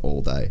stewed on it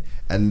all day.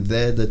 And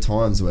they're the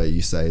times where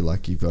you say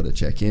like you've got to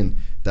check in.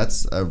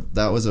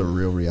 That was a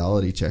real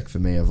reality check for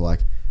me of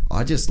like,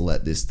 I just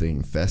let this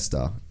thing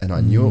fester, and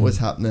I knew it was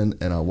happening,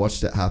 and I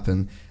watched it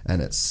happen,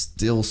 and it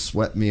still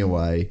swept me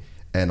away,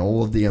 and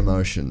all of the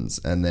emotions,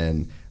 and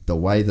then the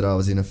way that I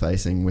was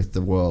interfacing with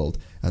the world,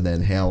 and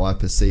then how I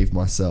perceived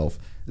myself.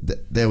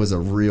 There was a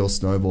real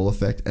snowball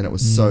effect, and it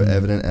was so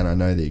evident, and I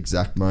know the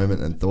exact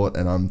moment and thought,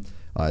 and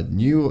I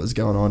knew what was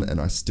going on, and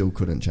I still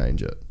couldn't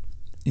change it.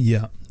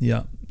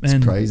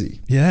 It's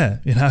crazy.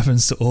 It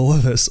happens to all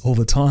of us all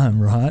the time,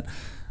 right?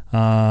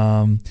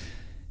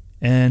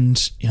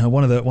 And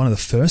one of the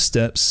first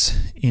steps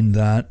in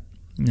that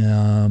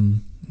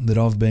that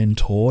I've been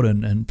taught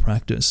and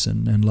practice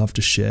and love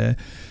to share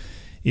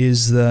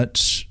is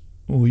that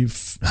we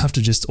have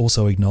to just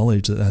also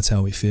acknowledge that that's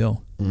how we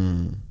feel.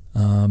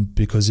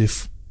 Because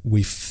if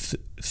we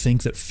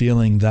think that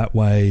feeling that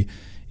way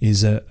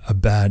is a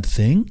bad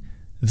thing,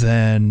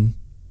 then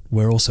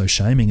we're also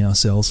shaming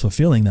ourselves for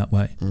feeling that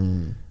way.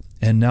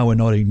 And now we're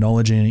not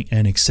acknowledging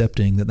and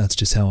accepting that that's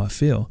just how I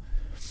feel.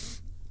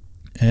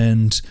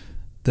 And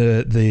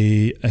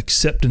the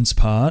acceptance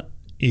part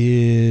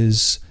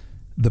is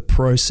the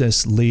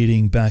process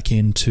leading back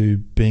into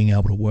being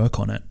able to work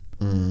on it.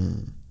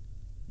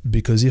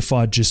 Because if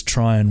I just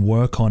try and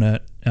work on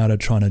it out of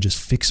trying to just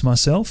fix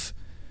myself,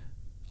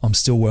 I'm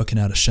still working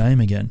out of shame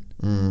again.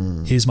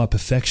 Here's my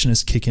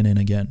perfectionist kicking in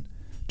again,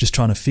 just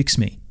trying to fix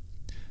me.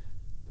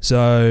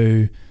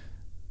 So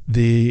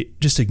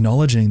just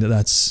acknowledging that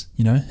that's,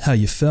 you know, how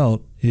you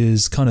felt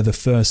is kind of the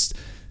first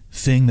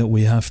thing that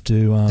we have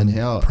to and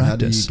how do you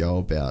practice. go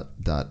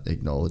about that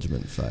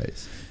acknowledgement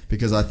phase?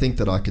 Because I think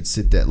that I could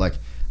sit there, like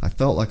I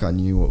felt like I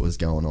knew what was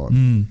going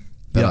on,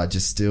 but I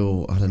just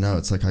still, I don't know,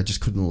 it's like I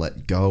just couldn't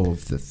let go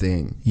of the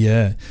thing.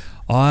 Yeah.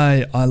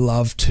 I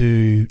love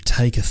to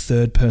take a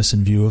third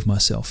person view of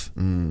myself.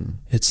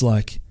 It's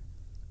like,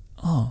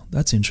 oh,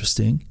 that's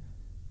interesting.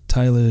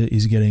 Taylor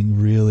is getting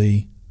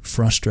really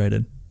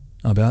frustrated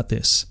about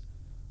this.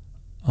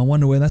 I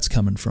wonder where that's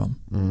coming from.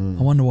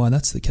 I wonder why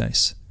that's the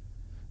case.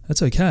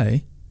 That's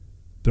okay,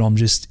 but I'm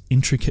just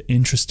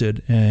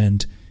interested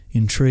and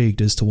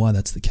intrigued as to why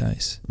that's the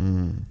case.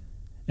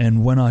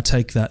 And when I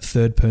take that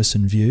third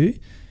person view,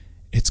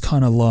 it's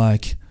kind of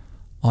like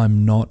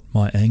I'm not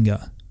my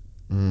anger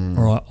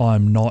or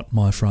I'm not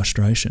my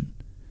frustration.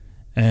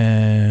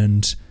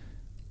 And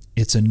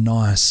it's a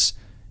nice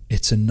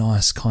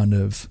kind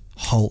of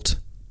halt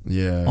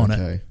on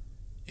it.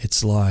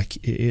 It's like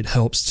it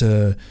helps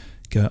to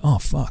go, oh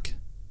fuck,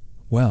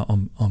 wow,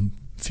 I'm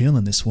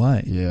feeling this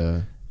way.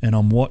 Yeah. And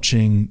I'm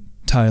watching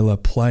Taylor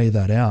play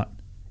that out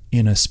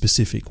in a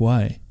specific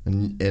way.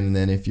 And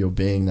then if you're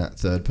being that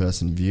third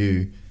person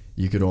view,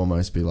 you could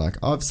almost be like,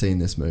 I've seen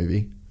this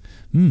movie.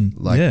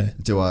 Like,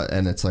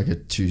 and it's like a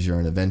choose your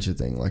own adventure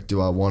thing. Like, do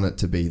I want it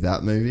to be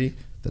that movie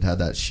that had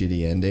that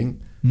shitty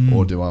ending?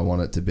 Or do I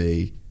want it to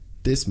be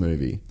this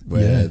movie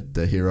where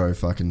the hero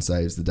fucking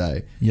saves the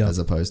day, as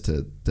opposed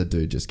to the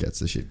dude just gets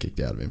the shit kicked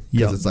out of him?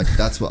 Because it's like,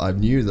 that's what I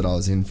knew that I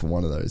was in for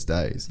one of those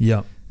days.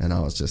 And I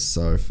was just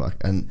so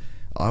and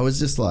I was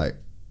just like,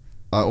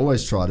 I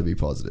always try to be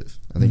positive.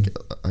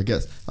 I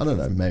guess, I don't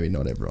know, maybe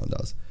not everyone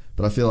does,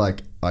 but I feel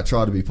like I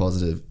try to be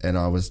positive, and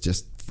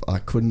I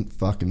couldn't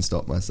fucking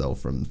stop myself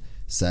from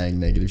saying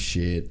negative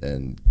shit,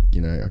 and, you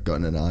know, I got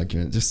in an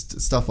argument, just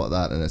stuff like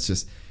that. And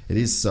it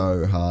is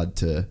so hard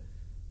to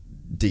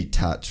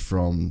detach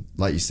from,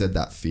 like you said,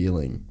 that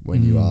feeling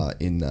when you are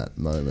in that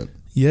moment.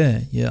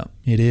 Yeah,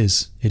 it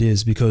is,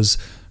 because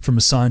from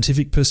a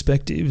scientific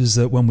perspective is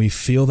that when we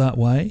feel that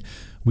way,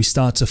 we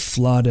start to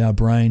flood our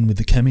brain with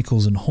the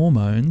chemicals and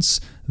hormones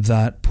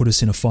that put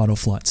us in a fight or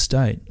flight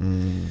state.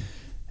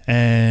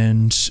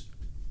 And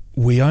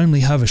we only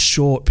have a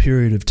short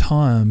period of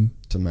time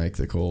to make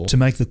the call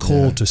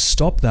to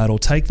stop that or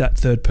take that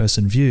third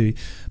person view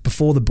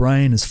before the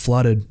brain is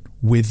flooded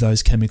with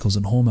those chemicals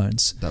and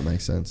hormones. That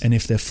makes sense. And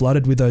if they're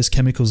flooded with those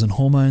chemicals and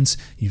hormones,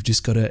 you've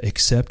just got to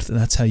accept that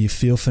that's how you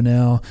feel for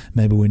now.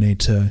 Maybe we need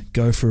to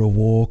go for a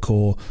walk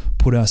or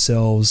put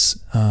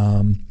ourselves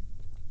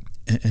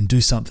and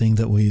do something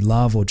that we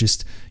love, or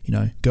just, you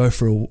know, go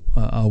for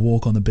a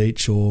walk on the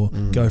beach, or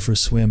go for a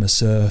swim, a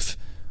surf,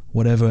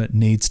 whatever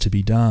needs to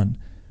be done.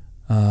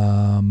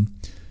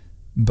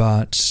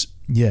 But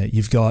yeah,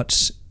 you've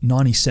got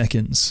 90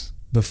 seconds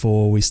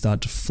before we start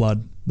to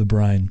flood the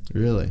brain.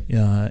 Really?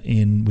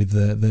 In with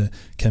the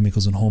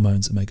chemicals and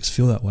hormones that make us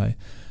feel that way,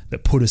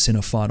 that put us in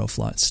a fight or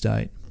flight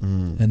state.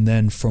 And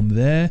then from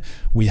there,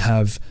 we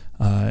have,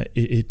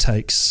 it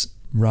takes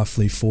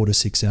roughly 4 to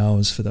 6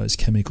 hours for those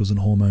chemicals and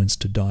hormones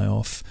to die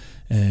off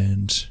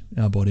and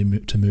our body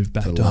to move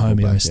back to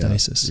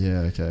homeostasis.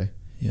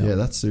 Yeah,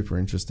 that's super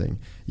interesting.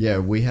 Yeah,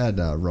 we had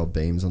Rob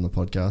Beams on the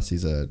podcast.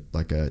 He's a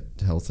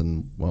health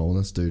and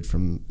wellness dude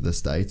from the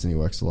States, and he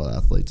works with a lot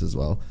of athletes as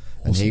well.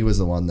 Awesome. And he was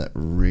the one that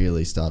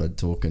really started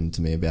talking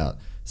to me about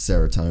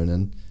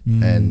serotonin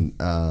and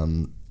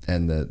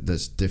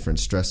the different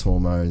stress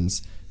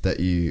hormones that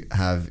you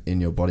have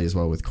in your body as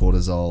well, with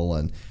cortisol,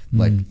 and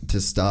like to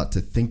start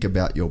to think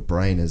about your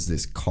brain as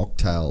this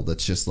cocktail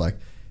that's just like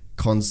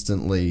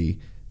constantly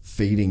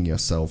feeding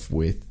yourself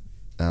with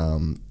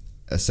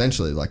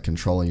essentially like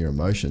controlling your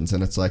emotions.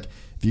 And it's like,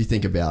 if you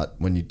think about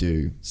when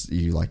you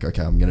like,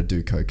 okay, I'm going to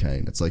do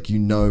cocaine. It's like, you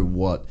know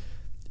what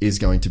is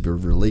going to be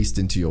released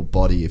into your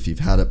body. If you've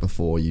had it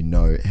before, you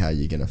know how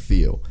you're going to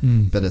feel.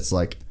 But it's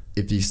like,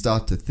 if you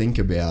start to think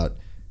about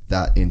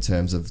that in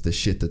terms of the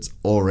shit that's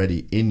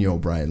already in your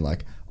brain,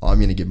 like, I'm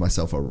going to give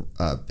myself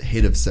a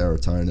hit of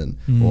serotonin,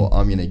 or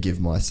I'm going to give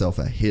myself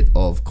a hit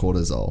of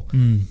cortisol.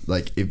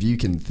 Like, if you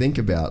can think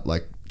about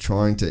like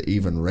trying to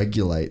even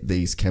regulate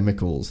these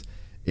chemicals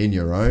in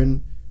your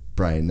own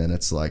brain, then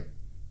it's like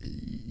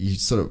you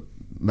sort of,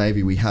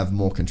 maybe we have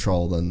more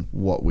control than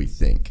what we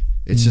think.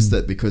 It's just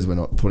that because we're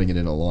not putting it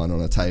in a line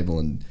on a table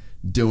and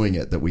doing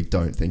it, that we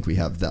don't think we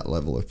have that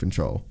level of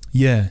control.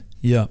 Yeah.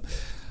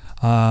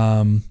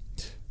 I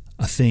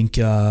think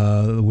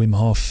Wim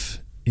Hof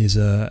is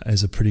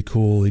a pretty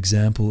cool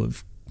example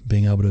of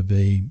being able to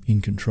be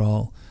in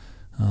control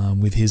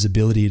with his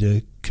ability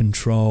to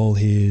control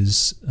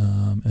his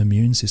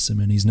immune system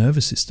and his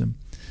nervous system.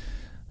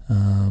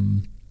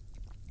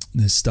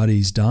 There's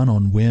studies done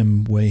on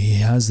Wim where he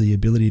has the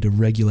ability to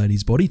regulate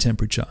his body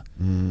temperature,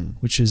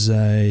 which is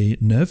a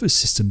nervous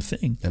system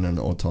thing. And an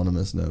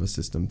autonomous nervous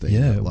system thing.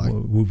 Yeah, it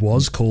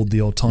was called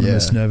the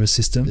autonomous nervous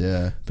system.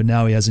 Yeah. But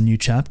now he has a new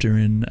chapter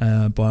in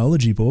a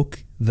biology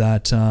book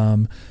that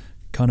kind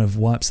of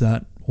wipes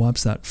that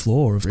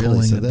flaw of really?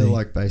 calling So it. they're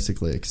like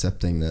basically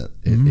accepting that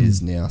it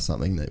is now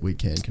something that we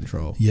can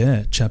control.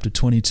 Yeah, chapter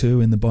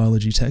 22 in the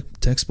biology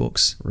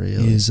textbooks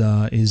Really? is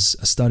a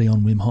study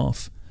on Wim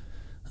Hof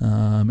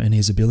and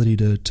his ability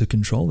to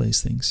control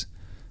these things.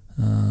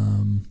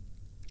 And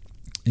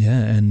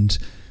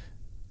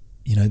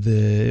you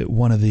know,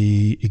 one of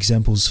the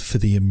examples for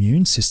the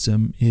immune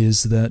system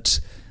is that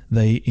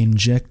they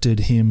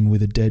injected him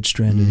with a dead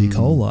strand of E.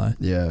 coli.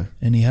 Yeah.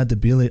 And he had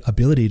the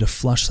ability to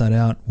flush that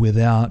out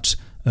without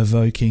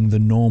evoking the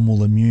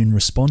normal immune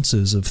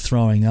responses of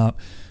throwing up,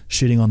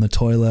 shitting on the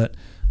toilet,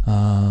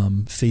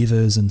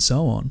 fevers, and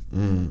so on,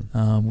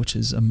 which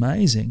is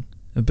amazing.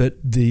 But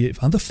the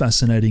other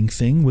fascinating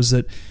thing was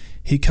that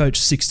he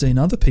coached 16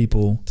 other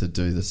people to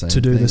do the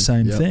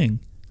same thing.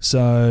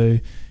 So,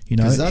 you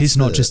know, he's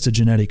not just a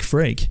genetic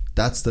freak.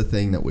 That's the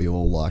thing that we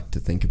all like to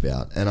think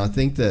about. And I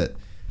think that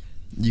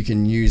you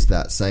can use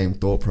that same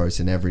thought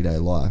process in everyday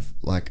life.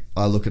 Like,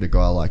 I look at a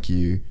guy like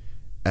you,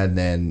 and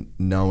then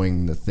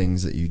knowing the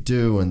things that you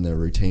do and the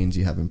routines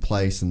you have in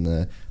place and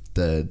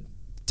the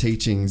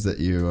teachings that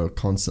you are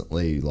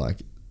constantly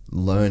like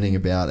learning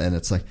about, and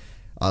it's like,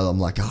 I'm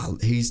like, oh,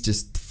 he's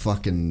just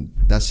fucking,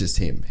 that's just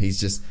him. He's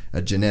just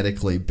a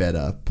genetically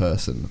better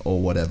person or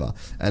whatever.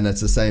 And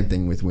it's the same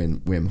thing with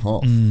Wim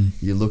Hof.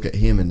 You look at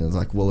him and it's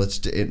like, well, it's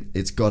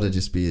got to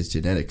just be his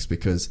genetics,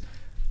 because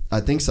I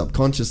think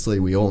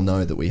subconsciously we all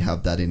know that we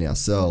have that in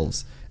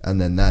ourselves,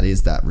 and then that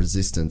is that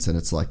resistance. And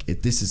it's like,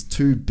 this is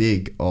too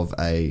big of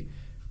a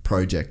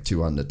project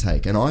to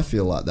undertake. And I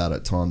feel like that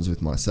at times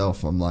with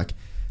myself. I'm like,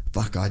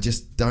 fuck, I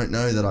just don't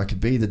know that I could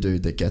be the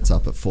dude that gets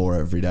up at 4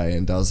 every day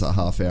and does a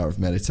half hour of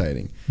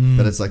meditating.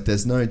 But it's like,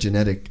 there's no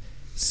genetic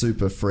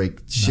super freak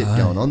shit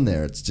going on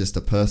there. It's just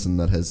a person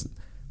that has,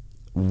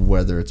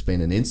 whether it's been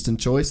an instant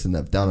choice and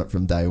they've done it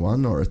from day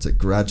one, or it's a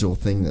gradual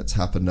thing that's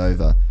happened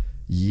over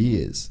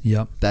years.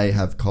 Yep. They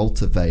have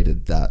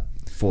cultivated that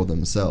for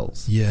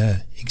themselves. Yeah,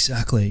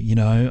 exactly. You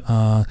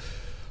know,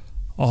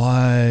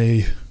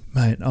 I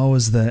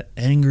was the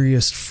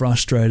angriest,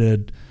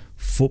 frustrated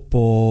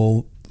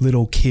football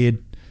little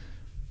kid,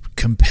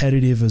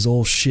 competitive as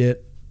all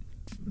shit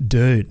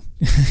dude,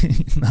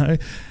 you know?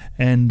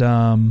 And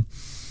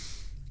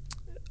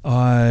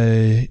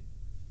I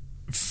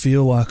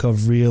feel like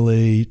I've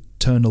really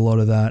turned a lot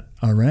of that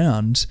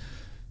around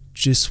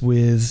just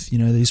with, you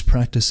know, these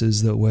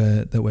practices that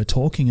we're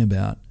talking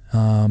about.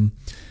 You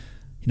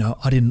know,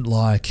 I didn't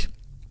like,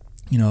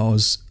 you know,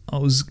 I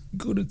was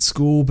good at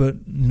school, but,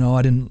 you know,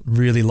 I didn't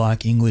really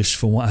like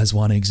English as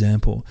one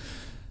example.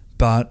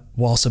 But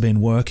whilst I've been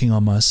working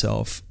on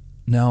myself,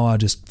 now I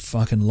just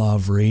fucking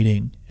love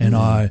reading, and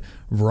I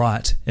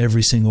write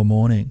every single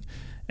morning,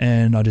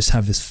 and I just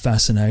have this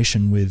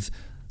fascination with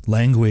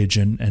language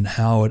and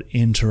how it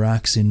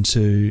interacts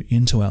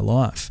into our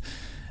life.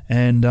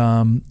 And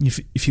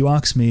if you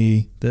ask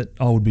me that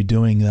I would be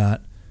doing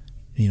that,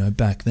 you know,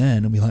 back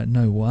then, I'd be like,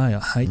 no way, I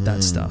hate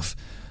that stuff.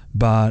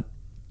 But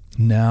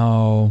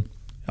now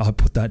I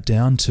put that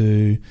down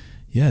to,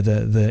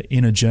 the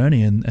inner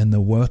journey and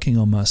the working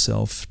on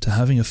myself to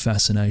having a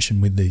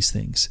fascination with these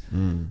things.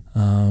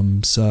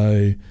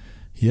 So,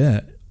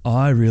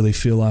 I really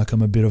feel like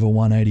I'm a bit of a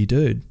 180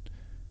 dude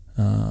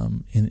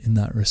in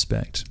that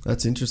respect.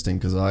 That's interesting,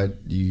 because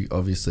you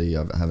obviously,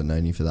 I haven't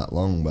known you for that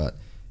long, but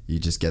you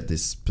just get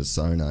this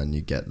persona, and you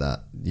get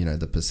that, you know,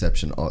 the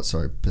perception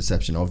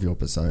of your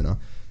persona,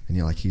 and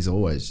you're like, he's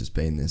always just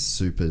been this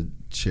super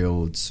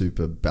chilled,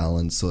 super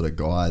balanced sort of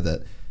guy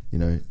that, you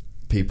know,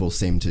 people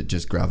seem to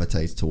just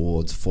gravitate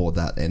towards for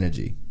that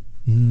energy.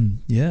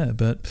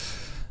 But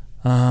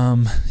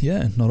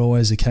not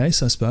always the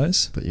case, I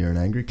suppose. But you're an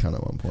angry cunt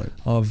at one point.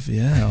 I'm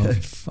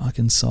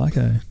fucking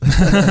psycho.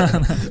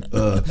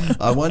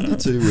 I wonder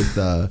too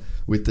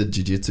with the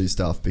jiu-jitsu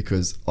stuff,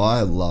 because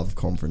I love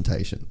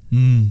confrontation.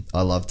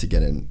 I love to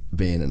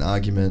be in an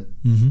argument.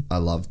 I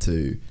love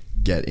to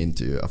get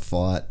into a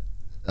fight.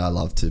 I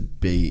love to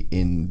be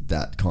in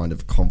that kind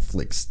of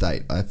conflict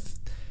state. I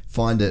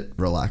find it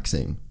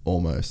relaxing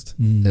almost.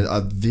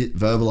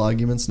 Verbal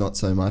arguments, not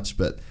so much,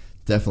 but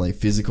definitely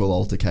physical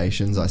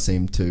altercations, I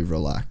seem to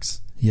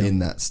relax in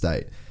that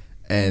state.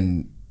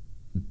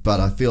 But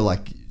I feel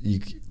like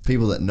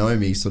people that know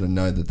me sort of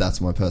know that that's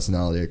my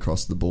personality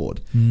across the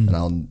board, and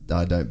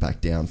I don't back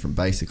down from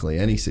basically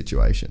any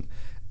situation,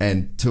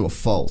 and to a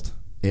fault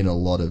in a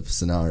lot of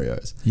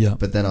scenarios.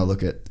 But then I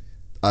look at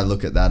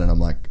that and I'm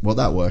like, well,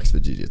 that works for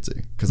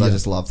jiu-jitsu, because I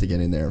just love to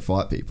get in there and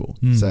fight people.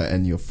 So,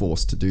 and you're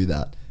forced to do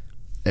that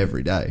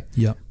every day.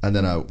 And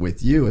then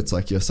with you, it's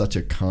like you're such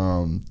a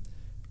calm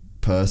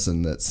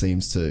person that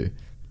seems to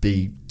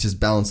be just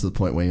balanced to the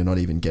point where you're not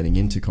even getting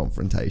into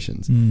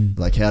confrontations.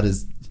 Like, how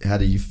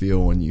do you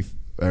feel when you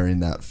are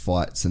in that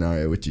fight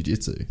scenario with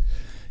jiu-jitsu?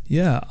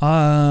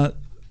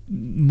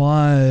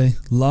 My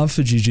love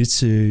for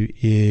jiu-jitsu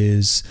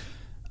is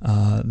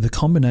the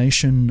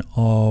combination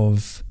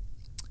of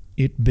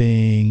it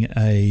being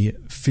a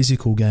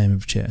physical game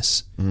of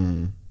chess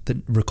that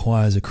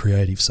requires a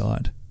creative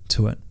side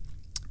to it.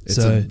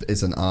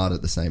 It's an art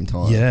at the same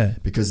time. Yeah.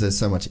 Because there's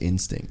so much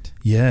instinct.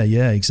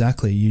 Yeah,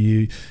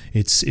 exactly.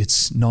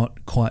 It's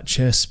not quite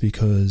chess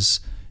because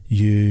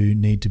you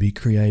need to be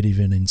creative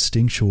and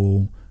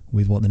instinctual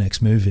with what the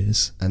next move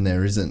is. And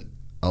there isn't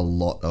a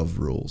lot of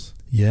rules.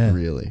 Yeah.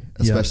 Really.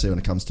 Especially when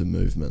it comes to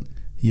movement.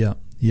 Yeah.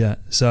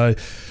 So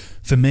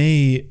for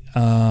me,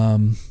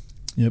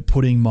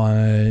 putting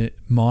my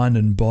mind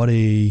and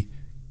body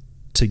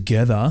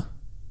together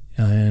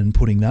and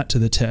putting that to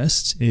the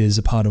test is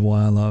a part of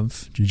why I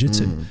love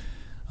jiu-jitsu.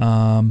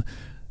 The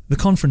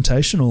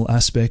confrontational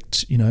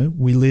aspect,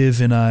 we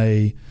live in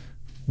a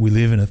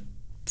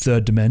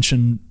third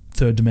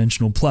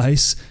dimensional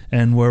place,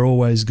 and we're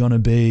always going to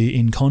be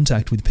in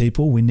contact with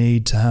people. We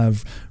need to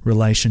have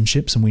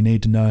relationships, and we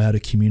need to know how to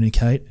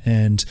communicate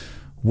and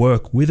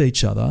work with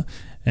each other,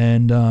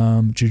 and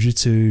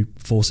jiu-jitsu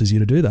forces you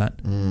to do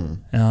that.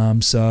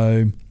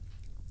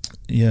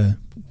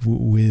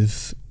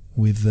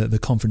 With the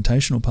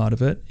confrontational part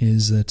of it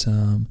is that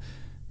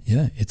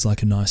it's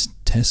like a nice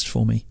test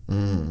for me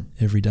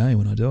every day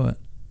when I do it.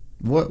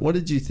 What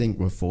did you think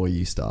before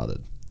you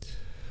started?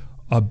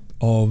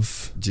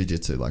 Of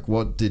jiu-jitsu, like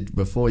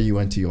before you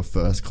went to your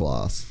first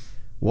class,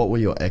 what were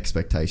your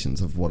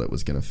expectations of what it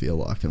was going to feel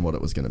like and what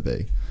it was going to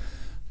be?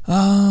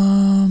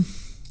 Because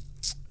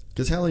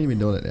how long have you been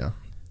doing it now?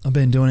 I've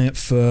been doing it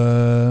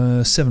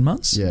for 7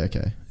 months. Yeah,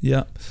 okay.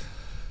 Yeah.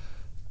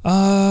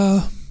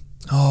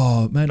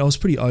 Man, I was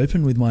pretty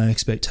open with my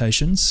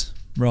expectations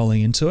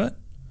rolling into it.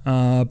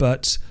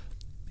 But,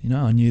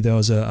 I knew there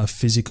was a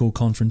physical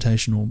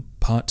confrontational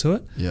part to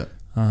it. Yeah.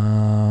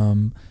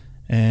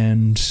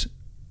 And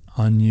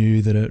I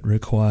knew that it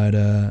required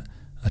a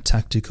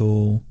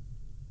tactical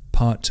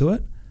part to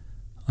it.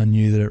 I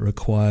knew that it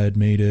required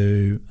me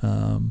to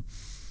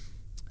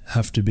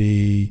have to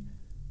be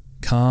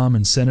calm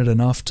and centered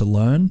enough to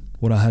learn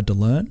what I had to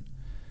learn.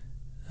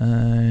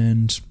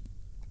 And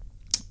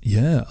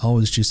yeah, I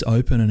was just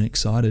open and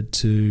excited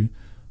to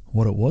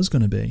what it was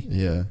going to be.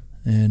 Yeah.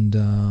 And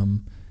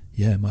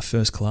my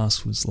first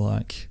class was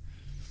like,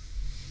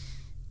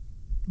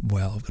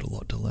 wow, I've got a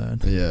lot to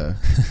learn. Yeah.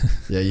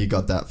 Yeah, you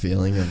got that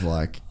feeling of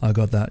like I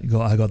got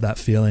that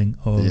feeling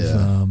of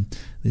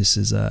this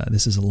is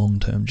a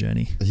long-term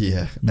journey.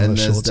 Yeah. And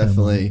there's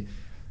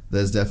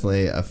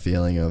definitely a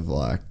feeling of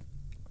like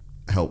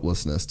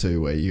helplessness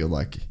too, where you're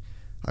like,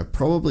 I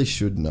probably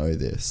should know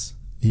this.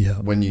 Yeah.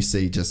 When you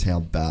see just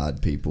how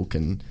bad people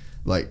can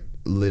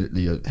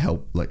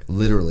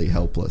literally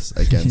helpless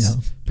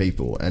against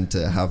people, and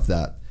to have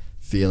that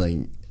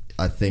feeling,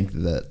 I think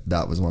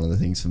that was one of the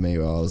things for me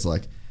where I was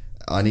like,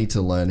 I need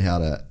to learn how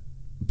to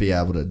be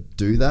able to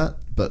do that,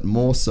 but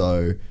more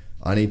so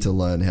I need to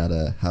learn how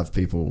to have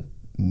people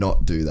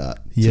not do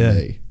that to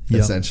me,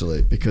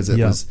 essentially, because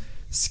it was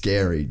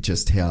scary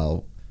just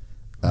how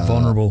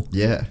vulnerable.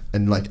 Yeah.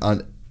 And like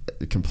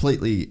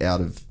completely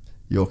out of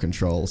your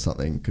control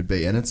something could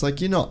be. And it's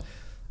like, you're not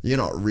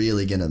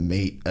really going to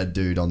meet a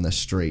dude on the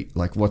street.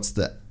 Like what's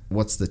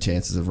the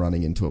chances of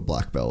running into a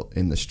black belt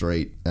in the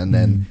street and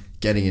then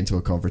getting into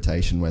a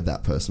confrontation where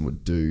that person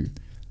would do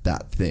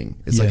that thing?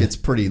 It's like, it's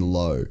pretty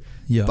low,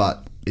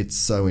 but it's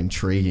so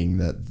intriguing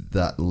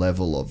that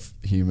level of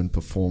human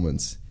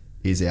performance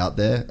is out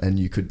there, and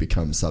you could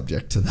become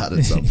subject to that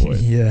at some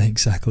point. Yeah,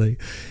 exactly.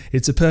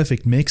 It's a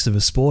perfect mix of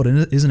a sport,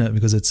 isn't it?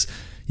 Because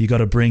you got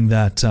to bring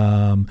that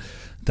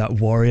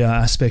warrior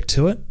aspect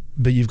to it,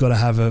 but you've got to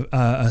have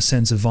a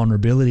sense of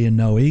vulnerability and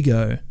no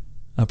ego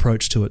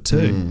approach to it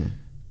too.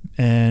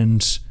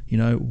 And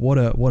what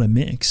a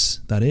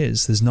mix that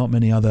is. There's not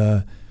many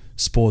other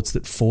sports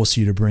that force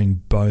you to bring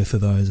both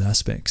of those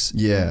aspects.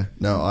 Yeah,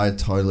 no, I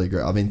totally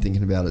agree. I've been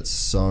thinking about it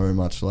so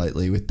much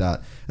lately with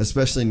that,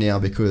 especially now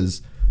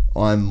because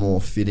I'm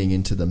more fitting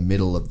into the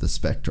middle of the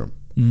spectrum.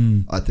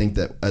 I think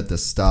that at the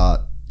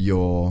start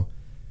you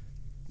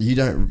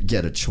don't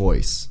get a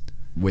choice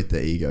with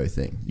the ego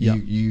thing.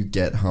 You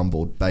get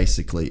humbled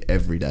basically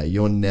every day.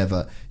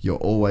 You're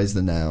always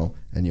the nail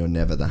and you're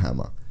never the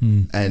hammer.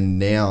 And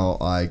now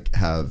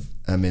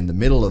I'm in the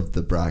middle of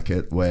the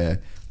bracket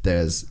where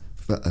there's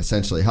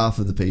essentially half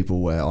of the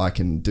people where I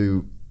can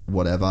do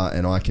whatever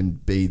and I can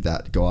be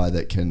that guy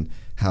that can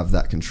have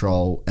that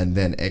control and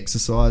then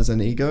exercise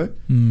an ego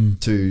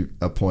to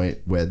a point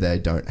where they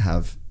don't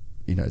have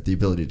the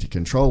ability to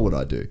control what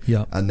I do.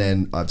 And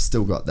then I've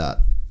still got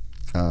that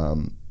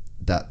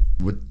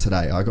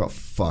today I got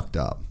fucked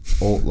up.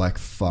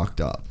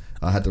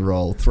 I had to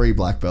roll 3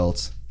 black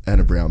belts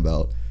and a brown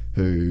belt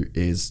who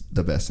is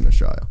the best in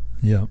Australia.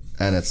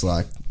 And it's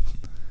like,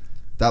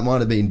 that might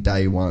have been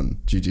day one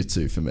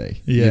jiu-jitsu for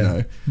me.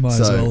 Might as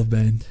well have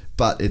been.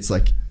 But it's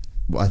like,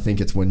 I think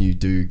it's when you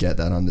do get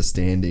that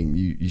understanding,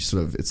 you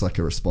sort of, it's like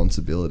a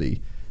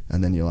responsibility,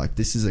 and then you're like,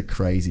 this is a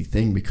crazy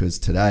thing, because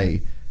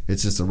today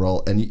it's just a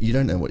roll, and you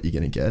don't know what you're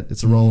going to get.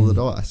 It's a roll of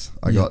the dice.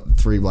 I got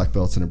 3 black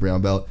belts and a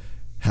brown belt,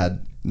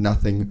 had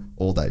nothing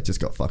all day,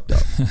 just got fucked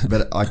up.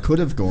 But I could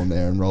have gone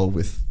there and rolled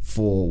with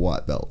 4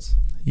 white belts.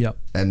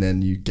 And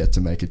then you get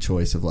to make a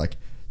choice of like,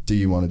 do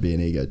you want to be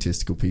an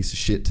egotistical piece of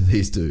shit to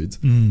these dudes,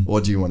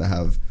 or do you want to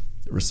have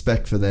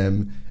respect for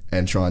them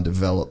and try and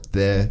develop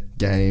their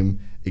game,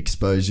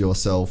 expose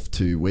yourself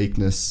to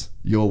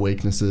your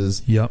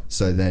weaknesses. Yep.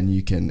 So then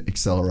you can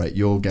accelerate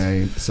your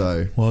game.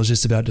 So, well, I was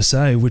just about to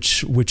say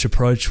which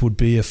approach would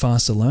be a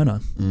faster learner.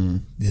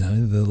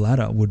 The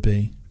latter would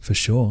be for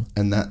sure.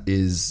 And that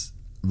is,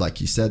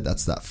 like you said,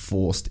 that's that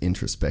forced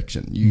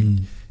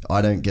introspection.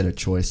 I don't get a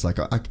choice. Like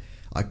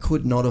I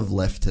could not have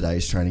left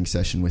today's training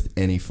session with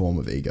any form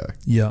of ego.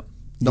 Yeah.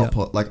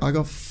 Like I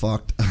got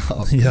fucked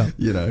up. Yeah.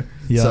 Yeah.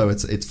 So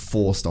it's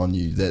forced on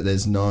you.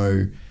 There's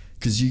no,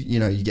 because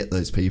you get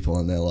those people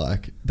and they're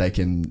like, they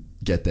can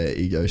get their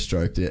ego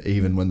stroked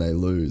even when they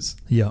lose.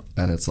 Yeah.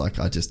 And it's like,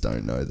 I just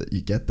don't know that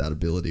you get that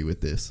ability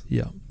with this.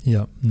 Yeah.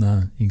 Yeah.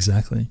 No,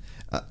 exactly.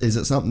 Is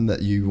it something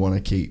that you want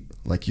to keep,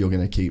 like you're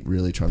going to keep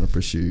really trying to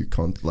pursue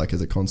like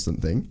as a constant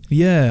thing?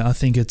 Yeah, I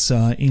think it's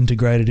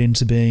integrated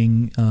into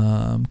being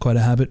quite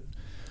a habit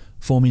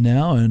for me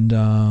now, and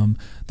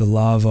the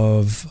love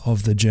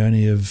of the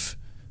journey of,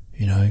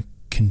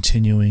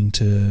 continuing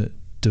to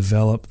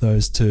develop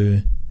those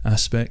two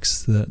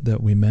aspects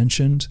that we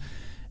mentioned,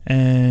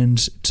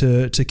 and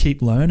to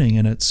keep learning.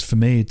 And for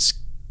me, it's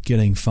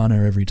getting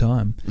funner every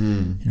time.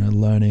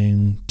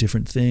 Learning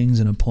different things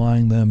and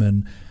applying them,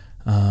 and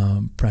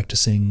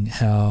practicing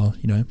how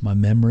my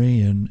memory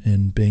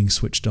and being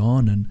switched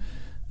on and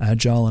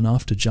agile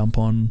enough to jump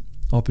on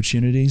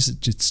opportunities.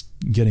 It's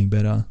getting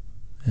better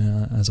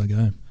as I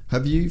go.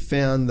 Have you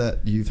found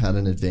that you've had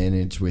an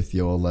advantage with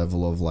your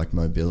level of like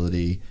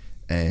mobility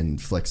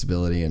and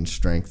flexibility and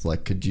strength?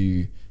 Like, can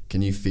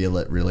you feel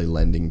it really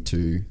lending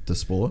to the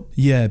sport?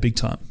 Yeah, big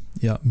time.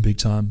 Yeah, big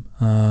time.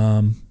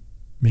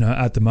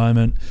 At the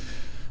moment,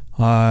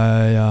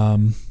 I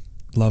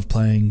love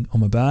playing on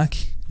my back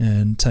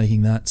and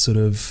taking that sort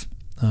of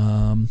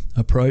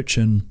approach,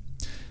 and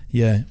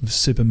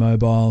super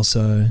mobile,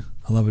 so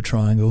I love a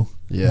triangle.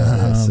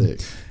 That's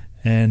sick.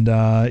 And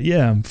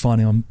I'm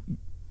finding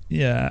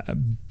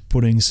I'm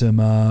putting some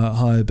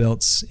higher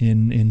belts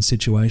in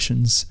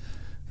situations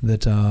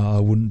that I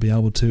wouldn't be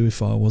able to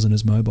if I wasn't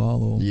as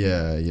mobile or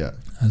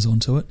as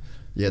onto it.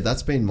 Yeah,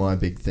 that's been my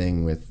big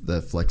thing with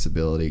the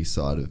flexibility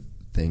side of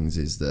things,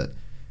 is that,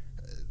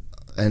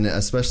 and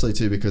especially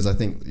too because I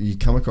think you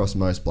come across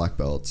most black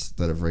belts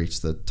that have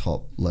reached the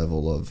top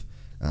level of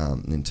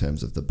in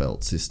terms of the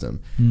belt system,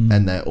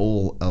 and they're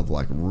all of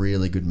like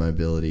really good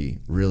mobility,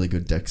 really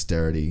good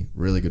dexterity,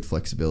 really good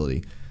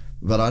flexibility,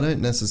 but I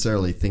don't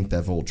necessarily think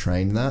they've all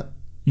trained that.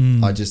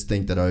 I just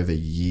think that over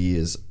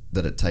years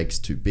that it takes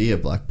to be a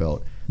black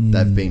belt,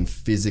 they've been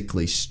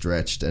physically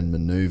stretched and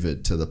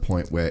maneuvered to the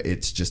point where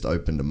it's just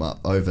opened them up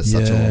over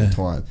such a long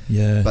time.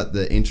 But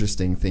the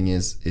interesting thing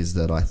is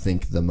that I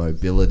think the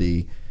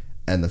mobility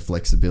and the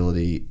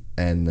flexibility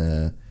and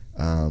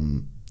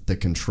the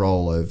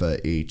control over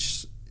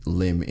each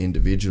limb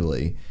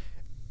individually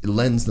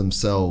lends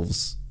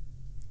themselves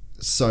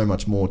so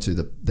much more to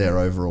their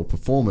overall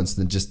performance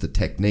than just the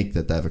technique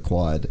that they've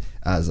acquired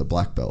as a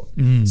black belt.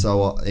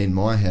 So in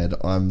my head,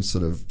 I'm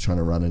sort of trying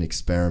to run an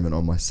experiment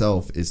on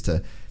myself, is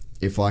to,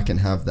 if I can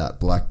have that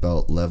black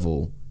belt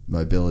level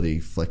mobility,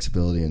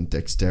 flexibility and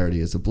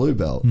dexterity as a blue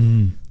belt,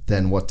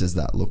 then what does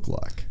that look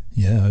like?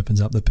 Yeah,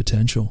 opens up the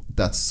potential.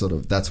 That's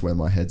where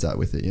my head's at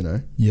with it,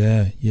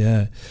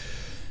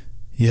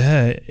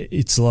 Yeah,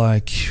 it's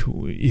like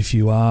if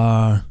you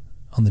are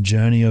on the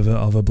journey of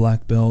a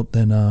black belt,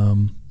 then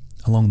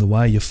along the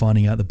way you're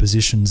finding out the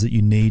positions that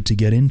you need to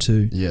get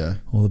into,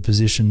 or the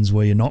positions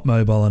where you're not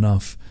mobile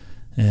enough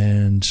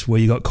and where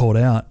you got caught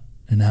out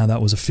and how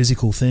that was a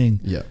physical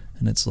thing.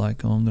 And it's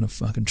like, I'm going to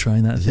fucking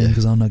train that thing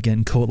because I'm not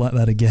getting caught like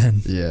that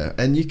again.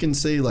 And you can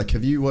see, like,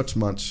 have you watched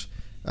much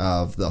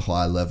of the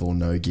high level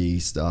no-gi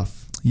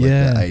stuff? Like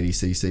the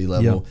 80cc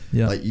level?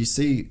 Like you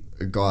see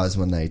guys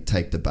when they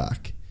take the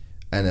back,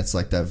 and it's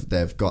like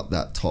they've got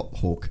that top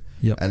hook,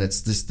 and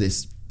it's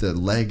the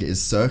leg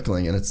is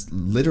circling, and it's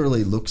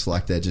literally looks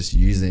like they're just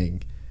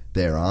using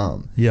their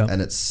arm,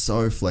 and it's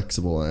so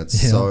flexible and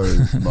it's so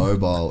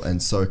mobile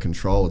and so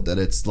controlled that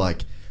it's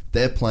like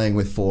they're playing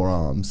with 4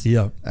 arms,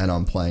 and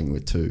I'm playing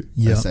with 2,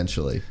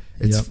 essentially.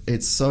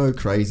 It's so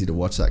crazy to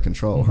watch that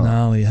control.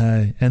 Gnarly,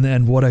 hey,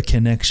 and what a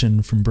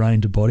connection from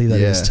brain to body that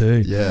is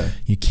too.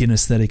 Your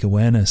kinesthetic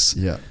awareness.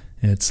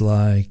 It's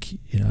like,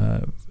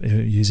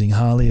 using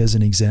Harley as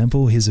an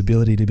example, his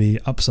ability to be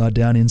upside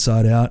down,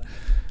 inside out.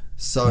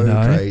 So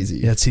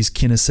crazy. That's his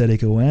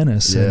kinesthetic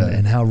awareness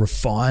and how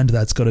refined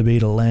that's got to be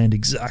to land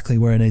exactly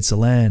where it needs to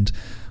land.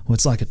 Well,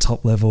 it's like a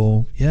top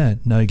level,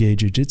 no-gi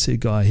jiu-jitsu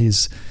guy.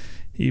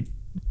 He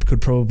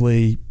could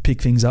probably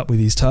pick things up with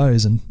his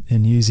toes and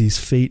use his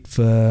feet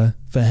for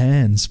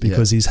hands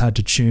because he's had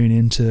to tune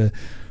into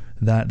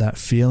that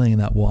feeling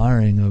and that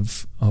wiring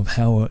of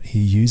how he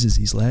uses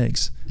his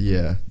legs.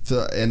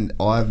 So, and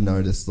I've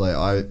noticed, like,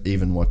 I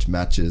even watch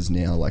matches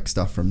now, like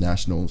stuff from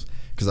nationals,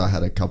 because I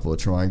had a couple of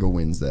triangle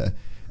wins there,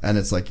 and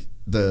it's like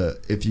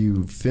if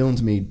you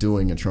filmed me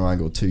doing a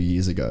triangle 2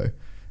 years ago,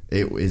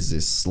 it was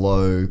this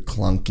slow,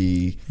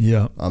 clunky.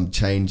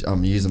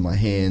 I'm using my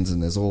hands,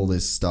 and there's all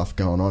this stuff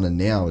going on, and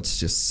now it's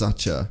just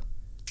such a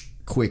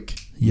quick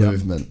Yep.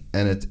 movement,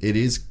 and it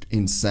is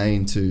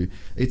insane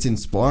it's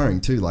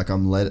inspiring too. Like I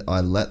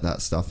let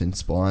that stuff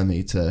inspire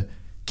me to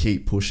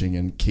keep pushing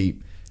and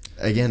keep.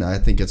 Again, I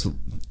think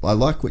I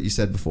like what you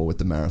said before with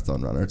the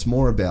marathon runner. It's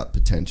more about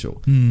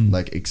potential,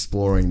 like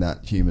exploring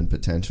that human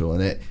potential,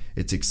 and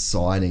it's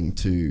exciting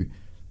to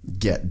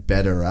get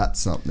better at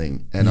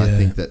something. And I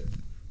think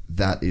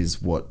that is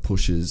what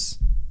pushes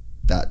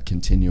that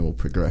continual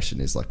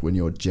progression, is like when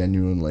you're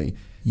genuinely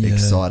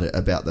excited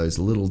about those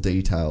little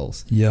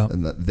details,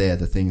 and that they're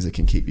the things that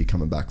can keep you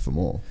coming back for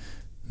more.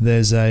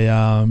 There's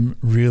a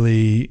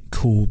really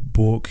cool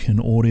book, an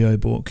audio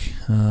book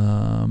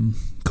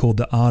called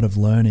The Art of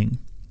Learning,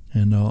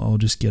 and I'll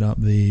just get up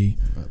the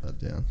Write that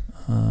down.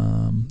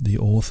 The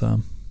author,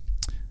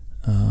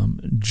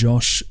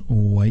 Josh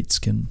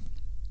Waitzkin.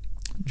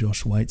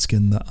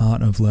 The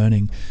Art of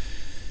Learning.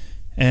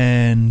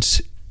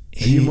 And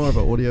are you more of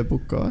an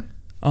audiobook guy?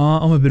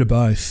 I'm a bit of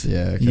both.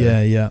 Yeah.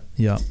 Okay.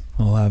 Yeah.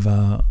 I'll have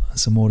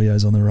some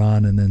audios on the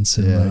run, and then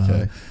some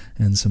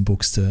and some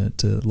books to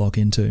lock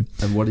into.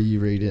 And what are you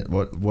reading?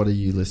 What are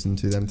you listening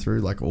to them through?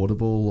 Like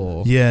Audible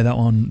or? Yeah, that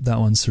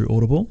one's through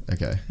Audible.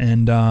 Okay.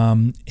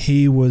 And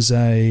he was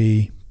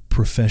a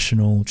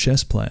professional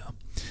chess player,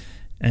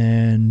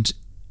 and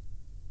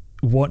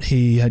what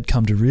he had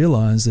come to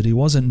realize that he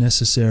wasn't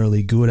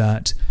necessarily good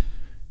at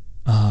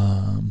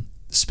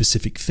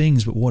specific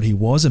things, but what he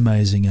was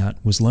amazing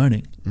at was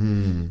learning.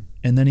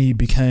 And then he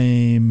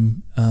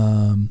became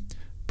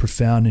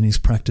profound in his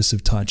practice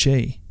of Tai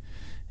Chi,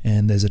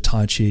 and there's a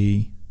Tai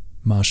Chi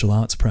martial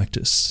arts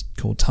practice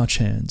called Touch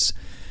Hands,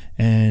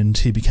 and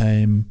he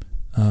became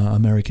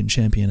American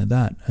champion at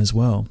that as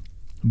well.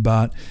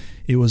 But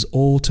it was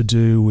all to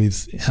do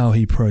with how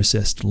he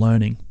processed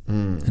learning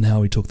and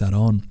how he took that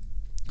on.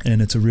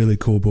 And it's a really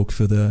cool book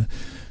for the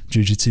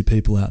jiu-jitsu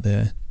people out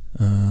there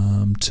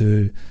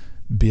to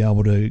be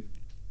able to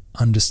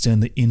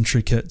understand the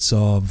intricacies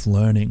of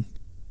learning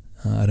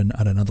at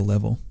another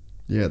level.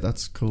 Yeah,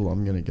 that's cool.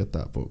 I'm going to get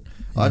that book.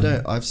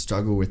 Yeah. I've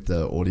struggled with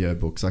the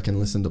audiobooks. I can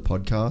listen to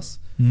podcasts,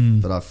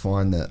 but I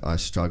find that I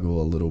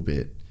struggle a little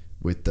bit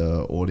with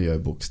the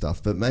audiobook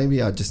stuff. But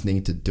maybe I just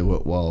need to do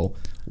it while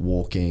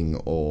walking,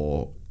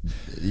 or,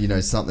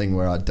 something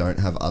where I don't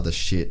have other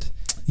shit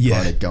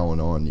kind of going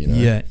on,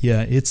 Yeah,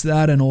 it's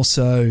that, and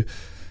also,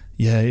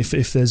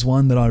 if there's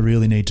one that I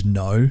really need to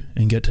know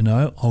and get to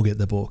know, I'll get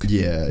the book.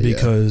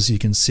 Because you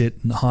can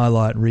sit and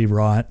highlight,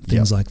 rewrite,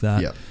 things like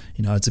that. Yep.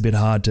 It's a bit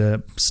hard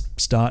to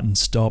start and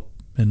stop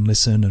and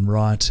listen and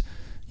write,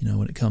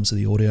 when it comes to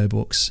the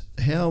audiobooks.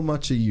 How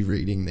much are you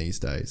reading these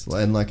days?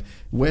 And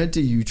where do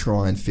you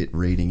try and fit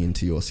reading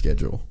into your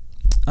schedule?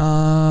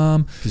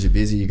 Because you're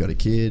busy, you got a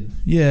kid.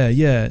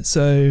 Yeah.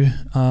 So,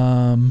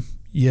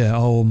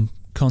 I'll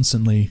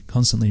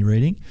constantly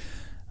reading,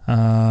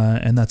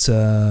 and that's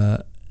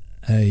a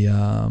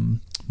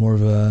more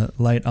of a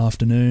late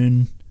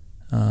afternoon,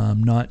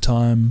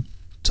 nighttime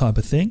type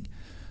of thing.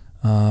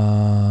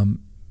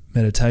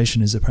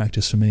 Meditation is a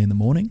practice for me in the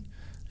morning,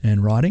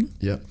 and writing.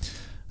 Yep.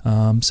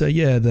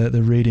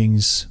 The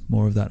reading's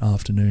more of that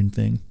afternoon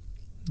thing.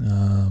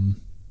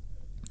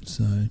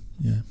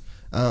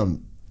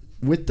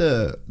 With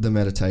the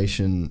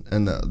meditation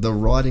and the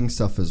writing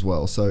stuff as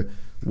well. So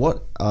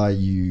what are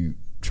you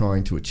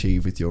trying to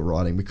achieve with your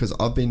writing? Because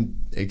I've been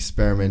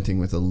experimenting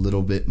with a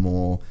little bit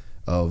more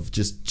of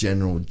just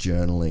general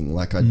journaling.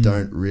 I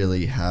don't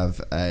really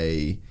have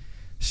a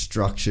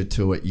structure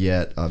to it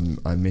yet.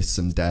 I miss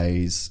some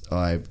days.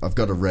 I've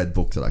got a red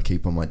book that I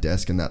keep on my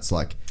desk, and that's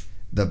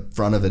the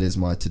front of it is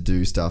my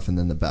to-do stuff, and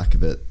then the back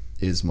of it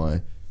is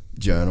my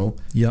journal.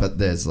 But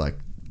there's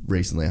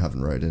recently I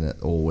haven't wrote in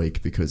it all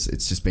week because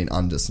it's just been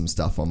under some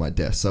stuff on my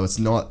desk, so it's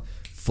not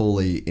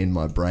fully in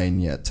my brain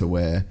yet to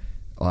where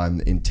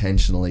I'm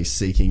intentionally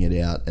seeking it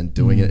out and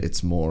doing it.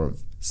 It's more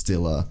of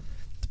still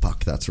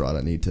fuck, that's right,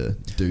 I need to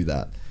do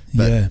that.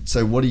 But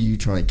so what are you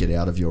trying to get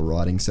out of your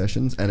writing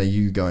sessions? And are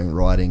you going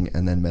writing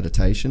and then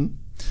meditation?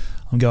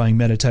 I'm going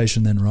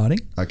meditation, then writing.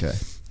 Okay.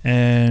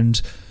 And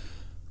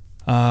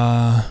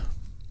I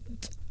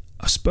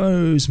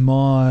suppose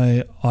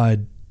my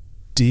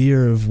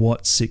idea of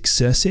what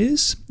success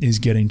is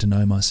getting to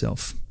know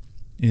myself,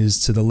 is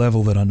to the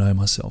level that I know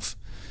myself.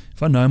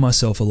 If I know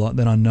myself a lot,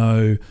 then I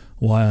know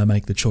why I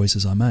make the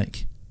choices I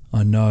make.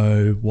 I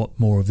know what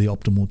more of the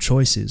optimal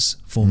choice is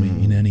for me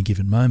in any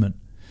given moment.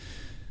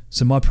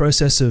 So my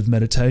process of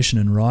meditation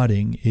and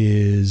writing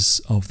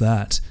is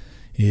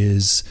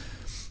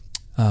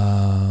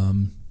my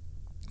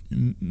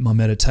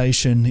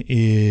meditation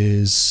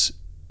is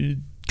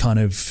kind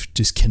of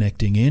just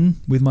connecting in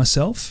with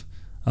myself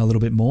a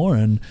little bit more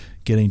and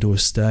getting to a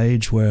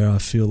stage where I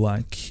feel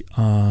like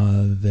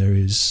there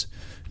is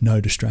no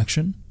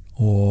distraction,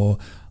 or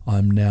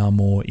I'm now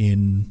more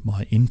in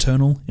my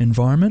internal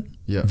environment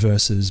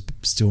versus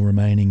still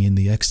remaining in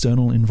the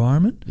external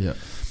environment. Yeah.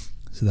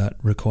 So that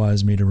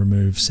requires me to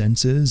remove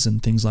sensors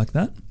and things like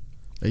that.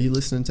 Are you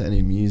listening to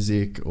any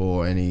music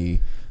or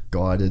any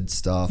guided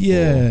stuff?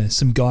 Yeah,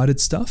 some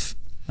guided stuff.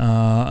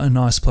 A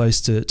nice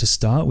place to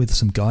start with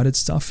some guided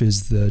stuff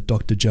is the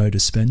Dr. Joe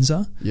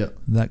Dispenza. Yep.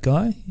 That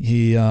guy.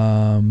 He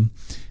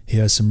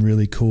has some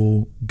really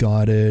cool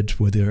guided,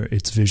 whether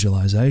it's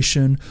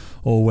visualization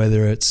or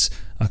whether it's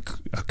a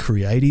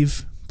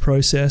creative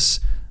process.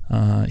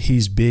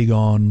 He's big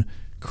on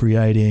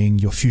creating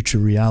your future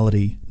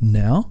reality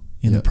now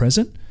in the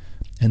present,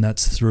 and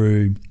that's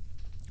through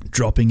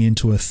dropping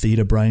into a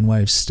theta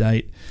brainwave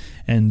state,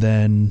 and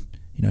then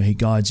he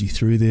guides you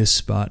through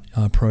this, but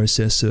a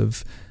process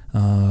of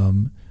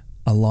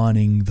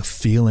aligning the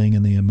feeling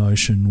and the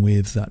emotion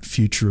with that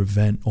future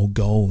event or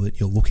goal that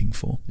you're looking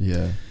for.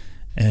 Yeah.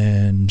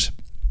 And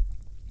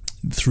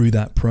through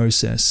that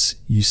process,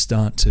 you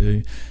start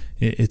to,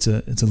 it's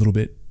a little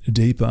bit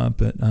deeper,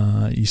 but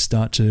you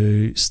start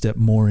to step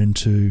more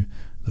into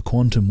the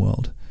quantum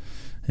world,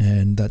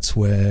 and that's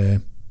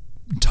where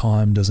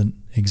time doesn't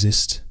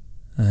exist,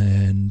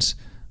 and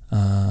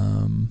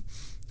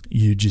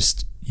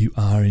you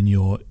are in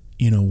your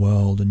inner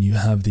world, and you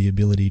have the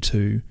ability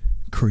to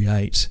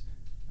create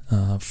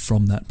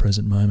from that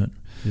present moment.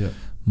 Yeah.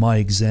 My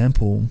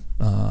example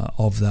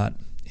of that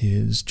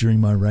is during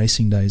my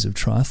racing days of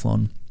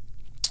triathlon.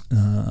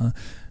 The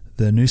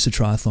Noosa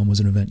Triathlon was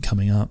an event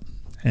coming up,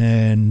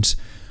 and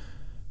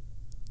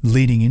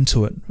leading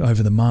into it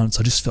over the months,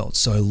 I just felt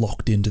so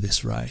locked into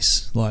this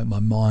race. Like my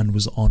mind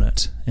was on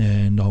it,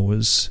 and I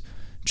was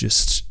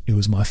just, it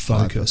was my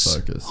focus,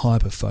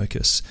 hyper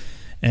focus.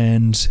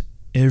 And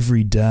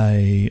every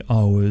day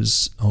I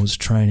was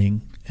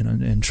training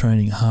and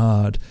training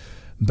hard,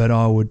 but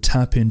I would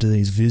tap into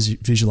these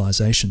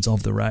visualizations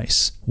of the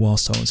race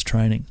whilst I was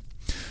training.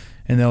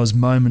 And there was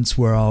moments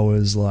where I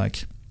was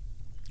like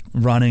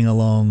running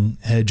along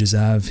Hedges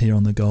Ave here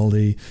on the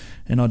Goldie,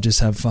 and I'd just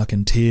have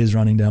fucking tears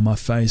running down my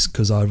face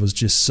because I was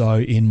just so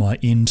in my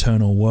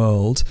internal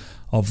world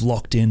of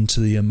locked into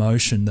the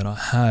emotion that I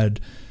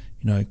had,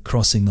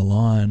 crossing the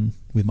line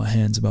with my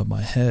hands above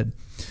my head.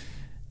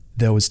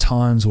 There was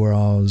times where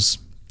I was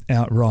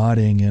out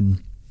riding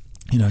and,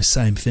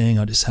 same thing.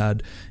 I just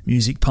had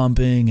music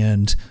pumping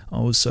and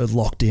I was so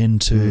locked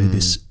into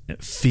this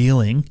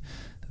feeling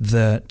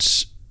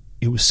that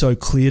it was so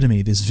clear to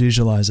me, this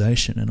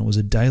visualization, and it was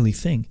a daily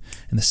thing.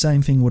 And the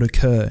same thing would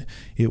occur.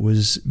 It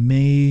was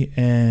me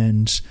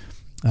and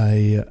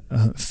a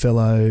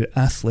fellow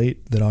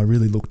athlete that I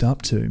really looked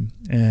up to,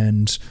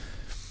 and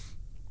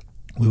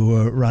we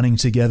were running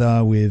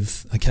together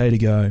with a K to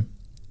go,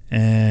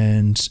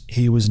 and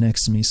he was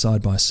next to me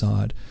side by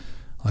side.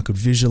 I could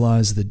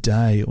visualize the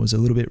day. It was a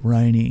little bit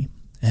rainy,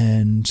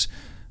 and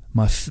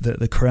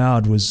the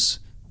crowd was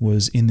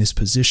in this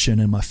position,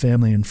 and my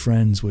family and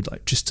friends were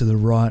like just to the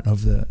right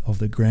of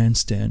the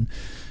grandstand,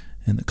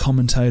 and the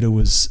commentator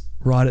was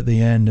right at the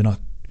end, and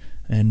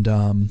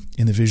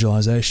in the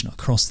visualization I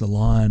crossed the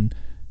line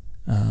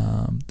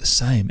the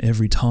same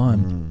every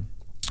time.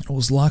 It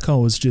was like I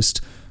was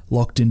just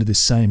locked into this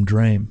same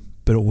dream,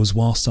 but it was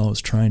whilst I was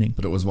training.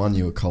 But it was one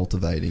you were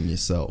cultivating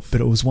yourself.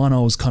 But it was one I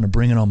was kind of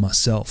bringing on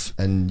myself.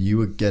 And you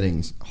were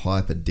getting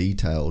hyper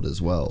detailed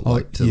as well.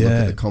 Like to look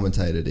at the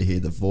commentator, to hear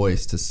the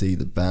voice, to see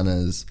the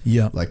banners.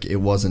 Yeah. Like it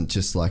wasn't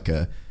just like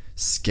a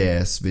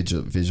scarce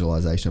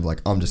visualization of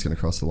like, I'm just going to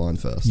cross the line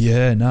first.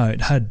 Yeah, no,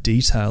 it had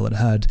detail. It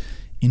had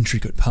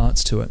intricate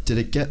parts to it. Did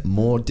it get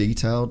more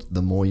detailed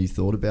the more you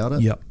thought about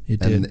it? Yep, it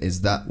did. And is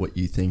that what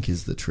you think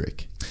is the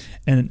trick?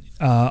 And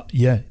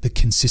the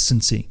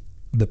consistency,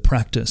 the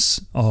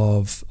practice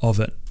of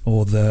it,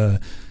 or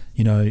the,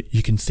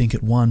 you can think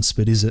it once,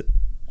 but is it,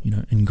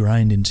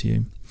 ingrained into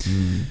you?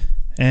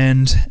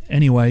 And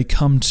anyway,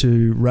 come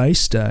to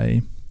race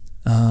day,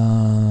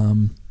 I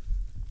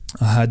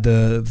had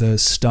the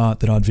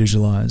start that I'd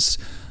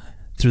visualized.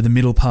 Through the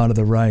middle part of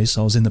the race,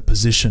 I was in the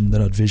position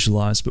that I'd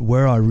visualized, but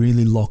where I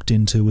really locked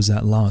into was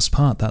that last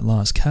part, that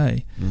last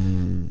K.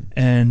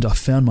 And I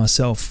found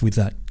myself with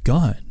that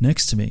guy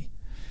next to me,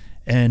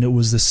 and it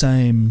was the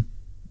same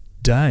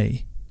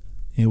day.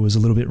 It was a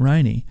little bit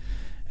rainy,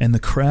 and the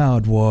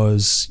crowd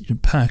was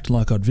packed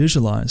like I'd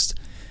visualized.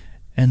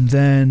 And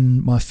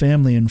then my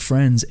family and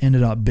friends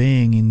ended up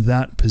being in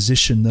that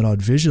position that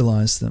I'd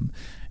visualized them.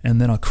 And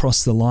then I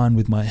crossed the line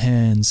with my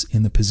hands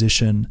in the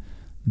position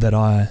that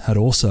I had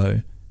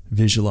also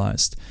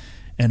visualized.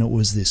 And it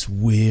was this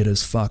weird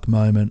as fuck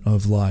moment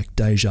of like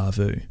deja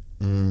vu.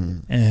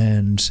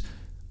 And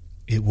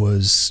it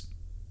was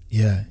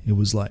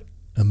like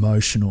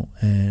emotional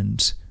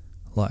and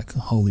like,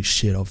 holy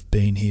shit, I've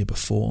been here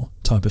before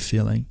type of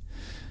feeling.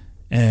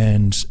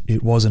 And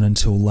it wasn't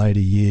until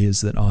later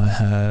years that I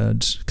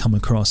had come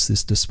across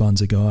this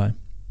Dispenza guy,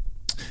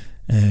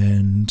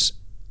 and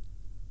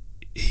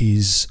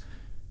his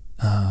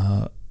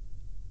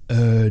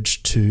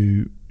urge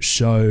to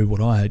show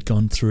what I had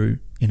gone through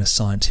in a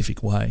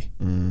scientific way.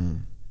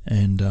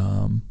 And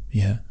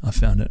I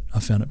found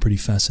it pretty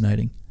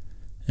fascinating,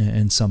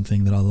 and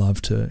something that I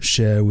love to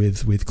share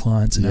with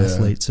clients and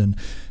athletes, and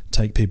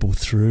take people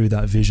through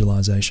that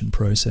visualization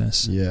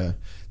process. Yeah.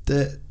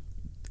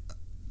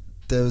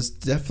 There's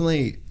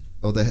definitely,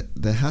 or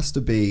there has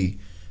to be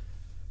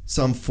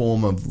some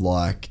form of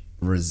like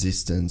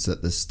resistance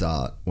at the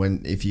start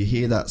if you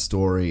hear that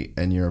story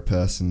and you're a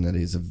person that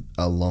is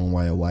a long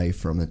way away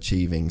from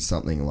achieving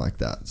something like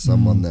that,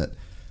 someone that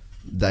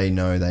they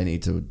know they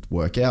need to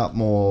work out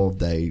more,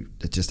 they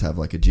just have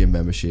like a gym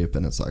membership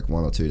and it's like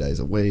 1 or 2 days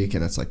a week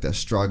and it's like they're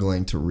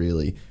struggling to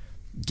really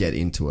get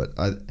into it.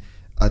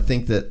 I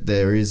think that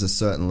there is a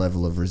certain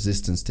level of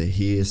resistance to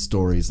hear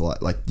stories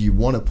like you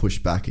want to push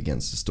back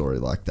against a story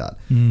like that.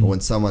 Or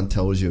when someone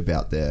tells you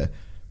about their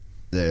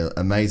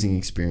amazing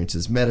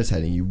experiences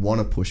meditating, you want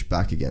to push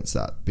back against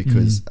that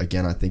because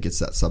again, I think it's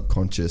that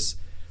subconscious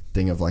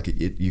thing of like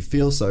you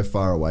feel so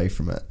far away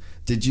from it.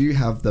 Did you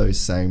have those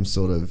same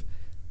sort of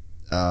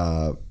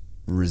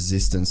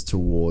resistance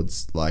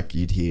towards, like,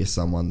 you'd hear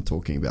someone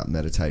talking about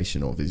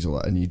meditation or visual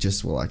and you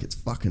just were like, it's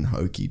fucking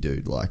hokey,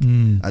 dude, like,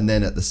 and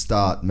then at the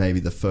start, maybe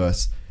the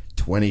first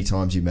 20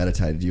 times you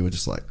meditated, you were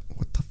just like,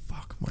 what the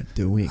fuck am I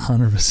doing?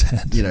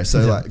 100%. You know, so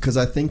like, because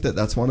I think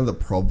that's one of the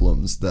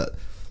problems that,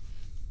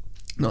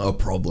 not a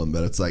problem,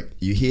 but it's like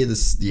you hear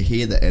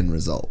the end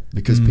result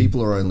because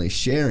people are only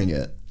sharing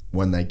it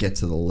when they get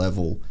to the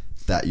level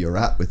that you're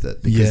at with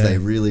it because they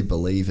really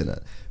believe in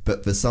it.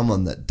 But for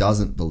someone that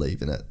doesn't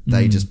believe in it,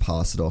 they just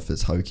pass it off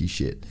as hokey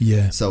shit.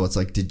 Yeah. So it's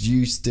like, did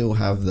you still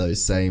have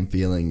those same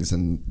feelings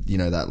and, you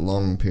know, that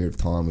long period of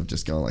time of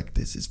just going like,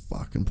 this is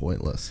fucking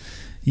pointless?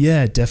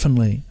 Yeah,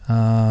 definitely.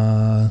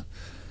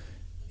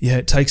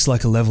 It takes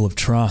like a level of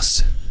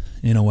trust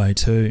in a way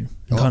too.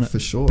 Kind of for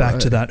sure. Back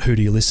to that who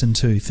do you listen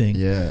to thing.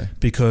 Yeah.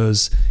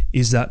 Because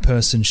is that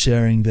person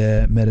sharing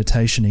their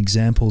meditation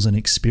examples and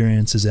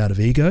experiences out of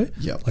ego?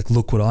 Yep. Like,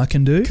 look what I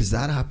can do. Because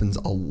that happens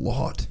a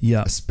lot.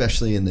 Yeah.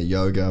 Especially in the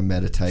yoga,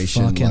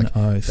 meditation. Fucking like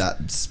oath.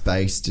 That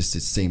space just,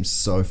 it seems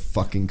so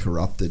fucking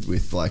corrupted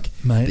with like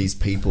these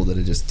people that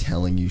are just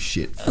telling you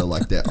shit for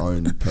like their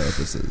own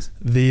purposes.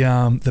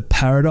 The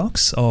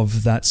paradox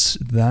of that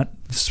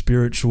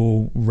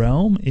spiritual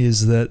realm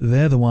is that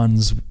they're the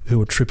ones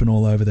who are tripping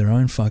all over their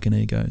own fucking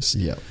egos.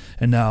 Yeah.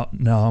 And now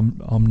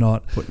I'm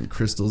not putting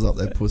crystals up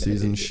their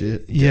pussies and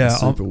shit. Yeah,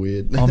 super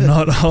weird. I'm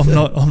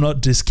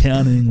not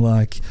discounting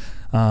like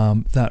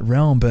that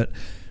realm, but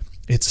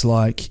it's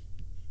like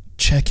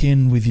check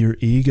in with your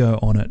ego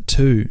on it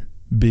too,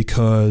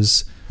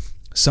 because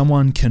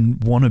someone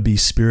can want to be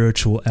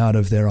spiritual out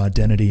of their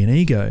identity and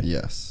ego.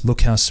 Yes.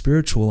 Look how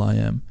spiritual I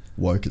am.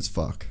 Woke as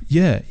fuck.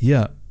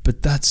 Yeah.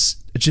 But that's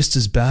just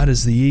as bad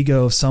as the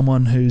ego of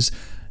someone who's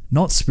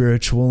not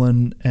spiritual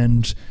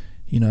and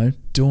you know,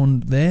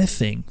 doing their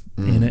thing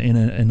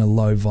in a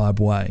low vibe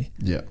way.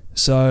 Yeah.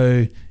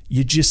 So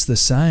you're just the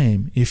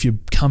same if you're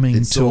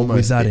coming to it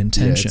with that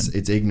intention. Yeah,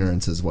 it's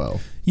ignorance as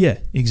well. Yeah,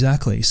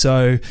 exactly.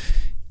 So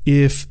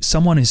if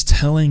someone is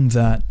telling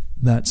that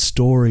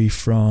story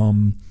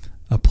from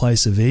a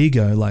place of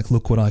ego, like,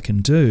 look what I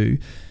can do,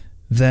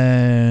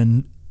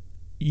 then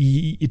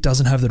it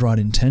doesn't have the right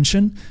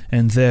intention,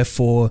 and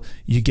therefore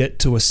you get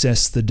to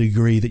assess the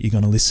degree that you're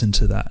going to listen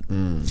to that.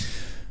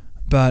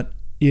 But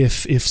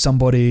if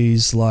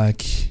somebody's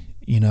like,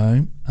 you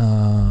know,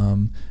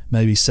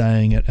 maybe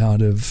saying it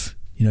out of,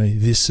 you know,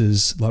 this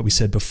is, like we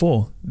said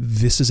before,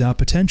 this is our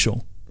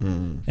potential,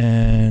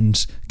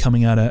 and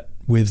coming at it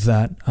with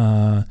that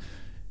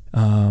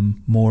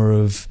more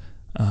of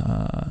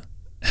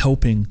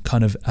helping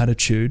kind of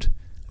attitude,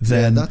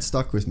 then that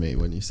stuck with me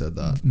when you said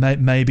that.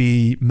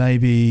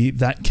 Maybe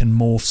that can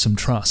morph some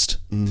trust,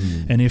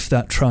 and if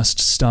that trust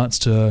starts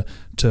to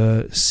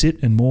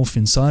sit and morph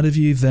inside of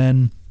you,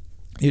 then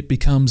it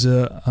becomes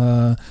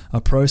a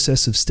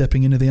process of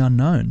stepping into the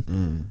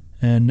unknown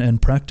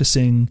and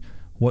practicing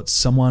what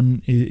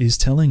someone is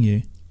telling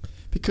you.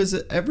 Because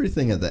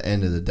everything at the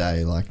end of the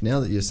day, like, now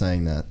that you're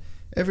saying that,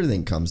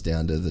 everything comes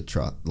down to the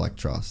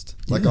trust.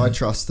 Like, I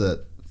trust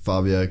that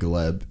Fabio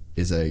Galeb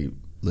is a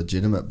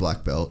legitimate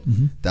black belt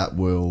that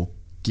will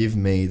give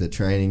me the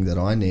training that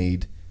I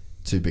need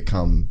to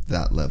become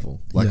that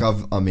level. Like,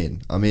 I've got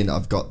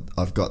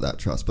that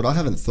trust, but I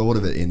haven't thought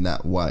of it in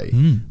that way.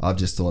 I've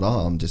just thought,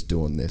 I'm just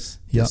doing this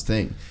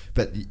thing.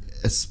 But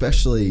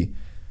especially,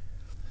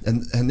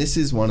 and this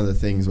is one of the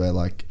things where,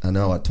 like, I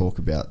know I talk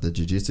about the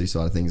jiu-jitsu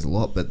side of things a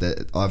lot, but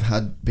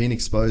I've been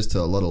exposed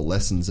to a lot of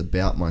lessons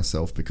about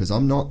myself because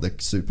I'm not the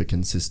super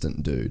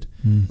consistent dude.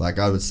 Like,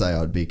 I would say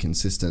I'd be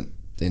consistent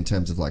in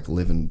terms of like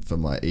living for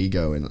my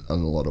ego in a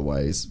lot of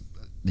ways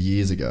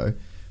years ago,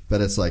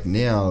 but it's like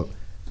now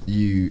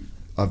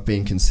I've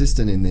been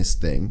consistent in this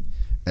thing,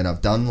 and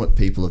I've done what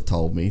people have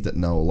told me that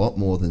know a lot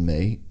more than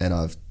me, and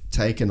I've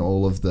taken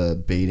all of the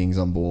beatings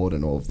on board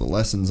and all of the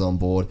lessons on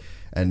board,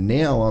 and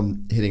now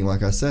I'm hitting,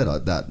 like I said,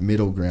 that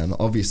middle ground.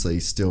 Obviously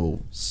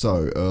still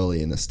so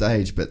early in the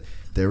stage, but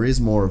there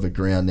is more of a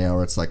ground now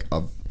where it's like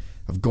I've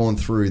gone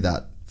through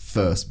that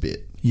first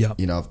bit. You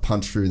know, I've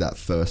punched through that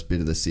first bit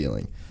of the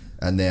ceiling.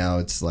 And now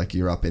it's like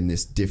you're up in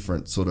this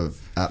different sort of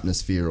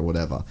atmosphere or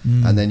whatever.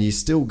 And then you're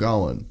still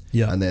going.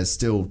 And there's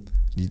still,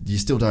 you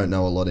still don't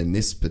know a lot in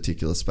this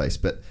particular space.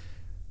 But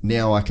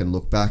now I can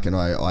look back and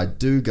I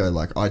do go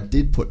like, I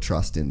did put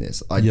trust in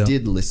this. I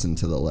did listen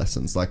to the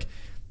lessons. Like,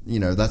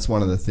 that's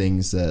one of the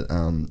things that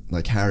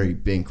like Harry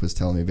Bink was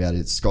telling me about.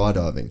 It's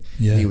skydiving.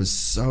 Yeah. He was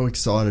so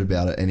excited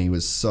about it, and he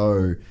was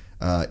so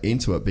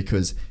into it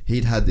because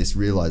he'd had this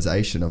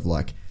realization of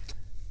like,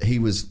 he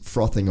was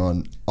frothing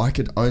on, I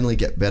could only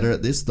get better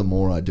at this the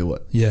more I do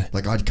it. Yeah.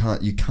 Like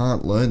you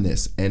can't learn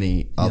this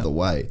any other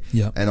way.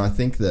 Yeah. And I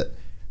think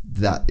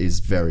that is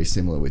very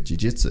similar with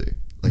jiu-jitsu.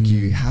 Like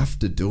you have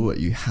to do it.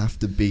 You have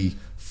to be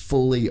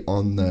fully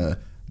on the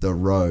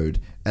road.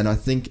 And I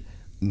think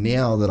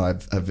now that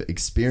I've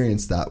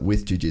experienced that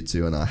with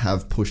jiu-jitsu and I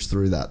have pushed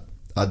through that,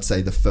 I'd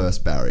say the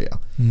first barrier.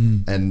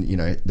 And,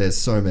 there's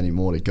so many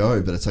more to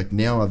go, but it's like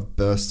now I've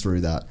burst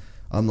through that.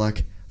 I'm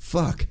like,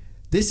 fuck,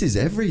 this is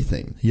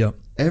everything. Yep.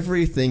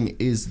 Everything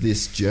is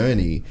this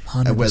journey,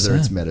 100%. Whether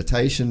it's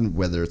meditation,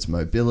 whether it's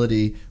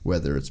mobility,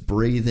 whether it's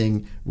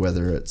breathing,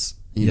 whether it's,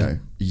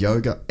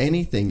 yoga,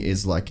 anything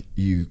is like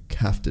you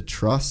have to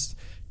trust,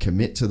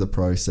 commit to the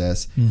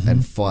process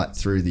and fight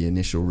through the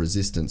initial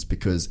resistance,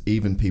 because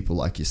even people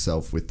like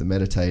yourself with the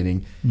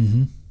meditating,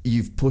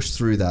 you've pushed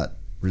through that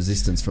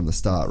resistance from the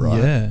start,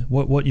 right? Yeah.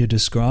 What you're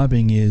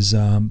describing is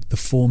the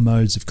 4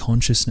 modes of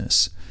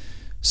consciousness.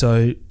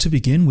 So to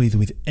begin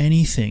with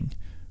anything,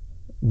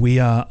 we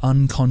are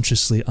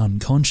unconsciously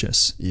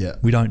unconscious. Yeah.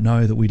 We don't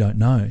know that we don't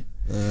know.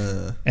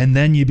 And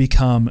then you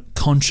become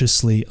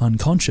consciously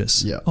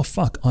unconscious. Yeah. Oh,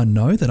 fuck, I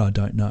know that I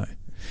don't know.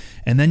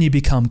 And then you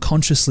become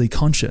consciously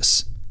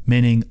conscious,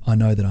 meaning I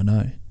know that I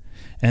know.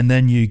 And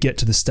then you get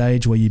to the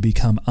stage where you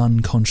become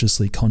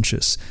unconsciously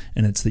conscious,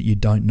 and it's that you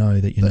don't know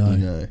that you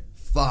know.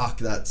 Fuck,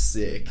 that's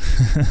sick.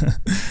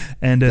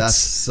 And that's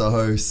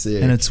so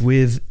sick. And it's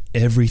with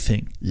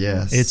everything.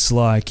 Yes. It's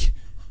like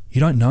you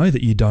don't know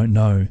that you don't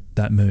know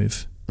that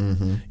move.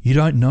 You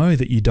don't know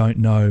that you don't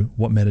know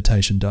what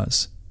meditation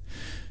does.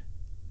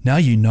 Now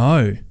you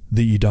know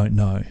that you don't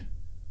know.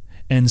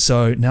 And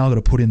so now I've got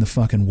to put in the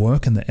fucking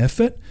work and the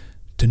effort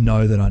to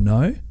know that I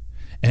know.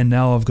 And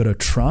now I've got to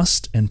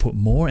trust and put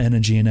more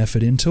energy and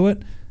effort into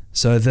it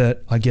so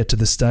that I get to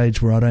the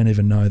stage where I don't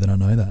even know that I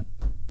know that.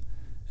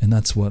 And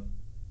that's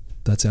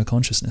our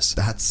consciousness.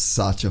 That's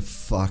such a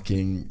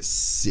fucking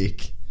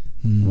sick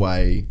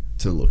way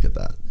to look at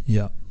that.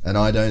 Yeah. And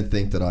I don't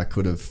think that I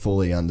could have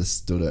fully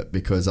understood it,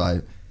 because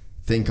I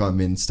think I'm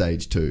in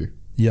stage 2.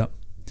 Yeah.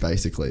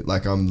 Basically.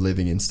 Like I'm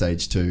living in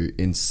stage 2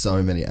 in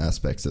so many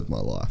aspects of my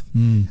life.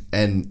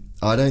 And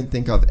I don't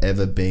think I've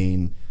ever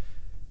been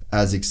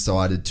as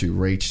excited to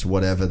reach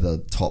whatever the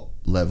top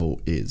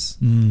level is.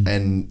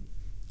 And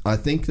I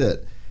think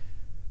that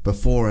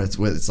before it's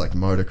like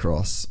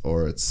motocross,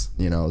 or it's,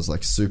 I was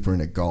like super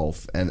into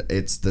golf, and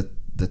it's the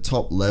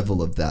top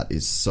level of that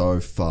is so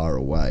far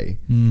away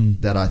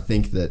that I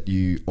think that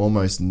you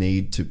almost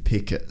need to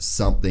pick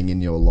something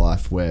in your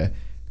life where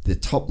the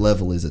top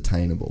level is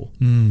attainable.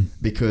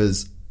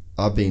 Because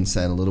I've been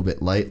saying a little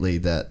bit lately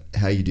that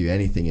how you do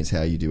anything is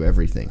how you do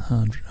everything.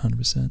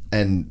 100%.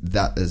 And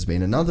that has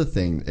been another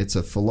thing. It's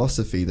a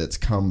philosophy that's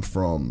come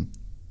from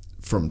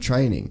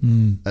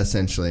training,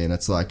 essentially. And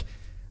it's like,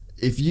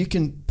 if you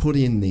can put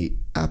in the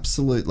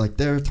absolute, like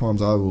there are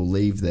times I will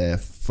leave there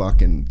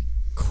fucking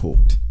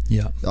cooked.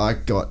 Yeah. I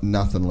got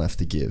nothing left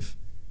to give.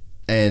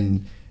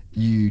 And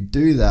you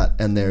do that,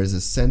 and there is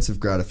a sense of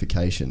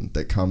gratification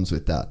that comes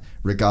with that,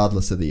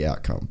 regardless of the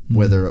outcome,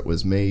 whether it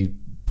was me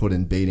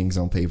putting beatings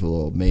on people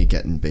or me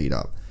getting beat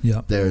up.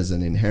 Yeah. There is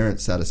an inherent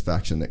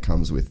satisfaction that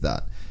comes with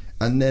that.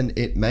 And then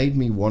it made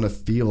me want to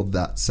feel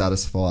that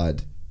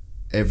satisfied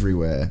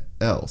everywhere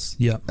else.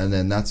 Yeah. And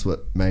then that's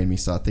what made me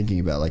start thinking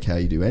about like how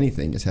you do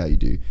anything is how you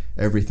do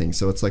everything.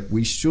 So it's like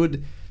we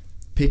should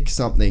pick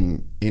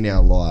something in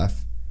our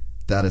life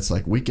that it's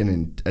like we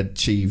can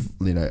achieve,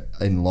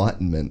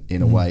 enlightenment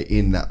in a way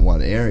in that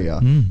one area,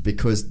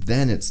 because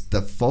then it's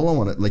the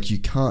follow-on. Like you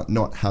can't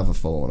not have a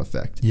follow-on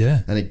effect.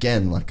 Yeah. And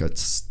again, like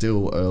it's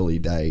still early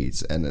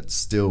days, and it's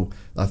still,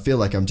 I feel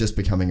like I'm just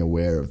becoming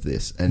aware of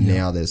this, and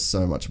now there's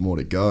so much more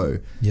to go.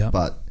 Yeah.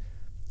 But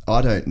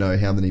I don't know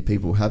how many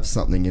people have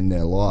something in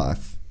their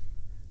life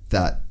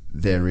that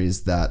there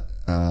is that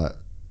a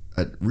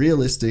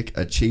realistic,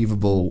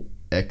 achievable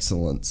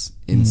excellence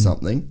in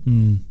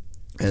something,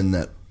 and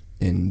that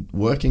in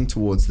working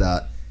towards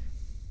that,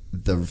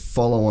 the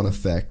follow-on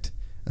effect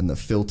and the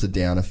filter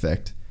down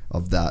effect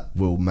of that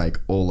will make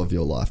all of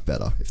your life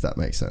better, if that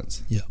makes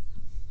sense. Yeah,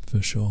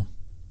 for sure.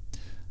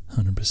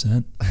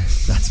 100%.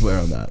 That's where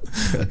I'm at.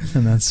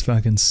 And that's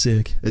fucking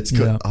sick. It's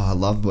good. Yeah. Oh, I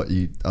love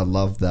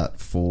that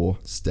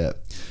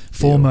 4-step.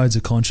 4 modes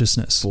of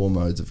consciousness. 4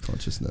 modes of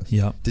consciousness.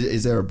 Yeah.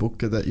 Is there a book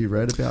that you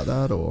read about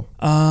that, or?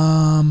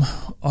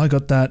 I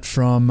got that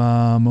from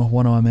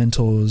one of my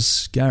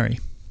mentors, Gary.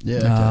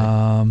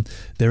 Yeah. Okay.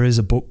 There is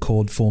a book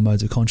called 4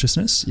 Modes of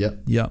Consciousness. Yep.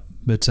 Yep.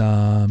 But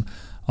I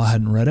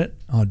hadn't read it.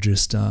 I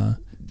just kind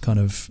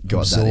of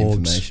got that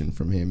information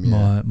from him.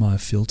 Yeah. My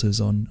filters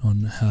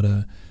on how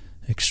to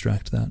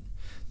extract that.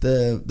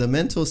 The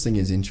mentors thing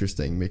is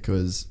interesting,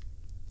 because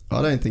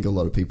I don't think a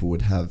lot of people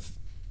would have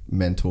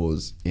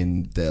mentors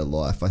in their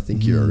life. I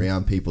think you're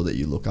around people that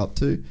you look up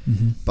to,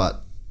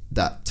 but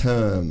that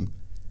term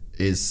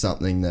is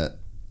something that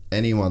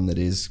anyone that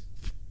is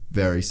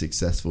very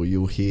successful,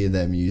 you'll hear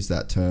them use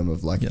that term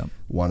of like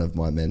one of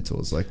my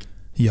mentors. Like,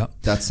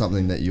 that's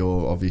something that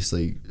you're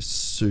obviously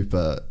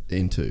super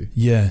into.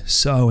 Yeah,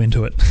 so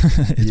into it.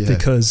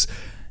 Because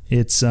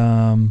it's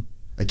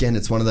again,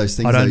 it's one of those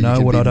things I don't that know you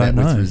can what be I don't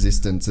met with know.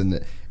 resistance,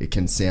 and it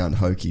can sound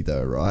hokey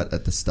though, right,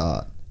 at the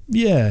start.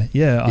 Yeah.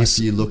 If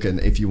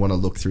you want to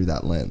look through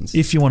that lens.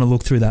 If you want to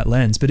look through that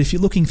lens. But if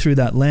you're looking through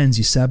that lens,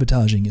 you're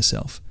sabotaging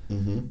yourself.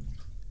 Mm-hmm.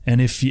 And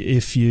if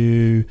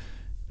you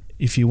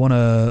want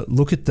to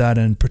look at that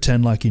and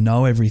pretend like you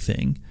know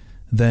everything,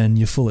 then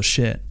you're full of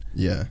shit.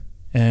 Yeah.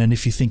 And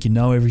if you think you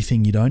know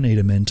everything, you don't need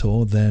a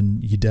mentor, then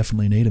you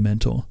definitely need a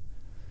mentor.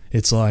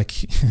 It's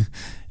like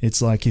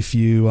if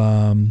you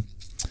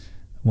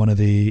one of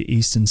the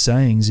Eastern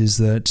sayings is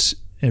that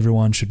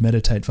everyone should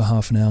meditate for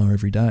half an hour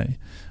every day,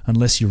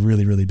 unless you're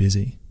really, really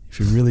busy. If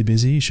you're really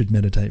busy, you should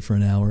meditate for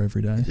an hour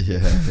every day.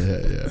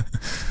 Yeah.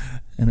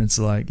 And it's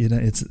like,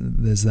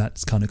 there's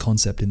that kind of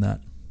concept in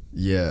that.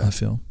 Yeah. I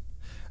feel.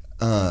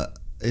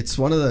 It's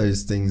one of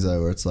those things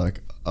though where it's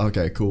like,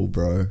 okay, cool,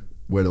 bro.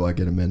 Where do I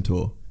get a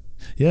mentor?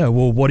 Yeah.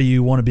 Well, what do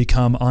you want to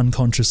become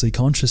unconsciously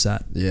conscious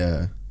at?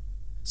 Yeah.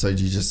 So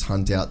do you just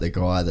hunt out the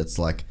guy that's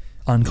like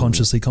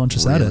unconsciously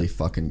conscious at it? Really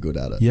fucking good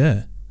at it.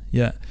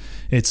 Yeah.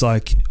 It's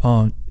like,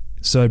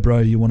 so bro,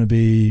 you want to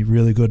be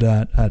really good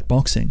at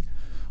boxing.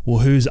 Well,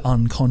 who's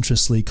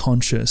unconsciously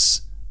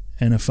conscious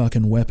and a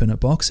fucking weapon at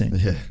boxing?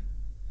 Yeah.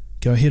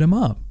 Go hit him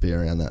up. Be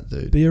around that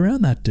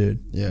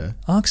dude. Yeah.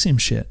 Ask him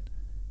shit.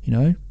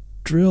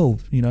 Drill,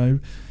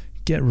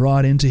 get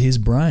right into his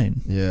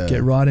brain. Yeah.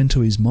 Get right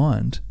into his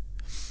mind.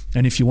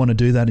 And if you want to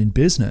do that in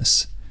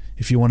business,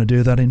 if you want to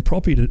do that in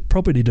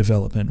property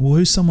development, well,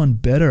 who's someone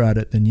better at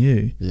it than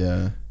you?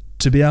 Yeah.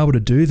 To be able to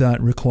do that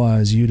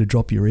requires you to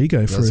drop your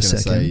ego for a second.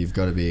 Say, you've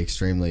got to be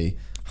extremely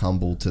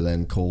humble to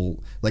then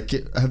call. Like,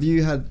 have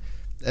you had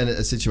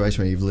a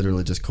situation where you've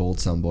literally just called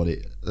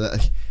somebody?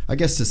 I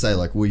guess to say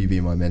like, will you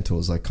be my mentor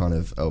is like kind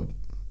of,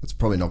 it's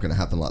probably not going to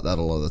happen like that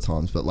a lot of the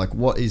times. But like,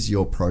 what is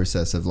your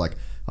process of like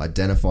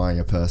identifying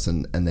a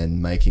person and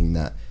then making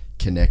that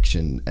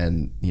connection?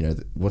 And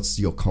what's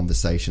your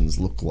conversations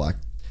look like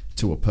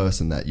to a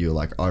person that you're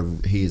like,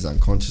 he is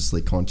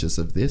unconsciously conscious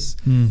of this,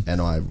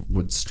 and I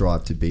would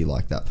strive to be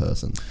like that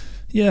person?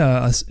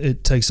 Yeah,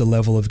 it takes a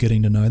level of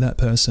getting to know that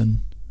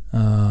person,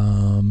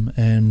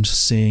 and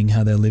seeing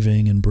how they're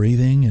living and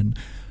breathing, and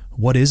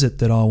what is it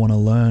that I want to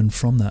learn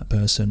from that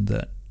person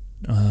that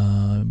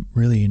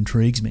really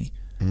intrigues me.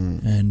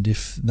 And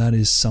if that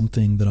is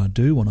something that I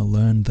do want to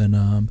learn,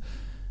 then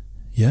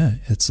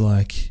it's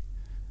like,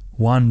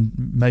 one,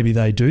 maybe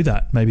they do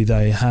that. Maybe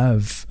they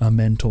have a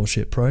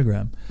mentorship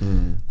program.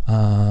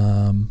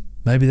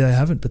 Maybe they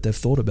haven't, but they've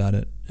thought about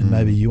it. And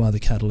maybe you are the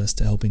catalyst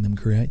to helping them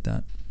create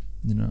that.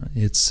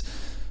 It's,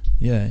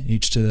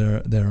 each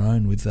to their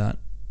own with that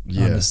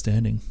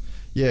understanding.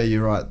 Yeah,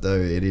 you're right, though.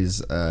 It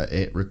is.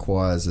 It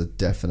requires a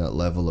definite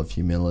level of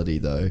humility,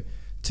 though,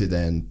 to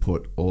then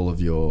put all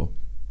of your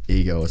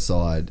ego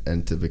aside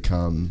and to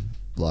become,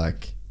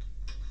 like,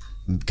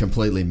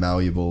 completely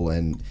malleable.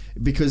 And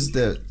because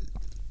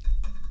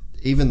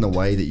even the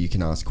way that you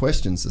can ask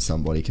questions to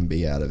somebody can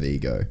be out of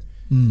ego.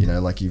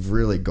 Like, you've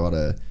really got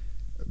to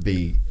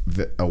be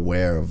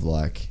aware of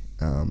like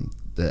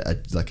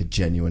a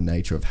genuine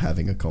nature of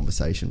having a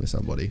conversation with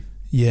somebody.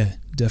 Yeah,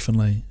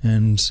 definitely.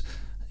 And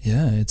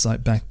it's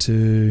like back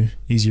to,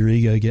 is your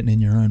ego getting in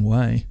your own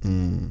way?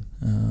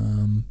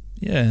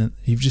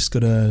 You've just got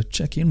to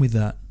check in with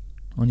that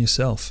on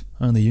yourself.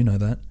 Only you know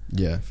that.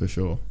 Yeah, for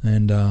sure.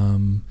 And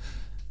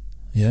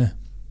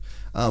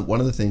one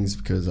of the things,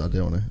 because I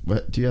don't want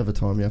to... Do you have a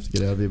time you have to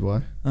get out of here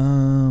by?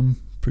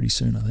 Pretty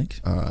soon, I think.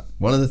 All right.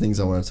 One of the things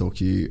I want to talk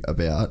to you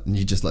about, and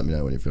you just let me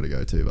know when you've got to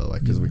go too, by the way,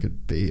 because we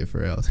could be here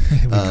for hours.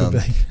 We could be.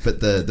 But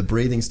the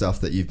breathing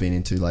stuff that you've been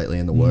into lately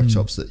and the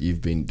workshops that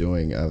you've been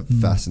doing are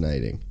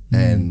fascinating.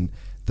 And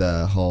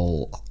the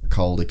whole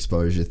cold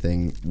exposure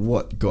thing,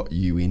 what got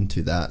you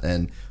into that,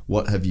 and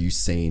what have you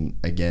seen,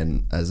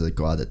 again, as a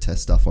guy that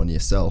tests stuff on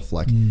yourself,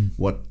 like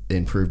what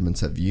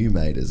improvements have you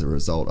made as a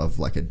result of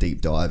like a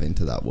deep dive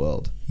into that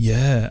world?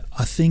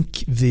 I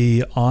think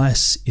the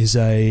ice is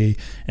an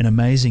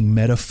amazing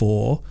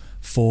metaphor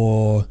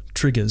for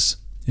triggers.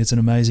 It's an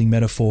amazing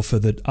metaphor for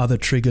the other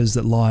triggers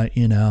that lie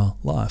in our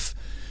life.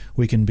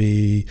 We can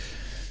be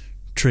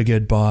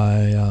triggered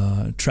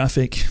by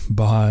traffic,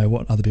 by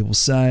what other people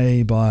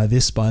say, by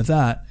this, by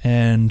that,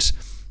 and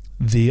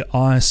the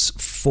ice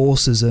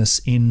forces us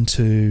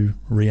into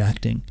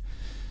reacting.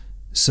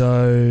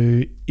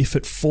 So if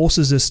it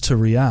forces us to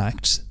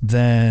react,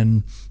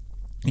 then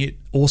it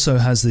also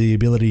has the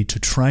ability to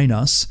train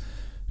us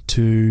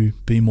to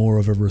be more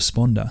of a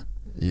responder.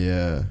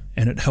 Yeah.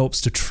 And it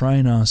helps to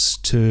train us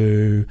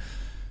to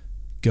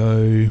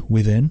go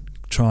within,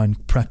 try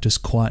and practice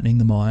quietening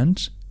the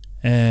mind,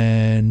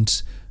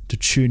 and to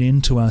tune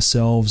into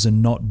ourselves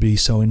and not be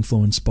so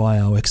influenced by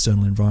our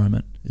external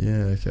environment.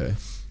 Yeah, okay.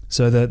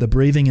 So the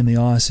breathing in the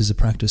ice is a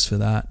practice for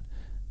that.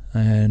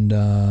 And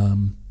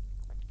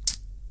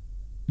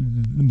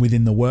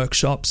within the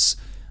workshops,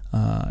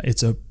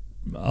 it's a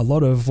a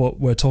lot of what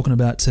we're talking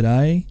about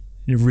today,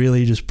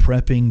 really just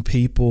prepping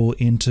people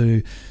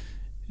into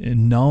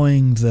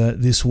knowing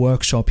that this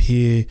workshop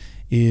here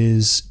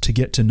is to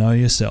get to know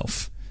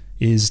yourself,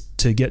 is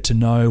to get to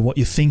know what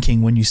you're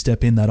thinking when you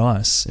step in that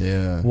ice.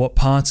 Yeah. What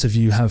parts of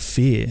you have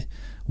fear?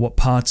 What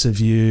parts of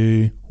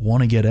you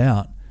want to get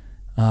out?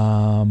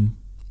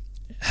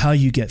 How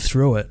you get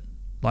through it.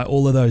 Like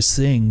all of those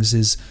things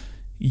is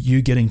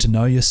you getting to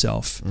know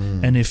yourself.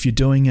 And if you're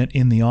doing it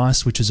in the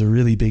ice, which is a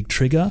really big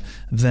trigger,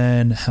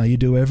 then how you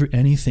do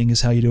anything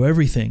is how you do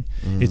everything.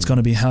 It's going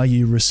to be how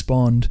you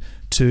respond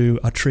to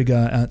a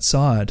trigger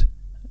outside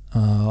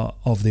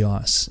of the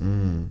ice,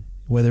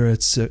 whether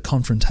it's a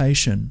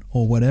confrontation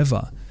or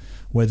whatever.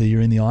 Whether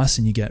you're in the ice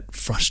and you get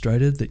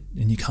frustrated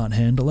and you can't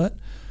handle it,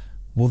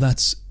 well,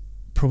 that's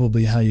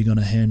probably how you're going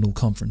to handle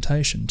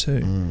confrontation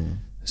too.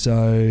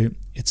 So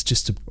it's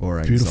just a or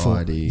beautiful,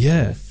 anxiety,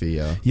 or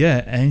fear.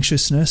 Yeah,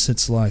 anxiousness.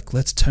 It's like,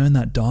 let's turn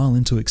that dial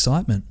into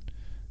excitement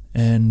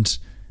and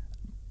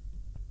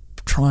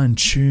try and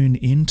tune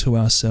into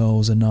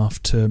ourselves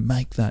enough to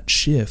make that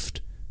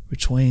shift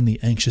between the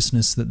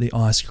anxiousness that the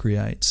ice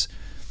creates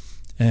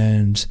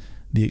and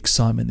the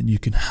excitement that you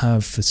can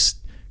have for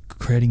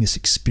creating this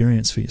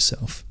experience for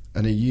yourself.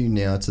 And are you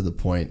now to the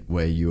point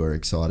where you are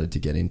excited to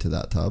get into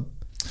that tub?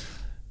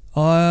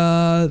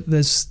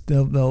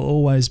 There'll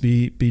always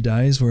be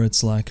days where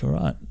it's like, all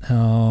right,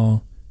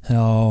 how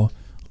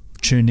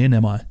tuned in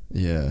am I?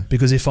 Yeah.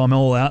 Because if I'm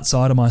all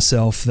outside of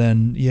myself,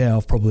 then yeah,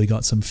 I've probably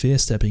got some fear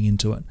stepping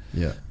into it.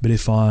 Yeah. But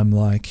if I'm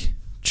like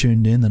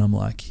tuned in, then I'm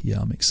like, yeah,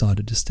 I'm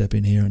excited to step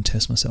in here and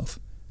test myself.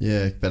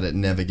 Yeah, but it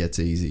never gets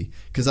easy.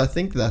 Because I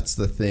think that's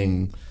the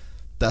thing.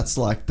 That's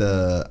like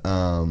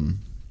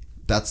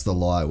that's the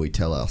lie we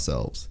tell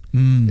ourselves.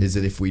 Is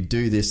that if we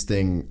do this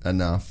thing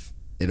enough,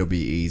 it'll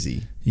be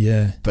easy.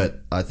 Yeah.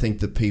 But I think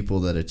the people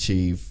that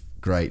achieve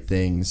great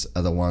things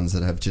are the ones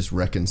that have just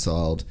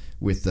reconciled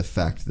with the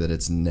fact that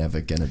it's never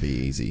going to be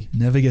easy.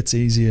 Never gets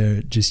easier.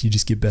 You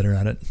just get better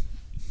at it.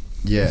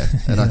 Yeah.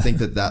 And I think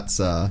that's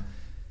the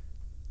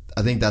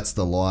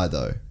lie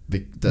though,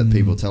 that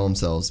people tell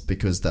themselves,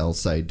 because they'll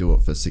say do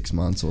it for 6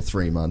 months or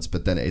 3 months,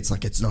 but then it's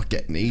like it's not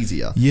getting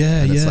easier.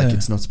 Yeah, and it's like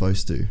it's not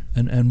supposed to.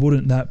 And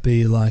wouldn't that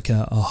be like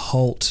a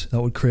halt?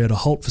 That would create a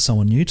halt for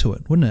someone new to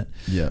it, wouldn't it?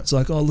 Yeah. It's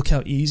like, oh, look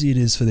how easy it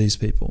is for these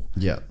people.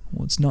 Yeah.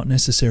 Well, it's not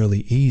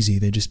necessarily easy.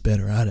 They're just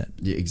better at it.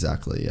 Yeah,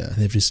 exactly, yeah. And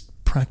they've just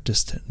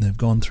practiced it and they've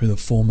gone through the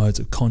 4 modes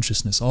of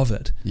consciousness of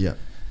it. Yeah.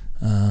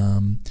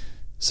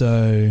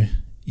 So,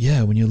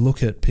 yeah, when you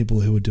look at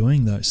people who are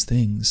doing those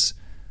things,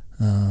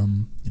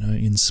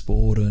 in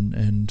sport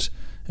and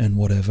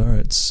whatever,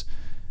 it's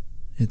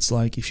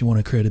like if you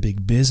want to create a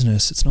big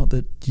business, it's not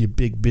that your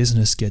big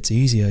business gets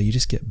easier, you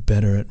just get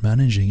better at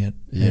managing it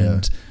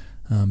and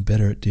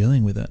better at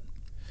dealing with it.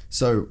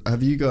 So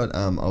have you got,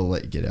 I'll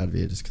let you get out of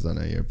here just because I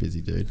know you're a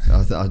busy dude.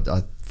 I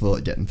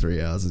thought getting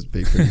 3 hours would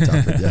be pretty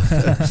tough with you.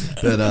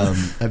 But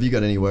have you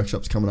got any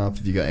workshops coming up?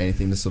 Have you got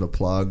anything to sort of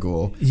plug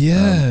or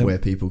where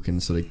people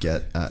can sort of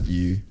get at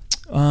you?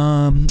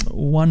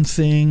 One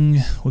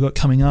thing we've got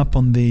coming up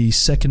on the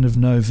 2nd of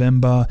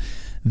November,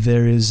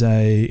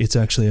 it's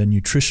actually a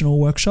nutritional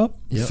workshop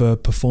for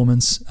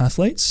performance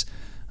athletes.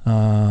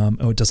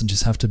 It doesn't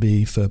just have to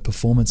be for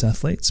performance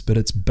athletes, but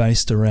it's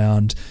based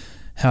around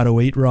how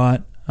to eat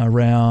right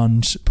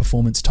around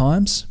performance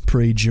times,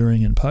 pre,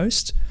 during and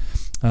post.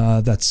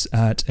 That's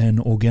at an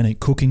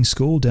organic cooking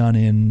school down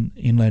in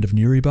inland of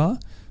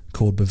Newrybar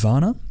called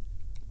Bhavana.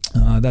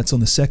 That's on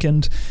the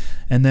 2nd.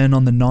 And then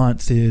on the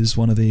 9th is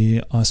one of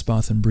the ice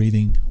bath and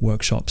breathing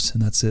workshops,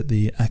 and that's at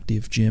the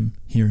Active Gym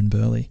here in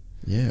Burleigh.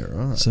 Yeah,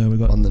 right. So we've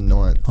got on the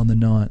 9th. On the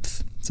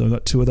 9th. So we've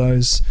got 2 of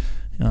those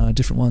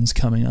different ones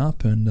coming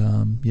up, and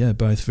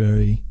both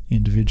very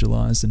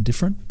individualized and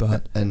different.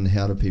 But and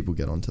how do people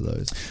get onto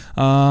those?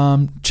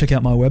 Check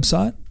out my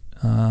website,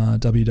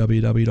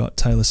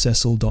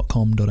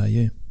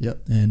 www.taylorcecil.com.au.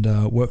 Yep.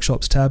 And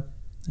workshops tab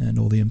and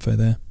all the info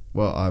there.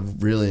 Well,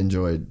 I've really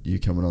enjoyed you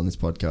coming on this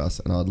podcast,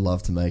 and I'd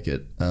love to make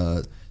it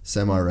a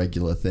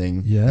semi-regular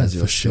thing as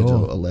your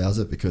schedule allows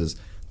it, because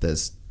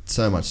there's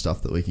so much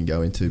stuff that we can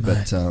go into.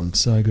 Mate, but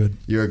so good.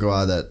 You're a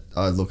guy that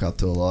I look up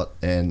to a lot,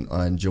 and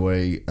I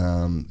enjoy,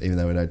 even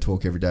though we don't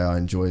talk every day, I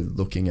enjoy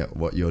looking at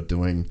what you're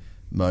doing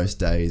most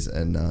days,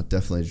 and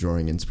definitely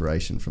drawing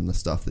inspiration from the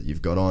stuff that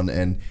you've got on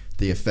and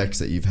the effects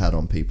that you've had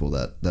on people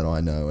that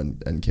I know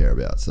and care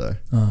about. So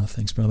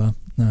thanks, brother.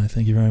 No,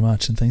 thank you very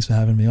much, and thanks for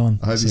having me on.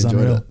 I hope you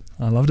enjoyed it.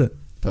 I loved it.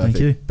 Perfect.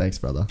 Thank you. Thanks,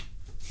 brother.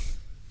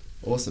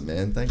 Awesome,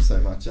 man. Thanks so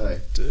much,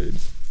 Dude,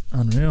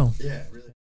 unreal. Yeah, really.